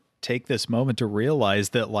kind of take this moment to realize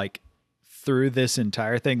that like through this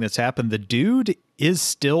entire thing that's happened, the dude is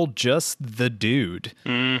still just the dude.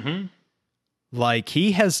 Mm-hmm. Like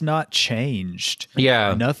he has not changed.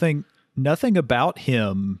 Yeah. Nothing about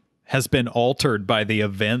him has been altered by the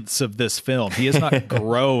events of this film. He has not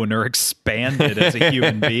grown or expanded as a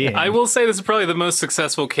human being. I will say this is probably the most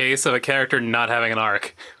successful case of a character not having an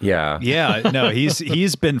arc. Yeah. Yeah, no,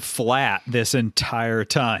 he's been flat this entire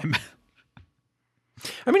time.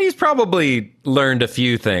 I mean, he's probably learned a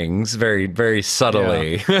few things very, very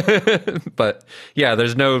subtly. But yeah,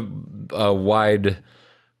 there's no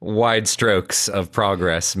wide strokes of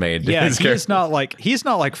progress made. to Yeah, his he's not like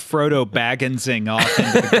Frodo Bagginsing off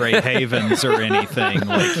into the Great Havens or anything.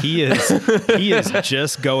 Like he is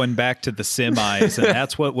just going back to the semis, and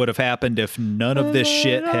that's what would have happened if none of this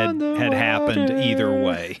shit had happened either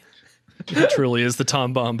way. It truly is the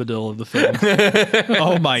Tom Bombadil of the film.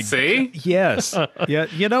 Oh my See? yes. Yeah,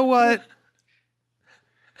 you know what?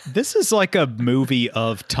 This is like a movie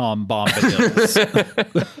of Tom Bombadils.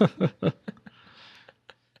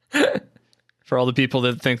 For all the people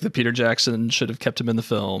that think that Peter Jackson should have kept him in the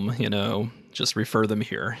film, you know, just refer them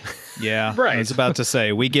here. Yeah, Right. I was about to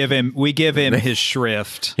say we give him his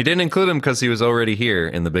shrift. He didn't include him because he was already here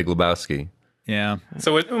in The Big Lebowski. Yeah.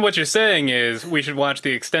 So what you're saying is we should watch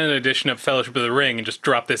the extended edition of Fellowship of the Ring and just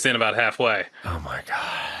drop this in about halfway. Oh my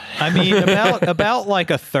God. I mean, about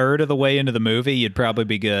like a third of the way into the movie, you'd probably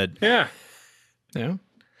be good. Yeah. Yeah.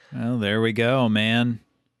 Well, there we go, man.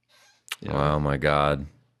 Oh my God.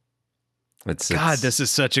 God, this is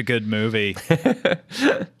such a good movie.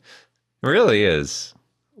 It really is.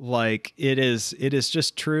 Like it is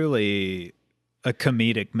just truly a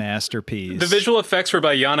comedic masterpiece. The visual effects were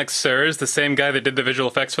by Yannick Surs, the same guy that did the visual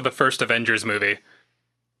effects for the first Avengers movie.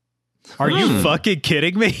 Are you fucking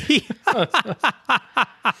kidding me?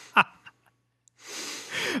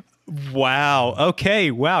 Wow.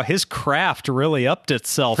 Okay. Wow. His craft really upped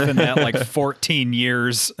itself in that like 14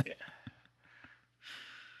 years.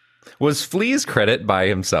 Was Flea's credit by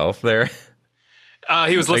himself there?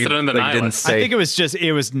 He was listed under the like, didn't nihilist. I say- think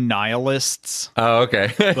it was nihilists. Oh,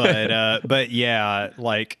 okay. But yeah,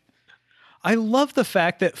 like I love the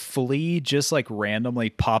fact that Flea just like randomly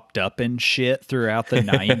popped up and shit throughout the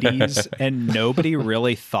 90s and nobody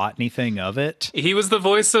really thought anything of it. He was the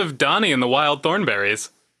voice of Donnie in the Wild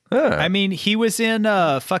Thornberries. I mean, he was in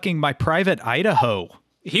fucking My Private Idaho.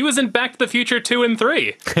 He was in Back to the Future 2 and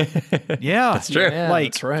 3. Yeah. That's true. Yeah,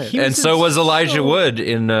 like, that's right. he And so in was Elijah Wood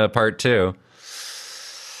in part 2.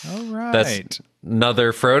 All right. That's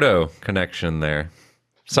another Frodo connection there.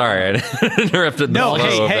 Sorry, I interrupted the No,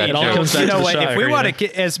 flow of hey, that It all joke. comes back you to know the what? If Shire, we want to yeah.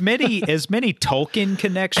 get as many Tolkien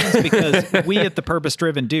connections, because we at the Purpose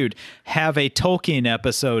Driven Dude have a Tolkien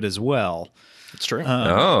episode as well. It's true.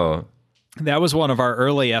 Oh, That was one of our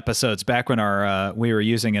early episodes back when we were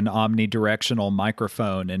using an omnidirectional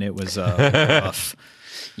microphone, and it was rough.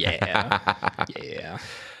 yeah. Yeah.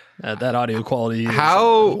 That audio quality. Is,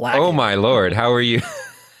 how? lacking. Oh my lord! How are you?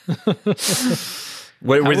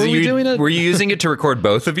 What, was were we you doing it? Were you using it to record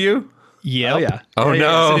both of you? Yep. Oh yeah. Oh, Yeah,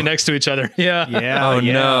 no. sitting next to each other. Yeah. Yeah. Oh,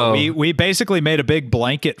 yeah. no. We basically made a big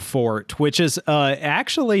blanket fort, which is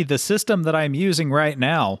actually the system that I'm using right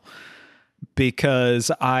now, because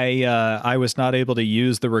I was not able to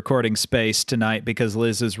use the recording space tonight because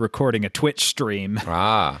Liz is recording a Twitch stream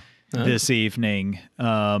Ah, this evening.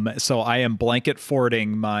 So I am blanket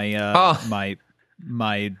forting my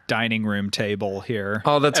dining room table here.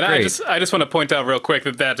 oh, that's And great. I just want to point out real quick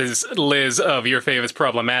that is Liz of Your Fave is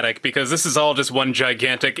Problematic, because this is all just one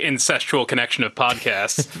gigantic incestual connection of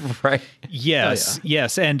podcasts. Right. Yes,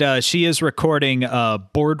 yes, and she is recording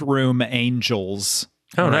Boardroom Angels.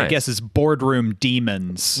 Oh, Or I nice. guess it's Boardroom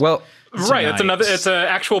Demons. Well, Right, Tonight. it's an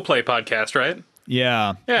actual play podcast, right?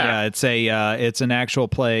 Yeah, Yeah. It's an actual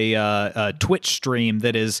play Twitch stream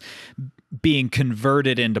that is being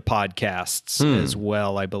converted into podcasts as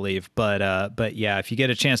well, I believe. But yeah, if you get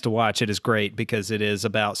a chance to watch it, is great because it is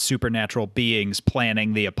about supernatural beings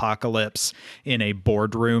planning the apocalypse in a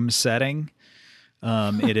boardroom setting.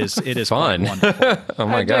 It is Fun. quite wonderful. oh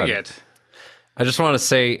my I god! dig it. I just want to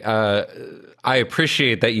say I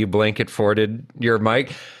appreciate that you blanket forted your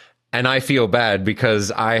mic, and I feel bad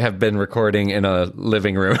because I have been recording in a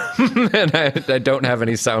living room and I don't have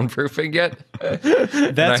any soundproofing yet.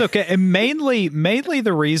 That's okay. And mainly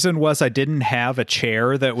the reason was I didn't have a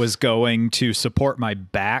chair that was going to support my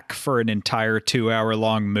back for an entire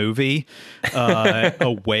 2-hour-long movie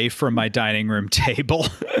away from my dining room table.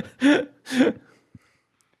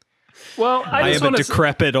 Well, I I just am a want to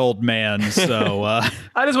decrepit old man, so I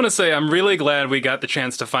just want to say I'm really glad we got the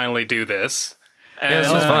chance to finally do this. And,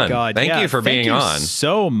 this was oh fun. my God. Thank yeah, you for being thank you on.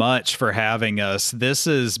 so much for having us. This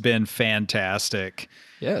has been fantastic.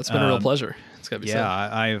 Yeah. It's been a real pleasure. It's got to be said.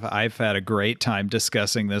 Yeah, I've had a great time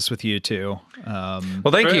discussing this with you two. Well,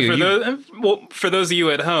 thank for, you. for, You- for those of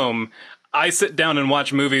you at home, I sit down and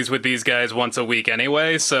watch movies with these guys once a week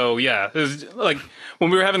anyway. So yeah, it was like when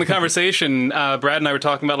we were having the conversation, Brad and I were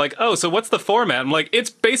talking about like, oh, so what's the format? I'm like, it's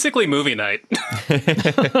basically movie night.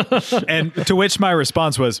 And to which my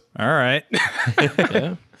response was, all right.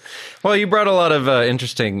 Well, you brought a lot of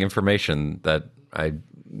interesting information that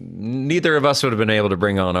neither of us would have been able to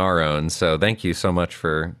bring on our own. So thank you so much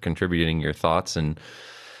for contributing your thoughts and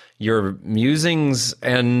your musings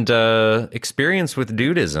and experience with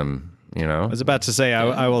dudism. You know, I was about to say,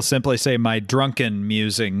 I will simply say my drunken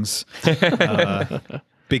musings,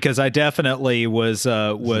 because I definitely was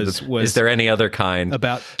is there any other kind?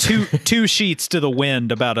 about two sheets to the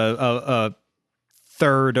wind, about a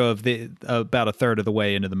third of the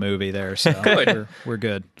way into the movie there. So we're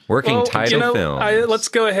good. Working title film. let's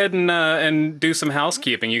go ahead and do some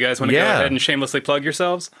housekeeping. You guys want to go Yeah. ahead and shamelessly plug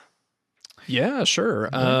yourselves? Yeah, sure.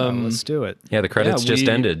 Let's do it. Yeah, the credits just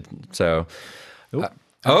we- ended. So,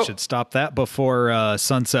 I should stop that before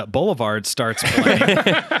Sunset Boulevard starts playing,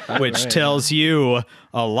 which tells you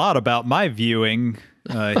a lot about my viewing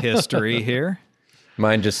history here.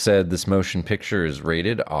 mine just said this motion picture is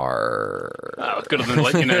rated R. Oh, good to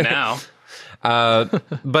let you know now.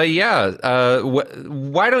 But yeah,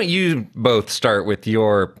 why don't you both start with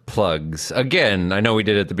your plugs? Again, I know we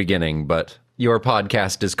did at the beginning, but your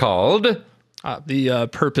podcast is called... The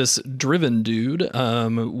Purpose Driven Dude.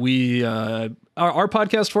 Our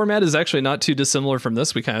podcast format is actually not too dissimilar from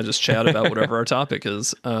this. We kind of just chat about whatever our topic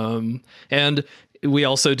is. And we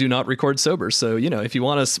also do not record sober. So, if you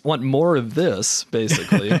want more of this,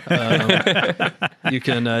 basically, you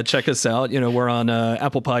can check us out. We're on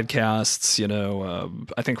Apple Podcasts.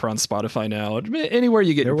 I think we're on Spotify now. Anywhere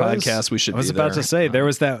you get your podcasts, we should be I was about there. to say there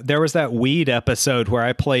was that weed episode where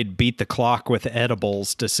I played Beat the Clock with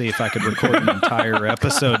edibles to see if I could record an entire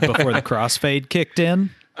episode before the crossfade kicked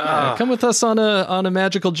in. Come with us on a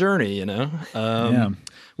magical journey, Yeah.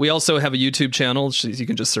 We also have a YouTube channel. You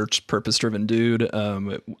can just search Purpose Driven Dude.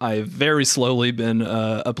 I've very slowly been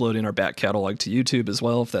uploading our back catalog to YouTube as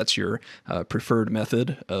well, if that's your preferred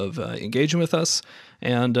method of engaging with us.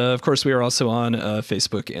 And of course, we are also on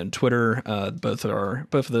Facebook and Twitter. Both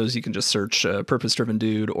of those you can just search Purpose Driven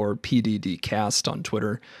Dude or PDD Cast on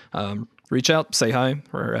Twitter. Reach out, say hi.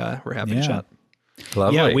 We're happy to chat.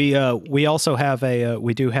 Lovely. Yeah, we also have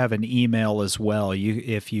we do have an email as well.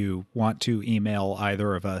 If you want to email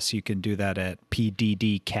either of us, you can do that at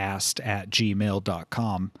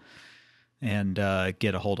pddcast@gmail.com and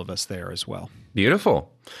get a hold of us there as well.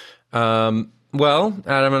 Beautiful. Well,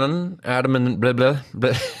 Adam and blah, blah,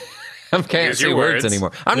 blah. I can't Use say your words words.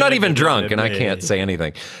 anymore. I'm not even drunk and I can't say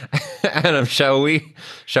anything. Adam, shall we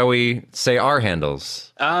say our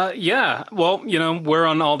handles? Yeah. Well, we're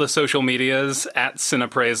on all the social medias at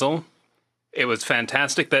Cinappraisal. It was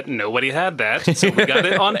fantastic that nobody had that, so we got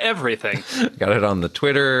it on everything. Got it on the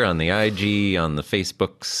Twitter, on the IG, on the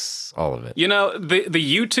Facebooks, all of it. The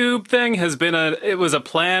YouTube thing it was a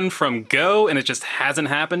plan from go, and it just hasn't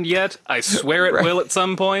happened yet. I swear it will at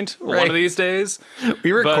some point, one of these days.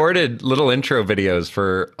 We recorded little intro videos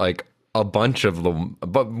for like a bunch of them,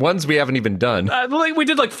 but ones we haven't even done. We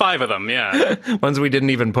did like 5 of them, yeah. Ones we didn't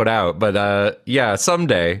even put out, but yeah,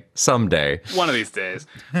 someday. One of these days.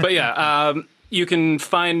 But yeah, you can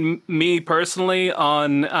find me personally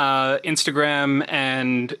on Instagram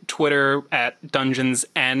and Twitter at Dungeons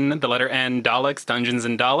N, the letter N, Daleks, Dungeons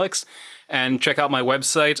and Daleks, and check out my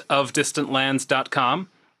website ofdistantlands.com,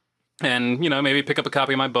 and maybe pick up a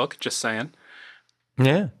copy of my book. Just saying.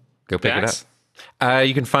 Yeah, go pick it up.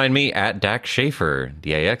 You can find me at Dax Schaefer,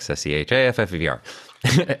 DAXSEHAFFER.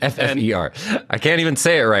 FFER. I can't even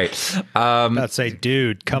say it right. That's a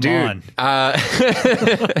dude. Come on.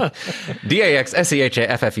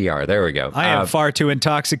 DAXSEHAFFER. There we go. I am far too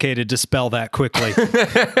intoxicated to spell that quickly.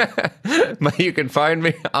 You can find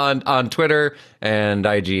me on Twitter and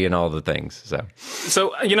IG and all the things.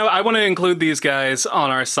 So I want to include these guys on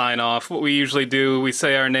our sign off. What we usually do, we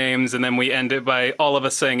say our names and then we end it by all of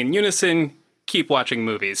us saying in unison, keep watching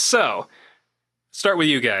movies. So start with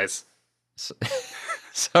you guys.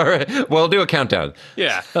 Sorry, we'll do a countdown.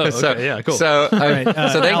 Yeah. Oh, okay. Yeah, cool. So, All right,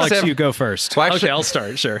 so thanks, Alex, you go first. Well, actually, Okay, I'll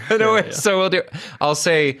start. Sure. no, Yeah, yeah. So we'll do. I'll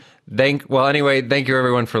say thank you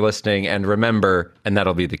everyone for listening, and remember, and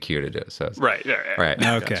that'll be the cue to do it. So Right. right.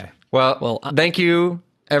 Okay. Well, thank you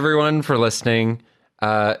everyone for listening,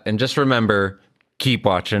 and just remember, keep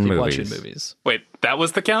watching movies. Watching movies. Wait, that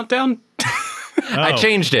was the countdown? I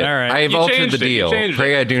changed it. All right. I've You altered changed the it. You deal. changed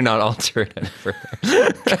Pray I do not alter it any further.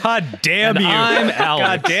 God damn you. I'm Alex.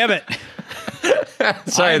 God damn it.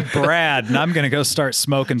 Sorry, I'm Brad, and I'm going to go start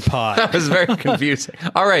smoking pot. that was very confusing.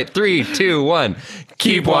 All right, 3, 2, 1.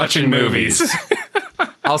 Keep watching movies.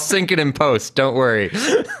 I'll sync it in post. Don't worry.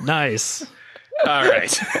 Nice. All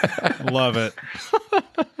right. Love it.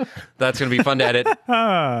 That's going to be fun to edit.